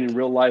happening in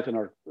real life in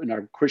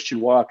our Christian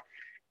walk,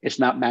 it's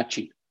not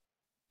matching.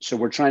 So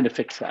we're trying to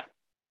fix that.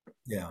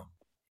 Yeah.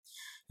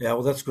 Yeah.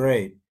 Well, that's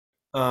great.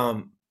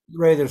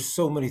 Ray, there's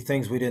so many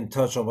things we didn't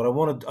touch on, but I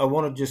want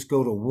to just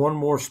go to one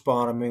more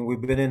spot. I mean, we've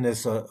been in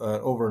this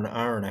over an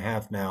hour and a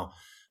half now.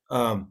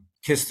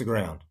 Kiss the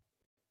ground.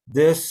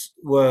 This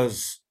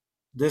was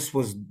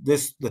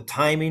the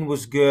timing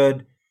was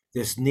good.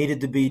 This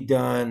needed to be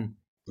done.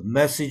 The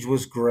message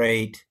was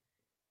great.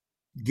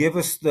 Give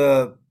us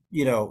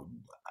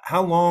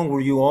how long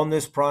were you on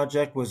this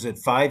project? Was it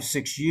 5,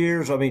 6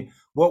 years? I mean,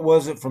 what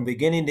was it from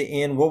beginning to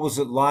end? What was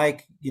it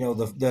like?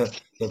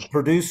 The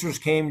producers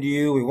came to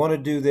you. We want to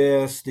do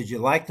this. Did you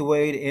like the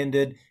way it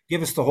ended?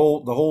 Give us the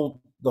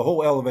whole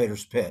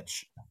elevator's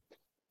pitch.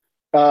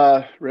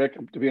 Rick,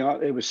 to be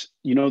honest, it was,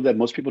 that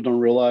most people don't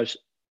realize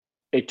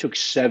it took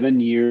 7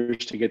 years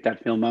to get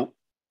that film out.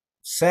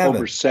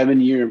 Over 7.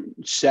 7 years,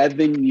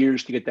 7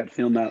 years to get that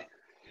film out.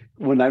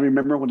 When I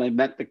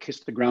met the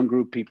Kiss the Ground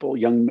group people,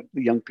 young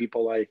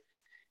people,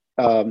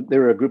 they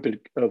were a group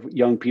of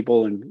young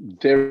people and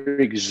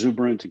very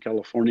exuberant in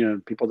California,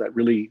 and people that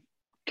really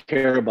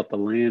care about the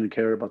land and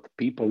care about the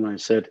people.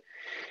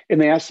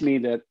 And they asked me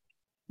that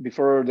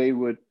before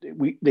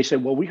they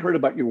said, well, we heard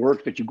about your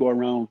work, that you go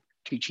around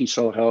teaching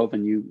soil health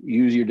and you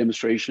use your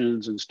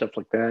demonstrations and stuff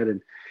like that.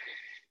 And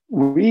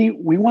we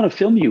want to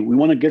film you. We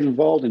want to get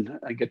involved and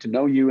I get to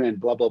know you and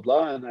blah, blah,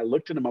 blah. And I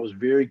looked at him. I was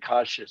very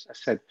cautious.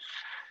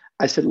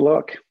 I said,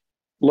 look,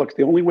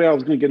 the only way I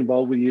was going to get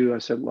involved with you, I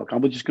said, look,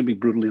 I'm just going to be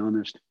brutally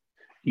honest.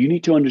 You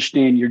need to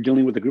understand you're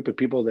dealing with a group of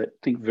people that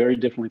think very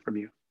differently from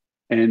you,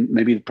 and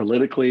maybe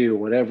politically or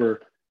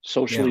whatever,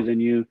 socially Yeah. than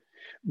you.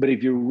 But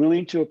if you're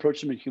willing to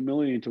approach them in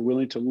humility and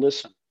willing to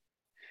listen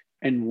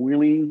and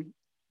willing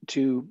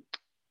to,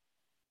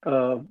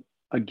 uh,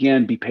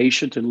 again, be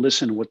patient and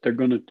listen to what they're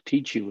going to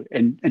teach you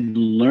and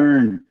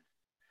learn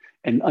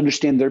and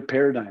understand their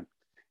paradigm.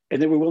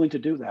 And they were willing to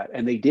do that.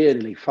 And they did.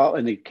 And they fought,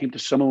 and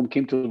some of them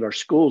came to our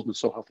schools in the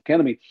Soul Health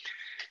Academy.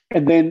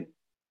 And then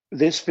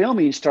this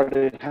filming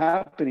started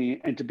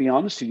happening. And to be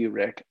honest with you,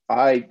 Rick,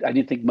 I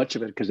didn't think much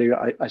of it, because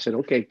I said,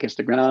 okay, Kiss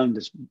the Ground.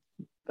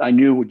 I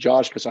knew with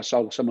Josh because I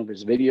saw some of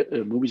his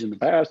movies in the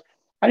past.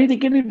 I didn't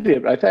think any of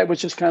it. I thought it was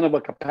just kind of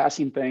like a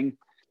passing thing.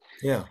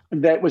 Yeah.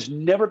 And that was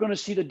never going to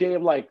see the day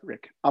of light,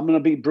 Rick. I'm going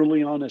to be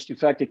brutally honest. In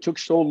fact, it took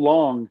so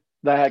long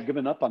that I had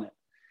given up on it.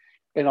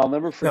 And I'll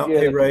never Now, forget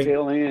hey, at the Ray,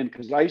 tail end,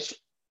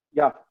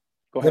 yeah,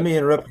 go let ahead. me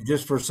interrupt you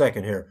just for a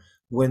second here.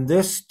 When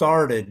this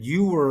started,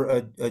 you were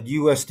a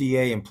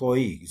USDA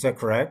employee. Is that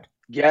correct?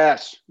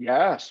 Yes,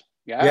 yes,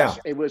 Yeah. yes.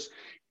 It was,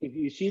 if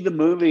you see the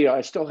movie,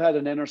 I still had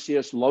an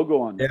NRCS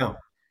logo on there. Yeah.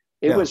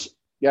 It Yeah. was,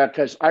 yeah,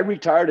 because I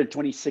retired in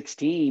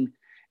 2016,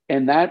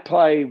 and that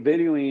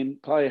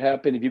videoing probably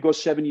happened. If you go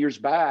 7 years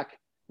back,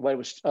 it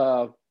was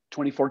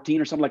 2014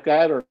 or something like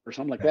that, or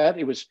something like that.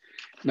 It was,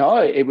 no,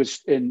 it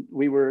was,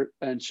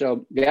 and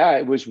so, yeah,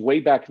 it was way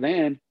back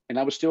then, and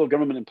I was still a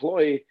government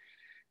employee.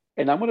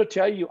 And I'm going to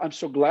tell you, I'm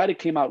so glad it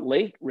came out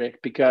late,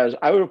 Rick, because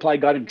I would have probably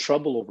got in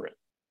trouble over it.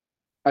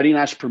 I didn't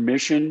ask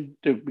permission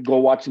to go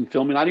watch some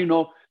filming. I didn't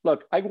know.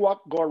 Look,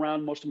 go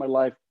around most of my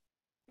life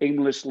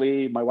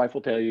aimlessly. My wife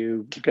will tell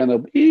you, kind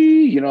of,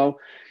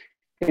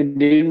 and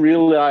didn't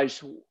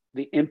realize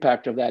the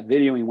impact of that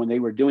videoing when they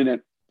were doing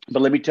it.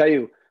 But let me tell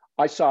you,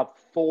 I saw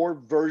 4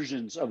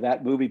 versions of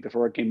that movie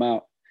before it came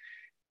out.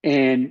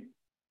 And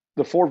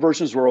the 4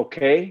 versions were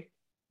okay,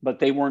 but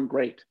they weren't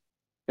great.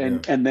 Yeah.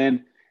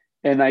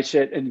 And I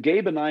said, and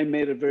Gabe and I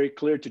made it very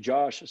clear to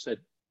Josh. I said,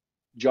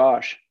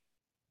 Josh,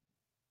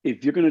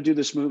 if you're going to do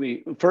this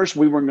movie, first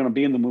we weren't going to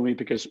be in the movie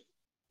because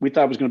we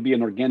thought it was going to be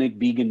an organic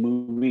vegan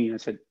movie. And I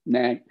said,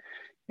 nah.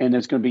 And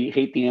it's going to be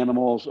hate the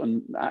animals.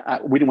 And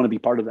we didn't want to be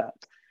part of that.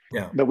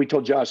 Yeah. But we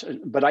told Josh,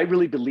 but I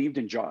really believed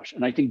in Josh.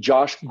 And I think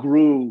Josh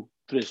grew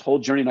through this whole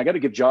journey. And I got to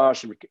give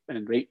Josh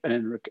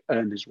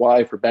and his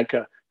wife,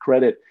 Rebecca,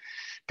 credit,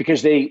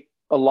 because a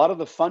lot of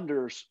the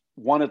funders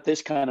wanted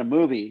this kind of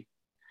movie,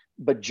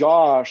 but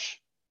Josh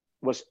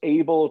was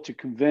able to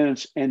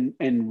convince and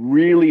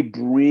really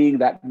bring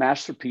that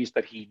masterpiece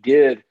that he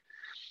did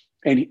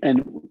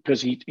and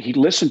because he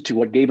listened to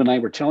what Gabe and I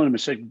were telling him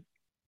and said,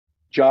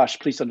 Josh,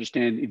 please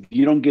understand, if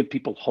you don't give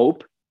people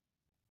hope,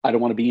 I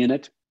don't want to be in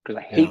it because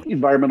I Yeah. hate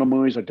environmental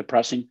movies, are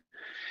depressing.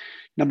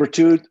 Number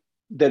two,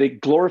 that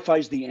it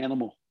glorifies the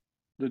animal,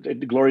 the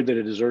glory that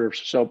it deserves.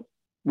 So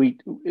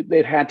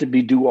it had to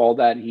be do all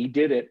that. And he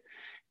did it.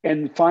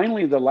 And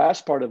finally, the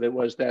last part of it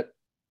was that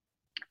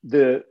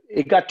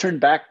it got turned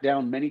back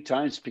down many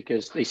times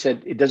because they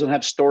said it doesn't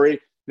have story.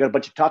 We got a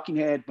bunch of talking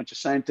head, bunch of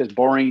scientists,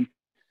 boring.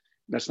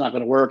 That's not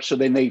going to work. So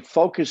then they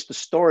focused the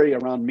story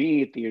around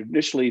me at the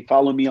initially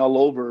follow me all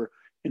over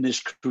in this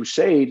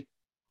crusade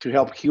to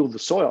help heal the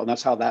soil. And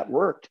that's how that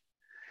worked.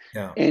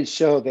 Yeah. And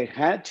so they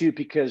had to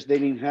because they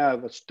didn't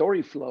have a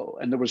story flow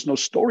and there was no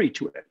story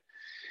to it.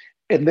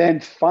 And then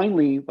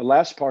finally, the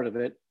last part of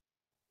it,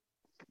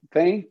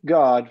 thank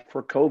God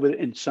for COVID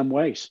in some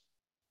ways.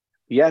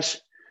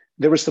 Yes,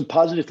 there were some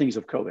positive things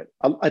of COVID.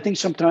 I think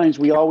sometimes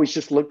we always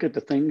just look at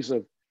the things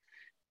of,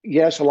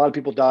 yes, a lot of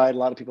people died, a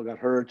lot of people got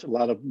hurt, a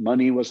lot of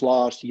money was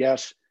lost.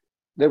 Yes,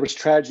 there was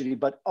tragedy,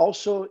 but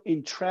also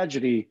in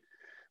tragedy,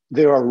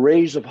 there are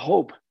rays of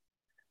hope.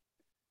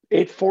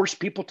 It forced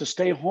people to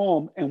stay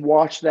home and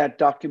watch that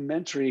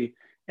documentary,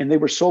 and they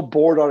were so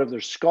bored out of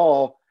their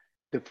skull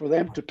that for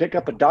them to pick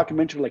up a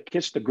documentary like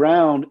Kiss the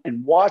Ground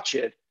and watch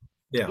it,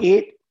 Yeah.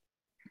 it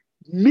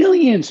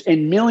millions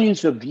and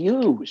millions of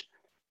views.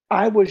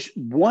 I was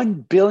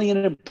 1 billion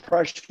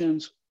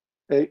impressions.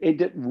 It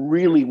did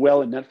really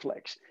well in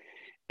Netflix.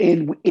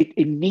 And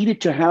it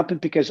needed to happen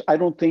because I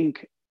don't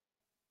think,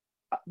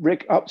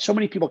 Rick, so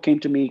many people came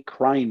to me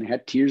crying,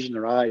 had tears in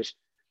their eyes.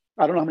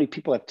 I don't know how many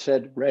people have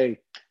said, Ray,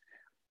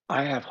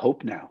 I have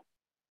hope now.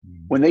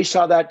 When they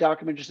saw that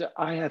documentary, said,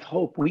 I have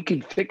hope. We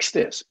can fix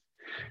this.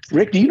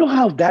 Rick, do you know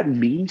how that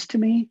means to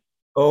me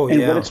Oh, and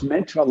what yeah. it's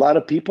meant to a lot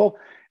of people?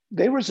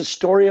 There was a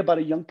story about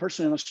a young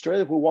person in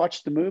Australia who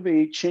watched the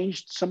movie,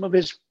 changed some of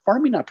his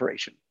farming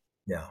operation.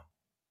 Yeah.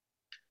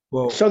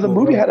 So the Well,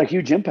 movie Ray, had a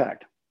huge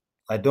impact.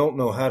 I don't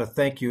know how to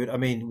thank you. I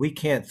mean, we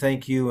can't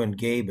thank you and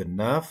Gabe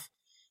enough.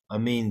 I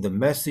mean, the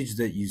message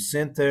that you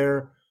sent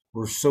there,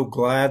 we're so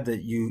glad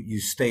that you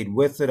stayed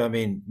with it. I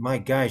mean, my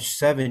gosh,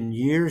 7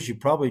 years, you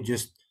probably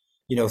just,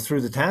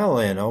 threw the towel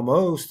in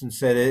almost and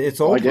said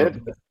it's Oh, I over.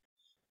 did.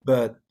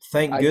 But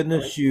thank I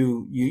goodness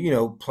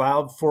you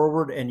plowed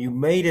forward and you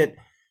made it,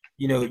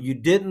 you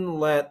didn't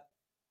let,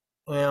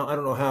 well, I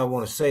don't know how I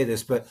want to say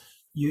this, but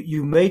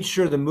you made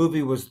sure the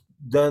movie was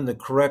done the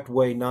correct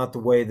way, not the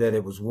way that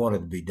it was wanted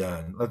to be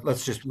done.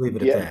 Let's just leave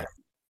it at yeah. that.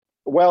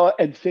 Well,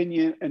 and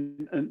Finian,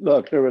 and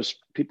look, there was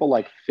people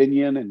like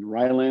Finian and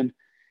Ryland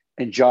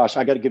and Josh.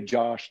 I got to give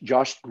Josh.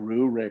 Josh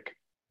grew, Rick.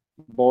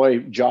 Boy,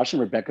 Josh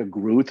and Rebecca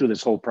grew through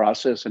this whole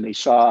process, and they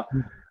saw,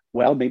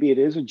 well, maybe it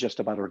isn't just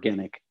about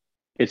organic.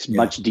 It's Yeah.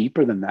 much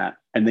deeper than that,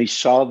 and they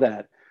saw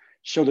that.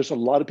 So there's a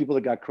lot of people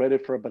that got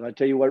credit for it, but I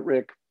tell you what,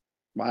 Rick,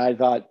 I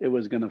thought it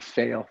was going to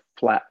fail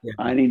flat. Yeah.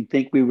 I didn't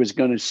think we was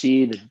going to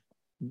see the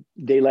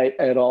daylight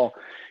at all.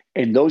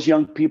 And those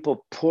young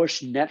people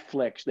pushed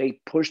Netflix. They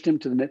pushed him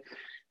to the net.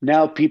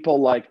 Now people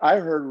like I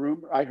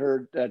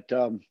heard that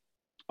a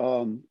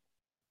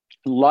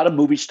lot of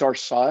movie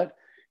stars saw it.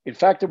 In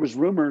fact, there was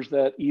rumors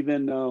that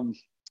even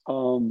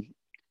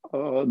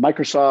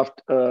Microsoft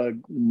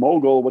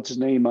mogul, what's his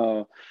name,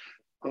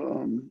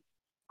 um,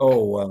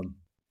 Oh,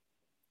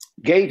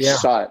 Gates yeah.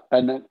 saw it,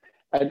 and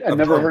I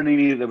never About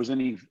heard there was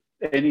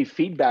any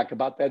feedback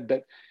about that.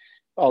 But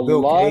a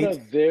Bill lot Gates.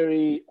 of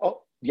very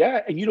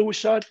yeah, and you know who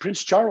saw it?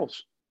 Prince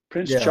Charles.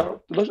 Prince Yeah.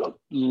 Charles. A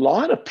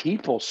lot of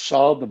people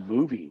saw the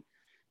movie.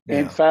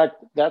 In Yeah.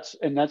 fact,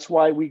 that's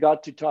why we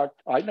got to talk.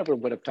 I never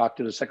would have talked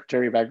to the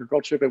Secretary of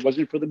Agriculture if it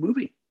wasn't for the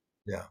movie.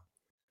 Yeah.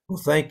 Well,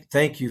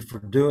 thank you for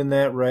doing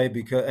that, Ray.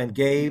 Because and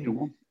You Gabe,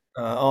 know?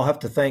 I'll have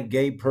to thank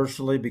Gabe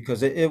personally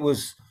because it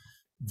was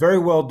very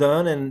well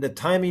done and the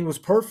timing was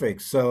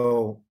perfect.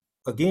 So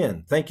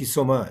again, thank you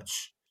so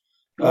much.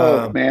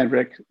 Oh Um, man,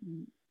 Rick,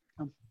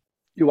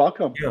 you're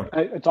welcome. yeah,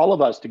 It's all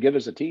of us to give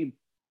as a team.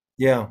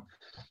 yeah,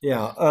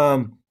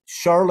 yeah.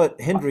 Charlotte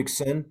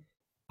Hendrickson,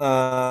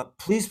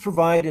 please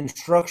provide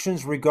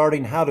instructions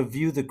regarding how to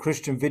view the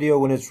Christian video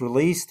when it's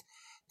released.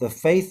 The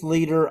faith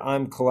leader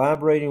I'm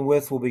collaborating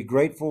with will be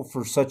grateful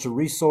for such a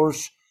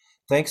resource.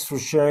 Thanks for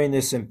sharing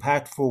this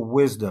impactful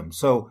wisdom.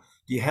 So,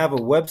 do you have a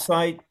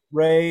website,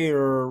 Ray,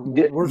 or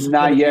where's it going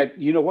Not to be? yet.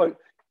 You know what?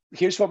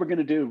 Here's what we're going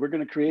to do. We're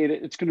going to create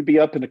it. It's going to be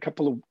up in a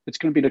couple of. It's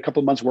going to be in a couple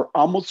of months. We're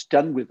almost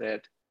done with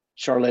it,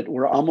 Charlotte.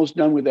 We're almost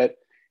done with it.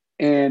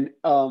 And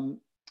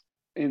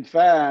in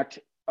fact,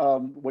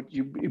 what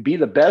you be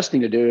the best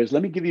thing to do is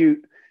let me give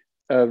you,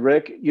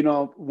 Rick. You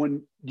know,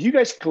 when do you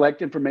guys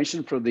collect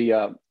information for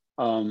the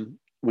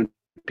when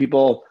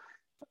people?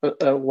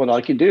 What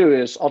I can do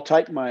is I'll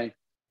type my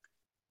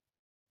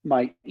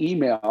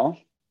email,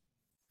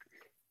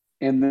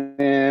 and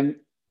then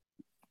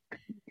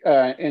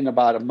in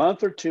about a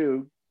month or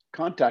two,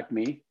 contact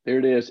me. There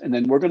it is. And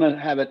then we're going to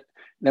have it.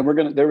 Then we're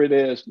going to, there it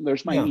is.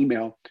 There's my Yeah,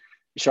 email,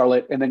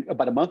 Charlotte. And then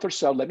about a month or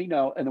so, let me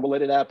know. And then we'll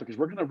let it out because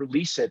we're going to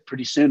release it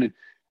pretty soon. And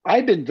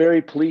I've been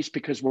very pleased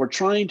because we're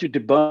trying to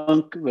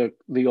debunk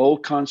the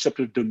old concept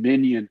of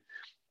dominion.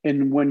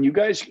 And when you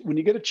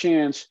get a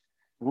chance,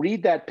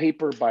 read that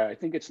paper by, I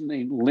think it's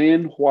named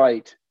Lynn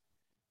White,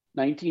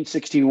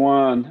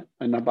 1961,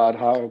 and about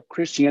how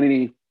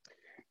Christianity,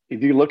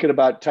 if you look at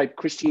about type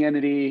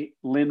Christianity,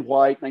 Lynn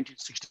White,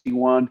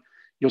 1961,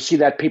 you'll see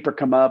that paper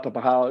come up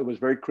about how it was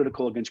very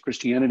critical against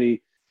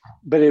Christianity.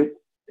 But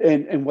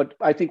and what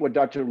I think what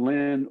Dr.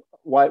 Lynn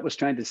White was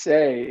trying to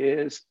say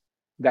is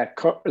that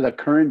the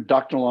current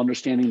doctrinal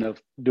understanding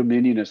of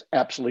dominion is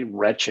absolutely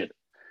wretched.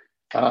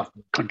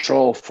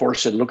 Control,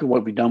 force it. Look at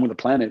what we've done with the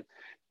planet.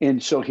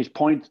 And so his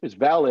point is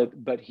valid,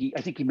 but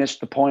I think he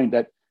missed the point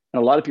that,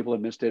 and a lot of people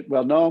have missed it.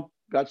 Well, no,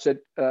 God said,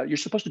 you're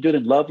supposed to do it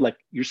in love. Like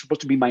you're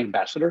supposed to be my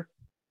ambassador.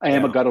 I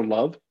am a Yeah. God of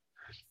love.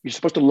 You're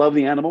supposed to love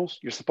the animals.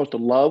 You're supposed to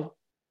love.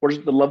 Where's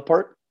the love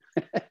part?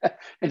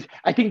 And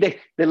I think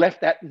they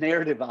left that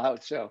narrative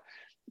out. So,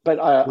 but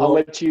I'll Well,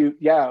 let you.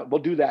 Yeah,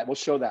 we'll do that. We'll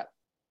show that.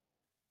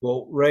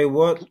 well, Ray,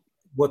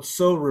 what's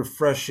so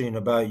refreshing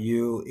about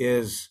you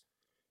is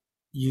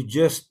you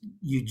just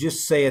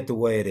say it the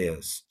way it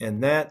is,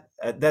 and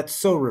that's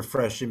so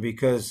refreshing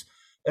because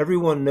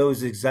everyone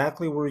knows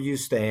exactly where you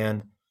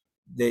stand.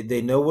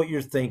 They know what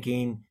you're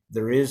thinking.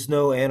 There is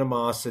no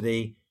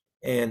animosity,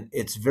 and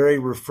it's very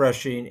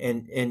refreshing.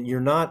 And you're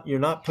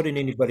not putting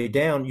anybody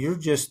down. You're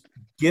just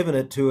giving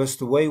it to us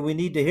the way we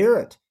need to hear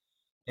it.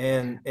 I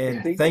And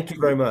think. thank you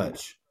very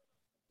much.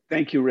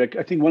 Thank you, Rick.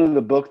 I think one of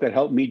the books that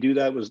helped me do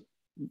that was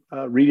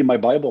reading my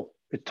Bible.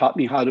 It taught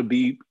me how to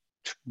be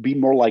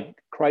more like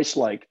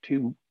Christ-like.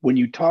 To when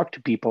you talk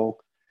to people,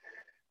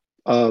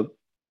 uh,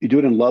 you do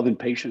it in love and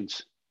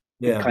patience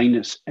and Yeah,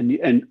 kindness,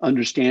 and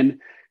understand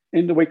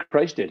in the way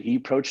Christ did. He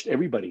approached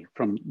everybody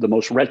from the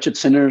most wretched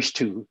sinners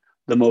to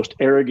the most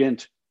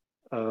arrogant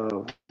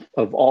uh,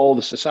 of all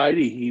the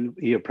society.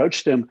 He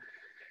approached them.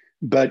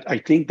 But I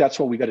think that's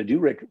what we got to do,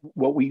 Rick.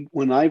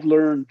 When I've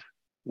learned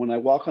when I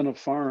walk on a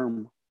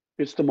farm,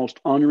 it's the most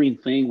honoring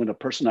thing when a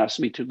person asks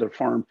me to their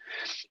farm.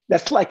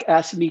 That's like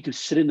asking me to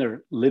sit in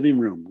their living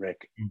room,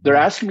 Rick. They're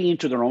hmm, asking me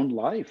into their own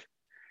life.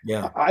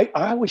 yeah, I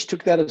always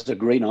took that as a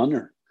great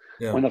honor.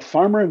 yeah, When a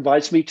farmer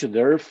invites me to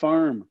their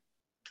farm,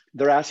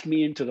 they're asking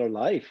me into their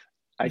life.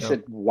 I yeah,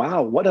 said,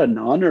 wow, what an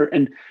honor.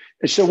 And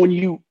so when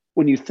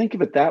you think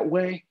of it that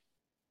way,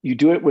 you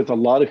do it with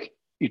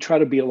you try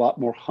to be a lot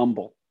more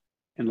humble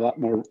and a lot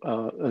more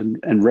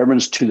and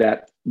reverence to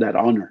that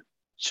honor.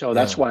 So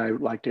that's yeah. why I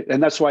liked it.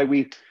 And that's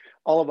why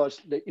all of us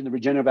in the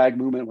regenerative ag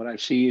movement, what I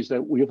see is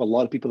that we have a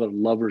lot of people that are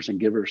lovers and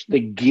givers. They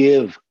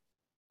give,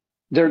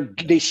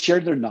 they share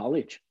their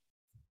knowledge.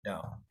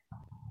 Yeah.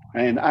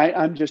 And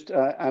I'm just,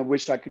 I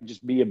wish I could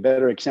just be a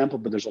better example,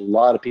 but there's a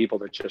lot of people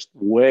that just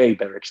way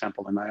better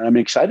example than I. I'm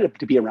excited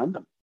to be around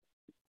them.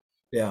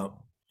 Yeah.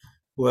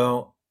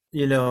 Well,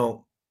 we've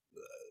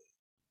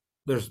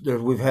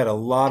had a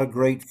lot of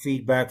great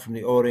feedback from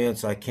the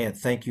audience. I can't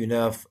thank you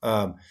enough.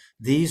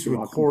 These You're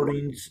welcome.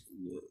 recordings,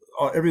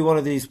 every one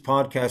of these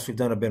podcasts we've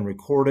done have been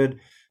recorded.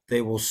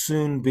 They will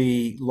soon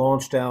be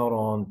launched out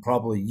on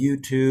probably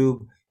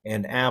YouTube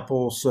and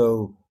Apple.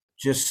 So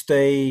just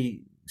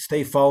stay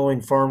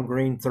following Farm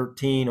Green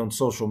 13 on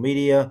social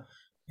media,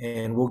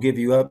 and we'll give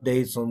you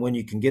updates on when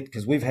you can get,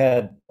 because we've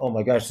had, oh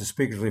my gosh, the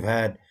speakers we've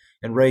had.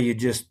 And Ray, you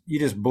just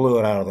blew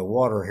it out of the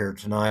water here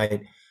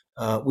tonight.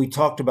 We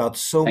talked about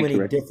so Thank many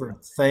you, Rick.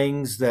 different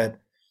things that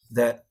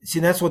see,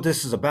 that's what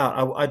this is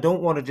about. I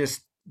don't want to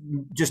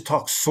just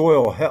talk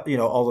soil,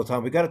 all the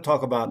time. We got to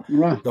talk about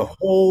Right. the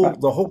Right.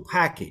 whole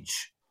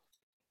package.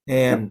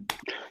 Yep.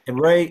 And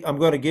Ray, I'm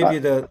going to give Uh, you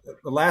the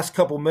last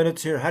couple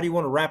minutes here. How do you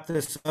want to wrap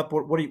this up?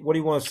 What do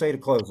you want to say to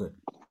close it?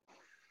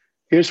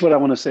 Here's what I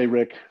want to say,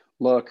 Rick.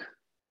 Look,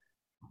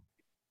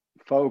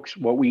 folks,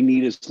 what we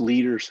need is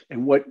leaders,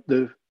 and what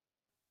the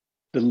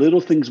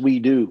little things we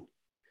do.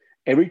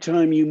 Every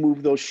time you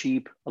move those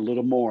sheep a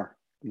little more,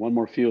 one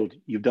more field,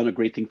 you've done a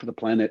great thing for the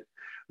planet.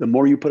 The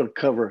more you put a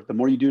cover, the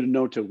more you do to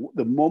no-till.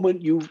 The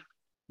moment you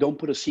don't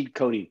put a seed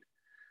coating,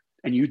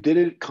 and you did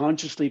it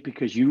consciously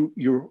because you're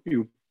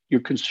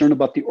concerned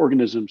about the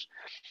organisms.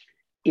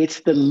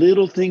 It's the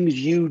little things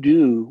you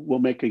do will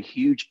make a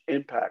huge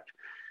impact.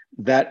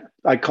 That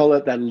I call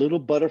it that little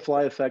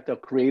butterfly effect.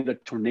 That'll create a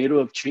tornado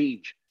of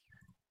change.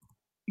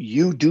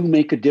 You do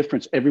make a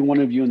difference. Every one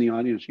of you in the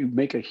audience, you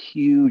make a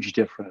huge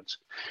difference.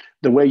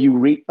 The way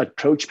you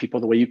approach people,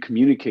 the way you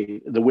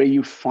communicate, the way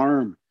you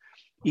farm,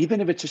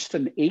 even if it's just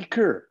an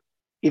acre,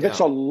 if it's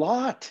Yeah, a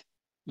lot,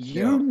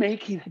 you're yeah,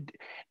 making.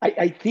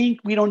 I think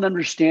we don't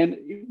understand.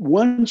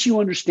 Once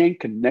you understand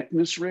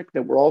connectedness, Rick,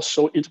 that we're all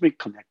so intimately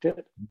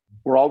connected,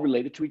 we're all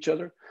related to each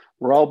other,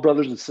 we're all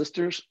brothers and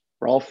sisters,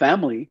 we're all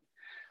family,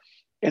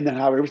 and then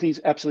how everything's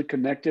absolutely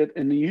connected.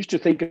 And you used to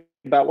think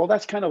about, well,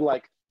 that's kind of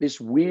like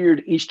this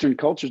weird Eastern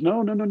cultures.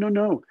 No, no, no, no,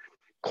 no.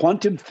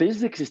 Quantum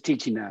physics is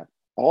teaching that.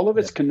 All of yeah,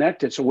 it's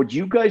connected. So what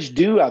you guys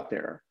do out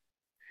there,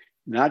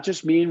 not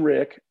just me and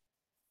Rick,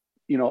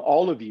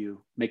 all of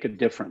you make a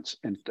difference.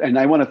 And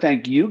I want to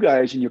thank you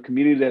guys in your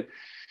community that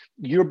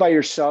you're by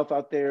yourself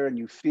out there and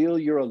you feel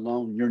you're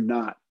alone. You're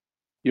not.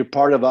 You're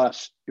part of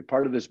us. You're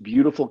part of this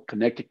beautiful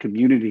connected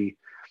community.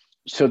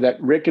 So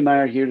that Rick and I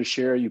are here to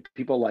share. You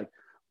people like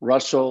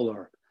Russell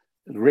or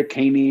Rick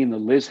Haney and the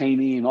Liz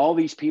Haney and all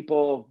these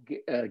people,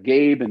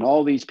 Gabe and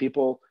all these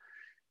people.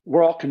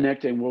 We're all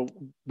connected,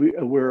 and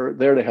we're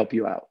there to help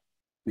you out.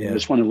 And I Yeah.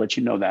 just want to let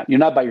you know that you're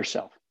not by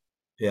yourself.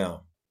 Yeah.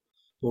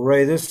 Well,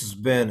 Ray, this has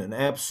been an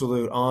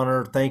absolute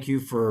honor. Thank you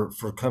for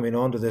coming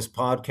on to this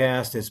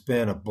podcast. It's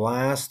been a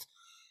blast.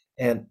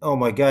 And oh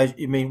my gosh,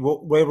 I mean,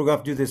 Ray, we're going to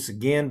have to do this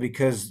again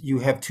because you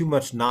have too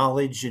much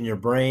knowledge in your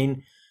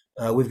brain.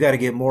 We've got to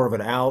get more of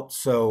it out.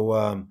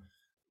 So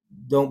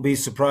don't be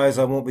surprised.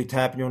 I won't be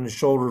tapping you on the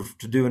shoulder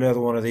to do another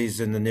one of these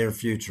in the near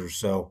future.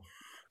 So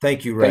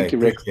thank you, Ray. Thank you,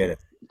 Rick. Appreciate it.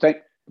 Thank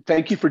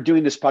thank you for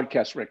doing this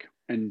podcast, Rick,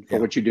 and for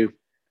Yeah. what you do.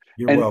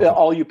 You're And welcome.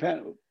 all you,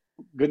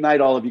 good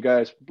night, all of you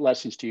guys.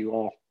 Blessings to you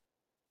all.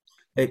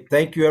 Hey,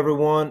 thank you,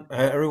 everyone.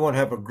 Everyone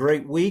have a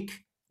great week.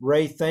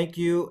 Ray, thank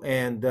you.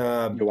 And You're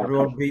welcome.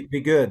 everyone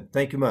be good.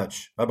 Thank you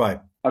much. Bye bye.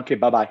 Okay,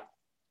 bye bye.